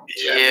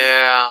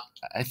 Yeah.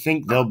 I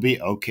think they'll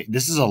be okay.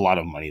 This is a lot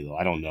of money though.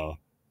 I don't know.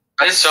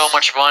 That's so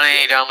much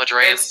money down the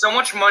drain. It's so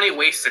much money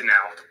wasted now,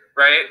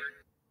 right?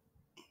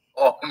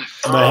 Oh,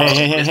 But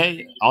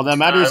hey! All that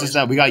matters is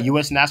that we got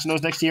U.S.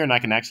 Nationals next year, and I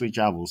can actually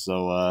travel.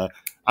 So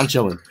I'm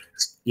chilling.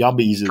 Y'all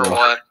be easy For though.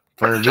 what?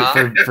 For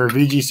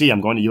VGC,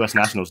 I'm going to U.S.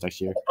 Nationals next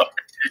year.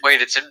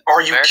 Wait, it's in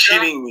are you America?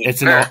 kidding me?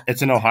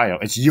 It's in Ohio.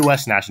 It's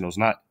U.S. Nationals,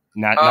 not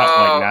like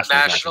Oh,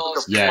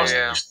 nationals. nationals.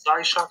 Yeah.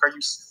 Psyshock, are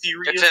you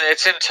serious?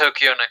 It's in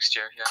Tokyo next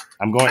year. Yeah.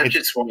 I'm going. I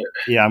just want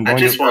I'm going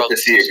to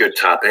see a good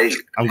top 8.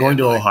 I'm going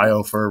to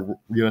Ohio for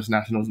U.S.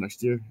 Nationals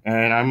next year,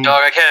 and I'm.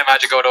 Dog, I can't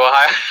imagine going to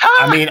Ohio.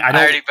 I mean, I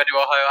don't. already been to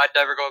Ohio. I'd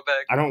never go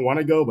back. I don't want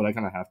to go, but I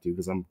kind of have to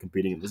because I'm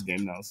competing in this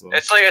game now. So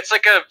It's like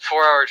a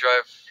 4-hour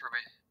drive for me.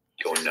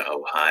 Going to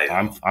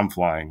Ohio. I'm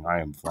flying. I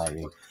am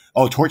flying.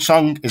 Oh, Torch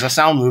Song is a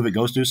sound move. It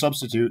goes through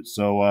substitute.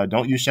 So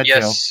don't use Shed Tail.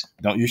 Yes.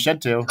 Don't use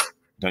Shed Tail.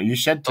 Don't use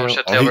Shed Tail. Don't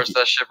shut Oh, tail versus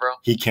that shit, bro.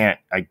 he can't.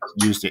 I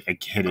used it. I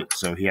hit it,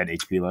 so he had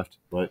HP left.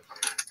 But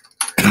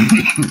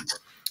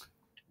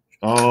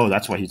oh,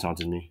 that's why he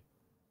taunted me.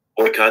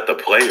 Boycott the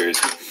players.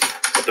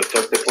 What the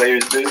fuck the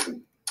players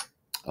do?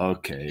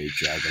 Okay,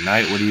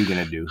 Dragonite, what are you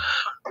gonna do?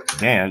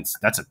 Dance?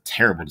 That's a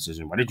terrible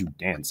decision. Why did you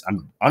dance?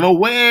 I'm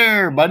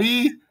unaware,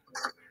 buddy.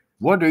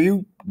 What are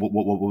you? What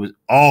was?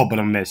 Oh, but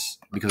a miss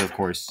because of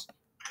course.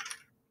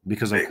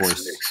 Because of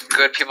course.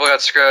 Good people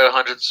got screwed out of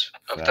hundreds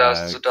of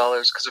thousands of Facts.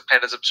 dollars because of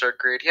Panda's absurd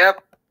greed.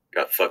 Yep.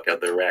 Got fucked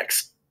out their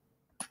racks.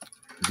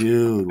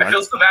 Dude, I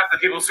feel so bad for the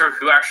people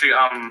who actually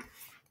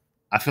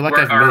I feel like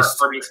are I've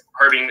missed.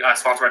 being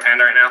sponsored by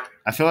Panda right now.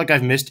 I feel like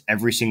I've missed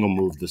every single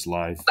move this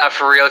live. Not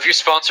for real. If you're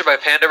sponsored by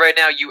Panda right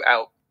now, you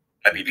out.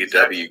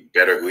 IBBW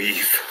better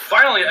leave.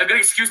 Finally, a good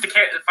excuse to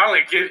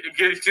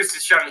good excuse to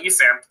shut on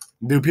ESAM.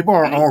 Dude, people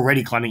are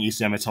already climbing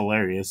ESAM. It's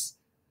hilarious.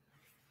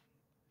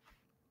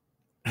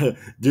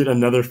 Dude,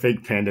 another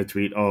fake Panda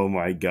tweet. Oh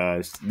my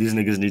gosh. These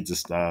niggas need to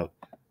stop.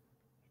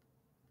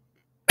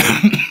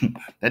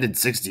 That did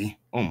 60.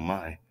 Oh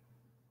my.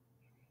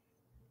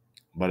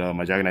 But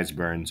my Dragonite's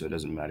burned, so it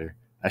doesn't matter.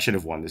 I should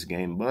have won this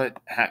game, but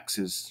Hacks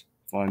is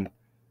fun.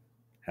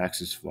 Hacks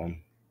is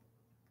fun.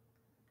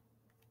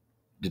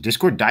 Did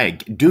Discord die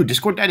again? Dude,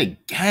 Discord died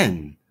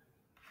again.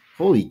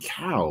 Holy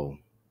cow.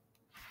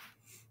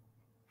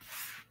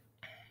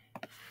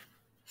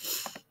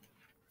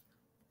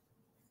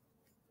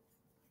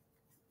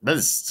 That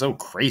is so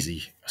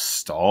crazy.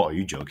 Stall? Are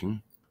you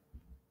joking?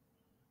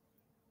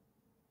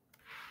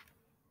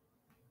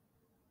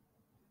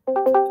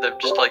 They're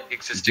just like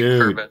existing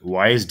Dude, Kerbin.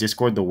 why is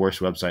Discord the worst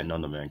website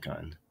known to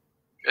mankind?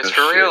 It's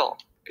for real.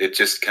 It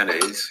just kind of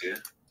is, yeah.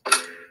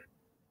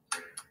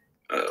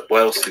 What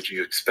else did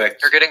you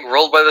expect? You're getting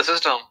rolled by the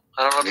system.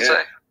 I don't know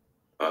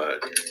what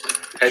to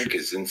say. Ed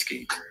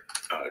Kaczynski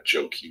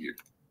joke here.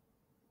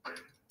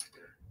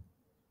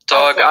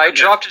 Dog, I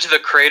dropped into the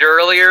crater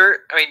earlier.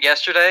 I mean,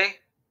 yesterday.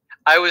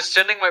 I was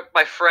sending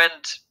my friend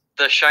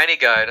the shiny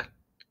guide,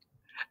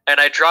 and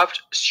I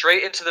dropped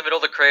straight into the middle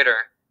of the crater.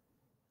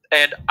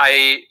 And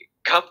I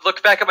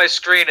look back at my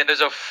screen, and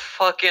there's a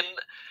fucking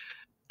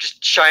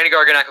just shiny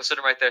Garganacl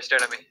sitting right there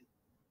staring at me.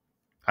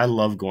 I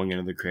love going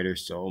into the crater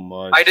so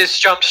much. I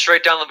just jumped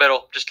straight down the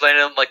middle, just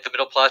landed on like the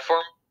middle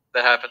platform.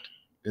 That happened.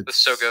 It's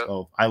so good.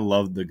 Oh, I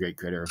love the Great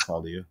Crater of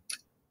Faldia.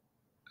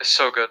 It's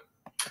so good.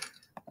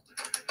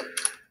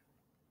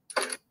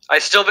 I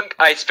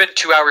spent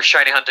 2 hours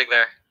shiny hunting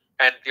there,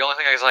 and the only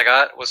thing I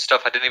got was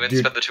stuff I didn't even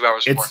spend the 2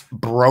 hours for. It's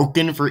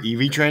broken for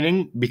EV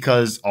training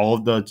because all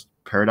of the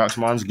Paradox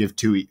Mons give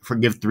 3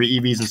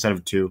 EVs instead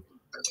of 2.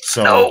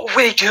 So no,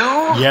 we do.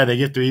 Yeah, they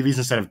give 3 EVs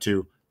instead of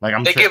 2.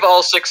 Like they give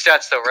all 6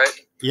 stats though, right?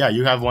 Yeah,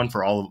 you have one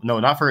for all. No,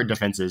 not for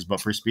defenses,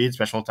 but for speed,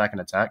 special attack, and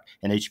attack,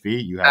 and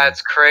HP. You have.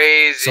 That's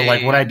crazy. So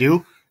like, what I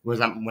do was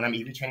when I'm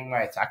EV training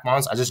my attack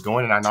mons, I just go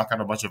in and I knock out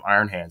a bunch of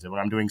Iron Hands, and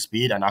when I'm doing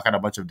speed, I knock out a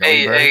bunch of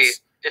Deli Birds. Hey,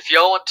 if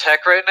y'all want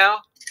tech right now,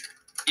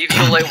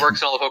 EV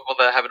works on all the Pokemon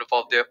that haven't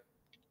evolved yet.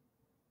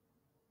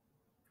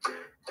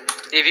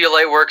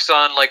 EV works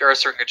on like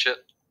Ursaring and shit.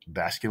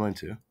 Basculin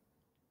too.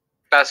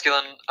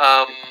 Basculin,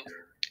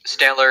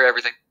 Stantler,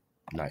 everything.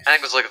 Nice. I think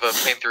it was like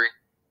the main 3.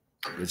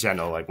 Which I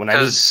know, like when I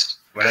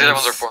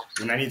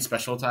need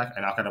special attack,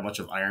 I knock out a bunch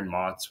of Iron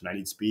Moths. When I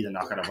need speed, I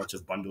knock out a bunch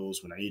of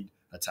Bundles. When I need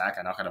attack,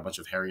 I knock out a bunch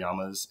of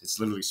Hariyamas. It's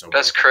literally so.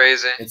 That's broken.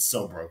 crazy. It's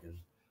so broken.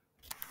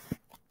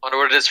 Wonder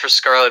what it is for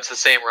Scarlet. It's the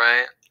same,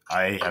 right?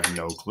 I have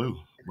no clue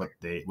what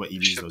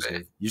EVs those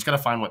give. You just gotta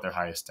find what their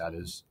highest stat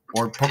is,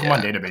 or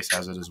Pokemon Database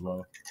has it as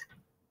well.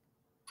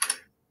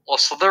 Well,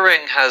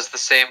 Slithering has the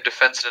same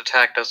defense and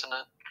attack, doesn't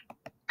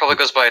it? Probably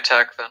goes by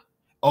attack then.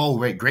 Oh,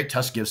 wait. Great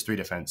Tusk gives 3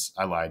 defense.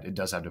 I lied. It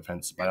does have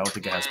defense, but I don't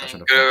think it has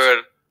special defense.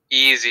 Good.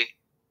 Easy.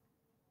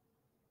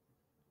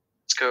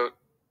 Let's go.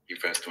 You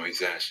pressed on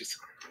his ashes.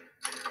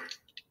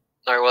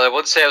 Alright, well, I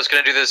would say I was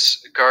going to do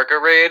this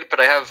Garga raid, but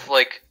I have,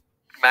 like,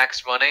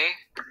 max money,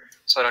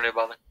 so I don't need to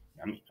bother.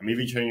 I'm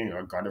EV training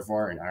a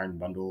Gardevoir, an Iron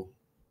Bundle,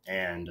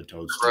 and a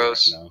Toadstool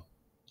Gross. right now.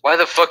 Why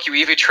the fuck you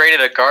EV training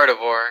a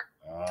Gardevoir?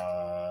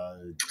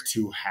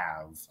 To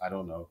have. I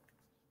don't know.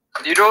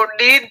 You don't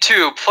need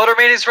to.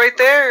 Fluttermane is right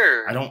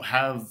there. I don't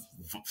have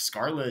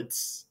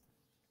Scarlets.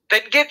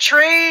 Then get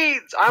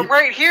trades. I'm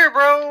right here,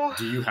 bro.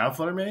 Do you have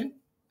Fluttermane?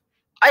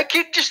 I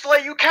can just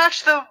let you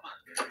catch them.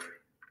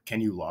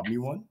 Can you lob me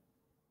one?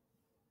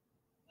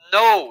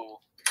 No.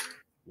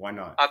 Why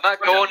not? I'm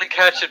not going and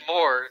catching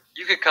more.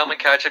 You can come and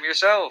catch them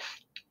yourself.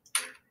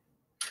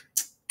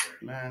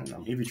 Man,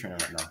 I'm EV training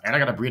right now. And I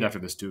got to breed after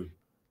this, too.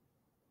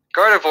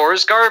 Gardevoir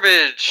is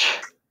garbage.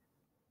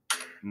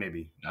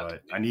 Maybe,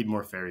 but I need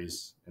more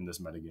fairies in this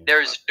metagame.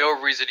 There is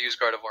no reason to use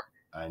Gardevoir.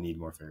 I need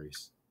more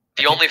fairies.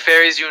 The only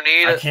fairies you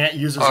need I can't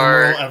use a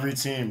Azumarill every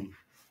team.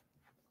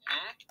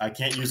 I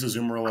can't use a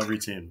Azumarill every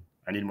team.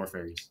 I need more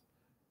fairies.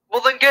 Well,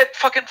 then get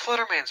fucking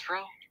Fluttermanes,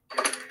 bro.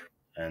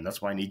 And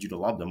that's why I need you to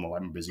lob them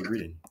while I'm busy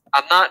breeding.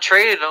 I'm not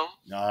trading them.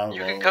 No,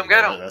 you can come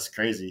get them. That's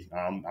crazy.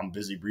 I'm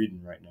busy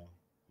breeding right now.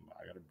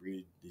 I gotta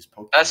breed these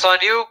Pokemon. That's on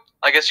you.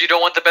 I guess you don't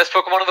want the best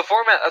Pokemon in the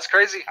format. That's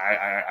crazy.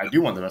 I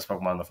do want the best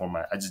Pokemon in the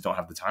format. I just don't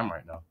have the time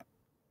right now.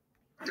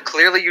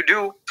 Clearly you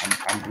do.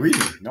 I'm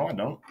breeding. No, I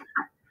don't.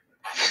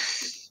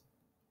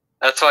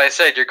 That's why I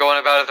said you're going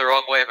about it the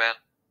wrong way, man.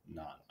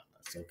 Nah,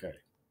 that's okay.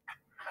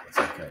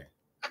 That's okay.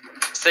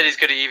 Said he's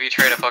gonna EV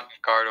train a fucking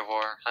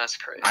Gardevoir. That's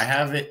crazy. I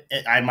have it.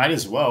 I might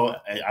as well.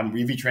 I'm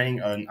EV training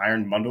an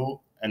Iron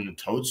Bundle and a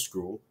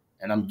Toadstool,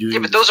 and I'm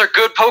using. Yeah, but those are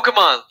good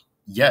Pokemon.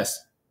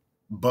 Yes.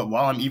 But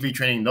while I'm EV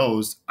training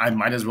those, I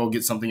might as well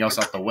get something else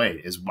out the way,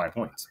 is my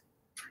point.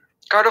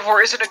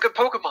 Gardevoir isn't a good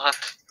Pokemon.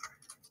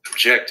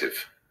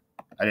 Objective.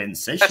 I didn't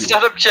say that's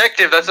not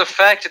objective. That's a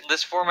fact in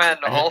this format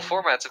and all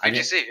formats of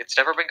VGC. It's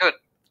never been good.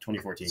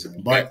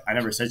 2014. But I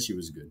never said she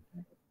was good.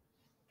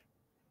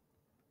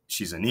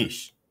 She's a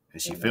niche,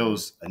 and she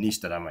fills a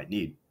niche that I might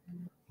need,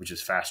 which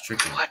is Fast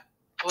Trick Room.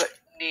 What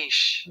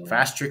niche?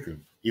 Fast Trick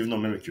Room, even though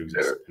Mimikyu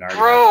exists.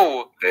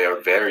 Bro! They are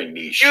very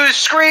niche. Use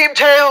Scream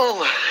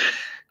Tail!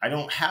 I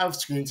don't have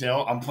Screen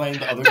Tail. I'm playing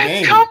the other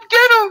game. Come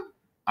get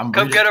him!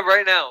 Come get him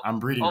right now. I'm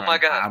breeding. Oh my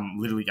god! I'm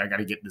literally. I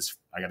gotta get this.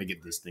 I gotta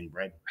get this thing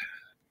bred.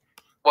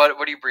 What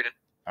are you breeding?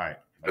 All right.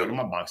 I go to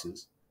my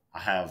boxes. I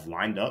have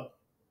lined up.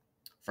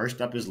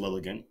 First up is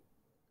Lilligant.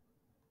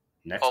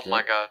 Next oh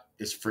my god,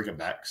 is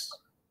Frigabax.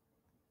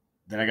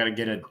 Then I gotta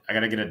get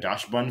a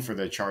Dash Bun for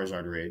the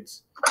Charizard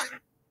raids.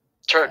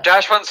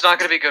 Dash Bun's not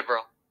gonna be good, bro.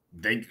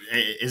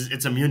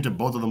 It's immune to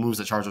both of the moves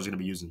that Charizard's gonna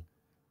be using.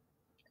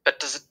 That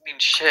doesn't mean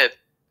shit.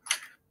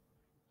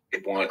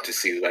 I want to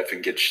see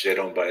Leffen get shit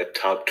on by a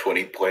top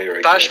 20 player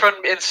again. Dash Bun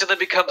instantly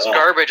becomes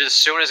garbage as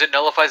soon as it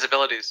nullifies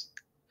abilities.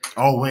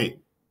 Oh wait,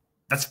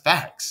 that's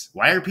facts.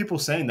 Why are people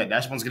saying that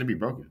Dash Bun's gonna be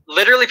broken?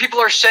 Literally, people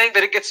are saying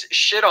that it gets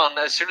shit on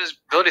as soon as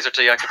abilities are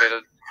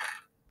deactivated.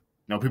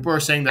 No, people are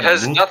saying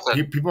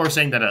that people are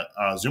saying that a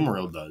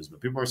Azumarill does,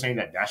 but people are saying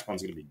that Dash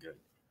Bun's gonna be good.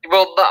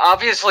 Well,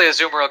 obviously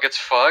Azumarill gets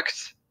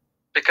fucked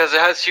because it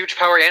has huge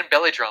power and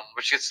Belly Drum,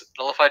 which gets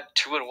nullified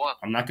 2 in 1.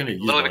 I'm not gonna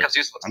use. Literally becomes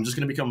useless. I'm just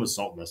gonna become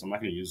Assault Vest. I'm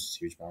not gonna use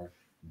huge power,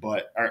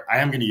 but I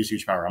am gonna use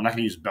huge power. I'm not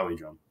gonna use Belly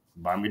Drum,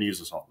 but I'm gonna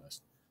use Assault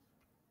Vest.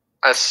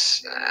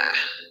 That's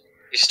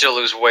you still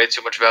lose way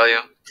too much value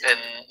in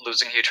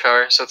losing huge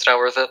power, so it's not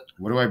worth it.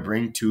 What do I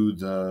bring to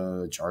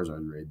the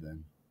Charizard raid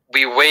then?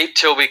 We wait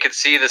till we can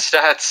see the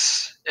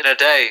stats in a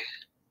day,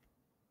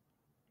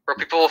 where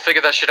people will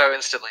figure that shit out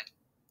instantly.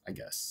 I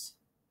guess.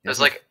 There's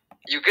like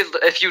you could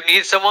if you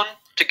need someone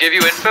to give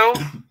you info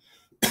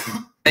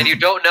and you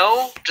don't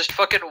know, just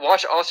fucking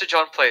watch Austin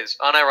John plays.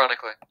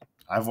 Unironically.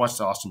 I've watched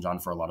Austin John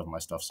for a lot of my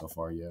stuff so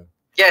far. Yeah.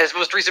 Yeah, his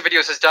most recent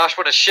video says Dash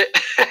won a shit.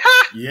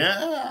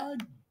 Yeah.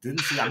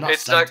 Didn't see. I'm not.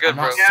 It's subbed, not good, I'm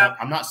not bro. Sub,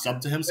 I'm not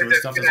subbed to him, so his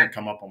stuff doesn't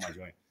come up on my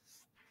joint.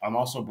 I'm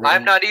also breeding.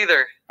 I'm not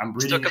either. I'm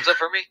Still breeding. comes up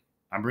for me.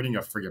 I'm breeding a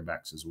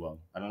Frigabax as well.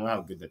 I don't know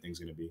how good that thing's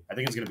gonna be. I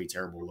think it's gonna be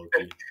terrible, low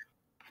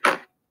key.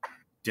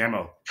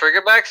 Demo.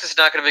 Frigabax is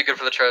not going to be good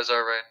for the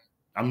Charizard, right?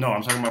 I'm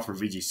talking about for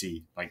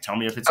VGC. Like, tell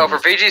me if it's. Oh, for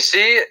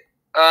VGC,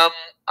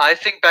 I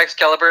think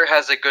Baxcalibur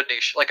has a good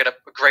niche, like a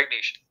great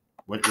niche.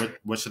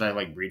 What should I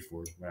like breed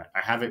for?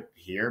 I have it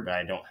here, but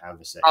I don't have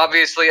the set.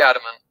 Obviously,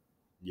 Adamant.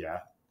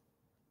 Yeah.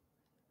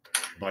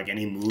 But, like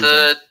any moves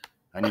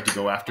I need to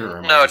go after?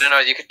 Or No.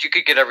 You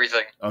could get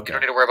everything. Okay. You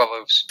don't need to worry about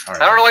moves. All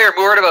right. I don't know why you're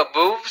worried about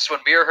moves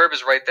when Mirror Herb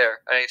is right there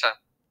at any time.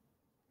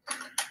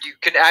 You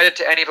can add it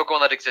to any Pokemon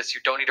that exists. You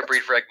don't need to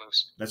breed for egg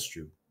moves. That's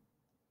true.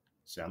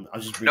 So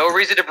I'll just breed No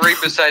reason to breed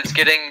besides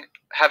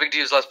having to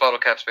use less bottle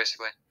caps,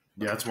 basically.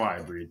 Yeah, that's why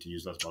I breed to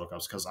use less bottle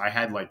caps because I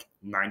had like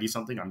 90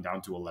 something. I'm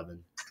down to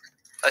 11.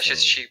 That's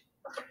just cheap.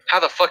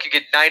 How the fuck you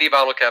get 90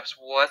 bottle caps?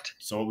 What?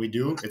 So what we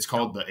do? It's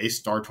called the Ace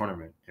Star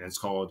Tournament, and it's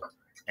called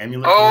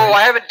Amulet. Oh, Coin.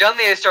 I haven't done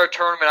the A-Star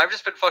tournament. I've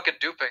just been fucking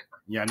duping.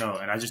 Yeah, no,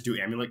 and I just do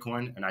Amulet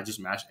Coin, and I just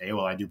mash A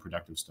while I do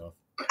productive stuff.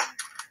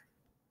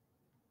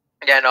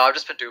 Yeah, no, I've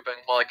just been duping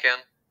while I can.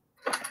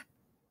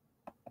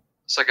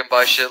 So I can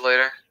buy shit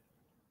later.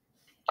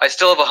 I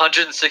still have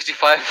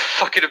 165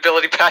 fucking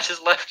ability patches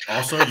left.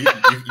 Also, you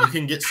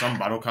can get some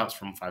bottle caps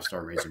from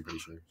 5-star raids, I'm pretty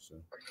sure. So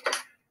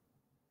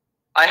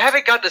I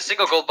haven't gotten a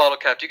single gold bottle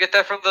cap. Do you get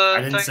that from the I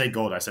didn't thing? say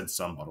gold, I said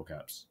some bottle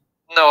caps.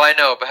 No, I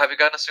know, but have you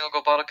gotten a single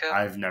gold bottle cap?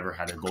 I've never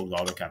had a gold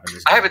bottle cap in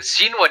this I game. haven't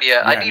seen one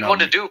yet. I need one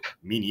to dupe.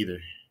 Me neither.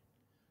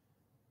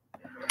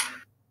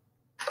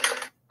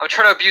 I'm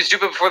trying to abuse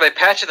dupe before they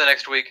patch it the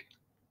next week.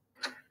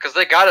 Because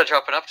they gotta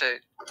drop an update.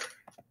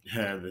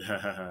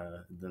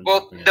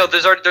 Well, no,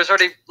 there's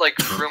already like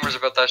rumors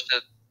about that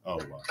shit. Oh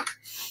wow.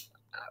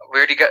 We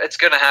already got. It's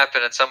gonna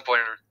happen at some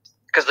point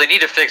because they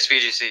need to fix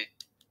VGC.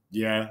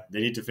 Yeah,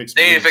 they need to fix.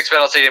 They need to fix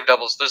Battle Stadium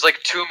doubles. There's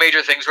like 2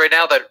 major things right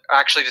now that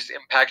actually just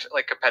impact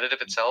like competitive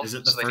itself. Is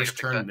it the first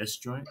turn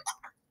misjoint?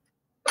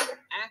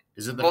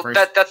 Is it the well, first?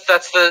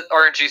 that's the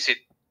RNG seed.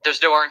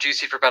 There's no RNG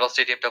seed for Battle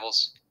Stadium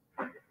doubles.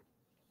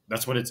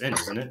 That's what it's in,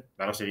 isn't it?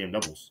 Battle Stadium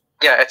doubles.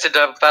 Yeah, it's in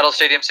Battle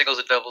Stadium singles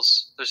and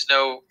doubles. There's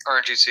no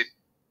RNG seed.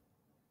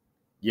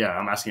 Yeah,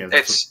 I'm asking if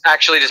that's It's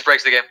actually just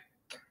breaks the game.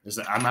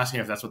 I'm asking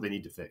if that's what they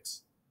need to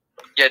fix.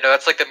 Yeah, no,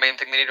 that's like the main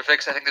thing they need to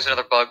fix. I think there's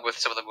another bug with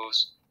some of the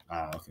moves.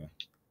 Ah, okay.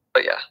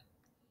 But yeah.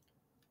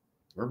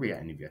 Where are we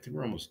at in EV? I think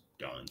we're almost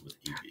done with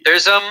EV.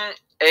 There's a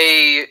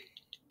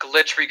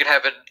glitch where you can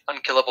have an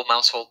unkillable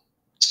mouse hold.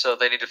 So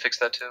they need to fix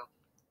that too.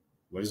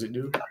 What does it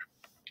do?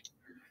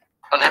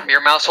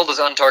 Your mouse hold is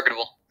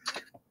untargetable.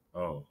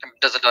 Oh. It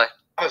doesn't die.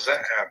 How does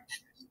that happen?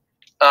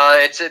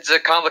 It's a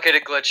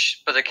complicated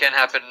glitch, but it can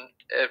happen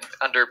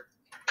under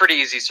pretty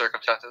easy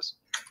circumstances.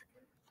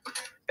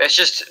 It's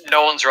just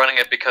no one's running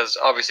it because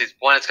obviously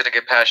 1, it's going to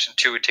get patched, and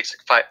 2, it takes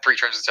like 3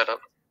 turns to set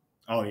up.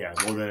 Oh yeah,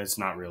 well then it's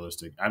not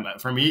realistic.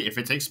 For me, if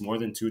it takes more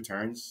than 2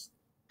 turns,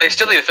 they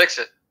still need to fix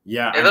it.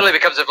 Yeah, it literally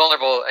becomes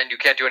invulnerable, and you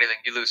can't do anything.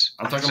 You lose.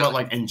 I'm talking about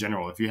like in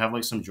general. If you have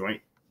like some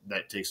joint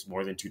that takes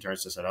more than 2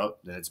 turns to set up,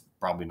 then it's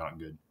probably not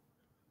good.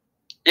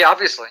 Yeah,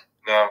 obviously.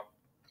 No.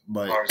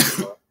 But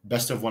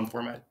best of 1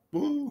 format.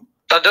 Woo.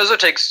 Dondozo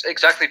takes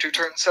exactly 2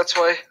 turns. That's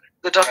why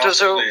the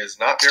Dondozo is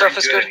not very stuff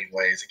is good good.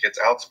 anyways. It gets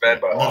outsped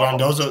by a lot.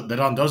 The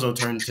Dondozo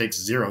turn takes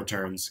 0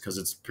 turns because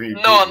it's pretty.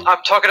 No,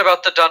 I'm talking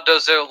about the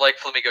Dondozo like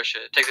Flamigo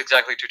shit. It takes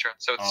exactly 2 turns,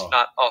 so it's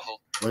not awful.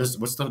 What's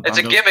the? It's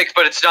a gimmick,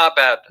 but it's not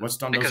bad. What's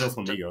Dondozo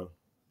Flamigo?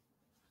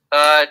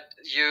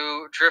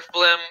 You Drift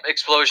Blim,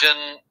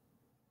 Explosion,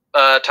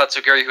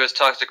 Tatsugiri, who has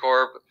Toxic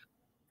Orb,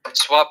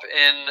 swap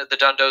in the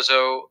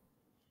Dondozo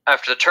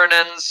after the turn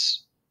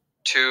ends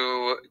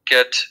to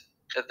get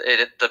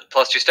the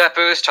 +2 stat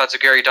boost.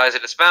 Tatsugiri dies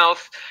in its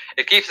mouth.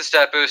 It keeps the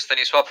stat boost, then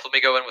you swap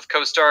Flamigo in with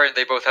Co-Star, and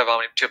they both have +2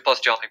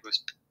 Omni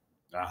boost.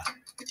 Ah.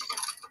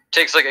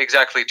 Takes like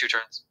exactly 2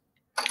 turns.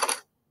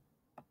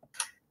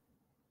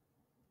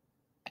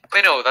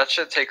 Wait, no, that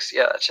shit takes,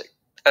 yeah,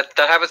 that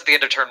happens at the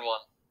end of turn 1.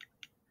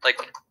 Like,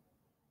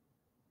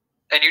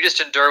 and you just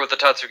endure with the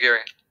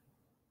Tatsugiri.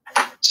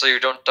 So you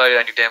don't die to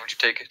any damage you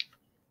take.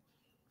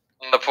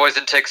 And the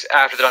poison takes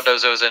after the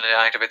Dondozo's in and it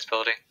activates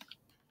ability.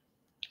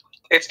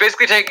 It's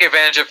basically taking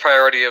advantage of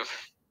priority of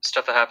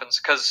stuff that happens,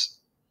 because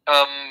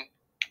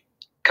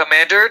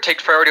Commander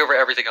takes priority over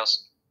everything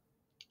else.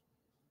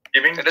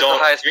 Giving the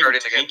highest priority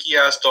in the game. Dinky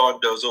ass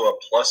Dondozo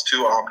a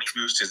 +2 Omni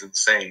boost is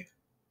insane.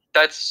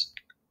 That's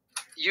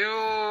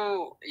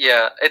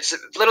yeah. It's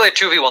literally a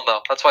 2v1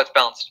 though. That's why it's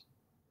balanced.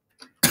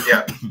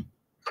 Yeah.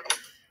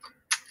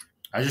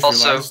 I just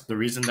Also- realized the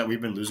reason that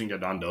we've been losing to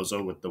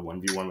Dondozo with the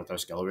 1v1 with our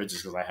Skeleridge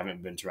is because I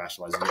haven't been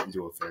terrestrializing it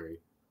into a fairy.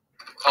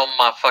 Oh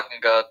my fucking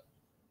god.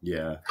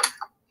 Yeah.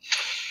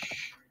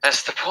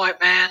 That's the point,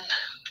 man.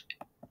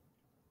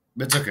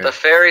 It's okay. The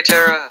Fairy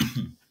Terra.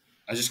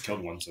 I just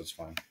killed one, so it's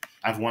fine.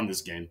 I've won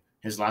this game.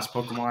 His last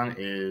Pokemon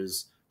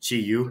is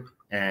Chi-Yu,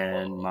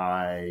 and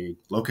my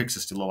Lokix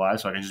is still alive,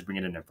 so I can just bring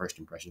it in at first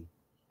impression.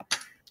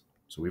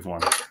 So we've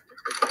won.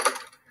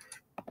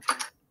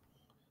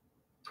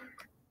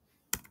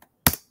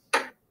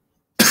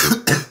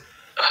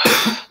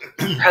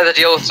 Had to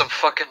deal with some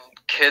fucking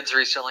kids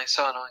recently,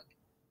 so annoying.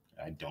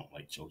 I don't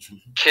like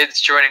children.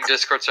 Kids joining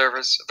Discord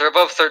servers. They're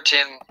above 13,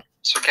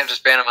 so we can't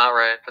just ban them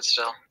outright, but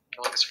still.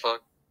 Annoying as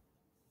fuck.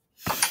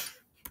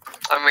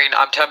 I mean,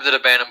 I'm tempted to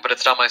ban them, but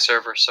it's not my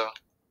server, so.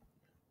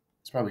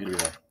 It's probably gonna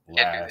be the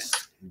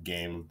last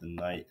game of the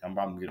night. I'm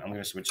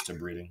gonna switch to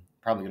breeding.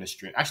 Probably gonna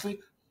stream.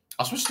 Actually,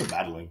 I'll switch to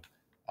battling.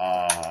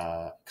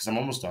 Because I'm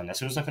almost done. As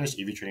soon as I finish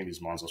EV training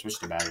these mons, I'll switch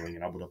to battling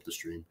and I'll put up the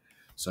stream.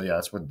 So yeah,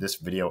 that's where this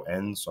video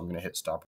ends. So I'm gonna hit stop.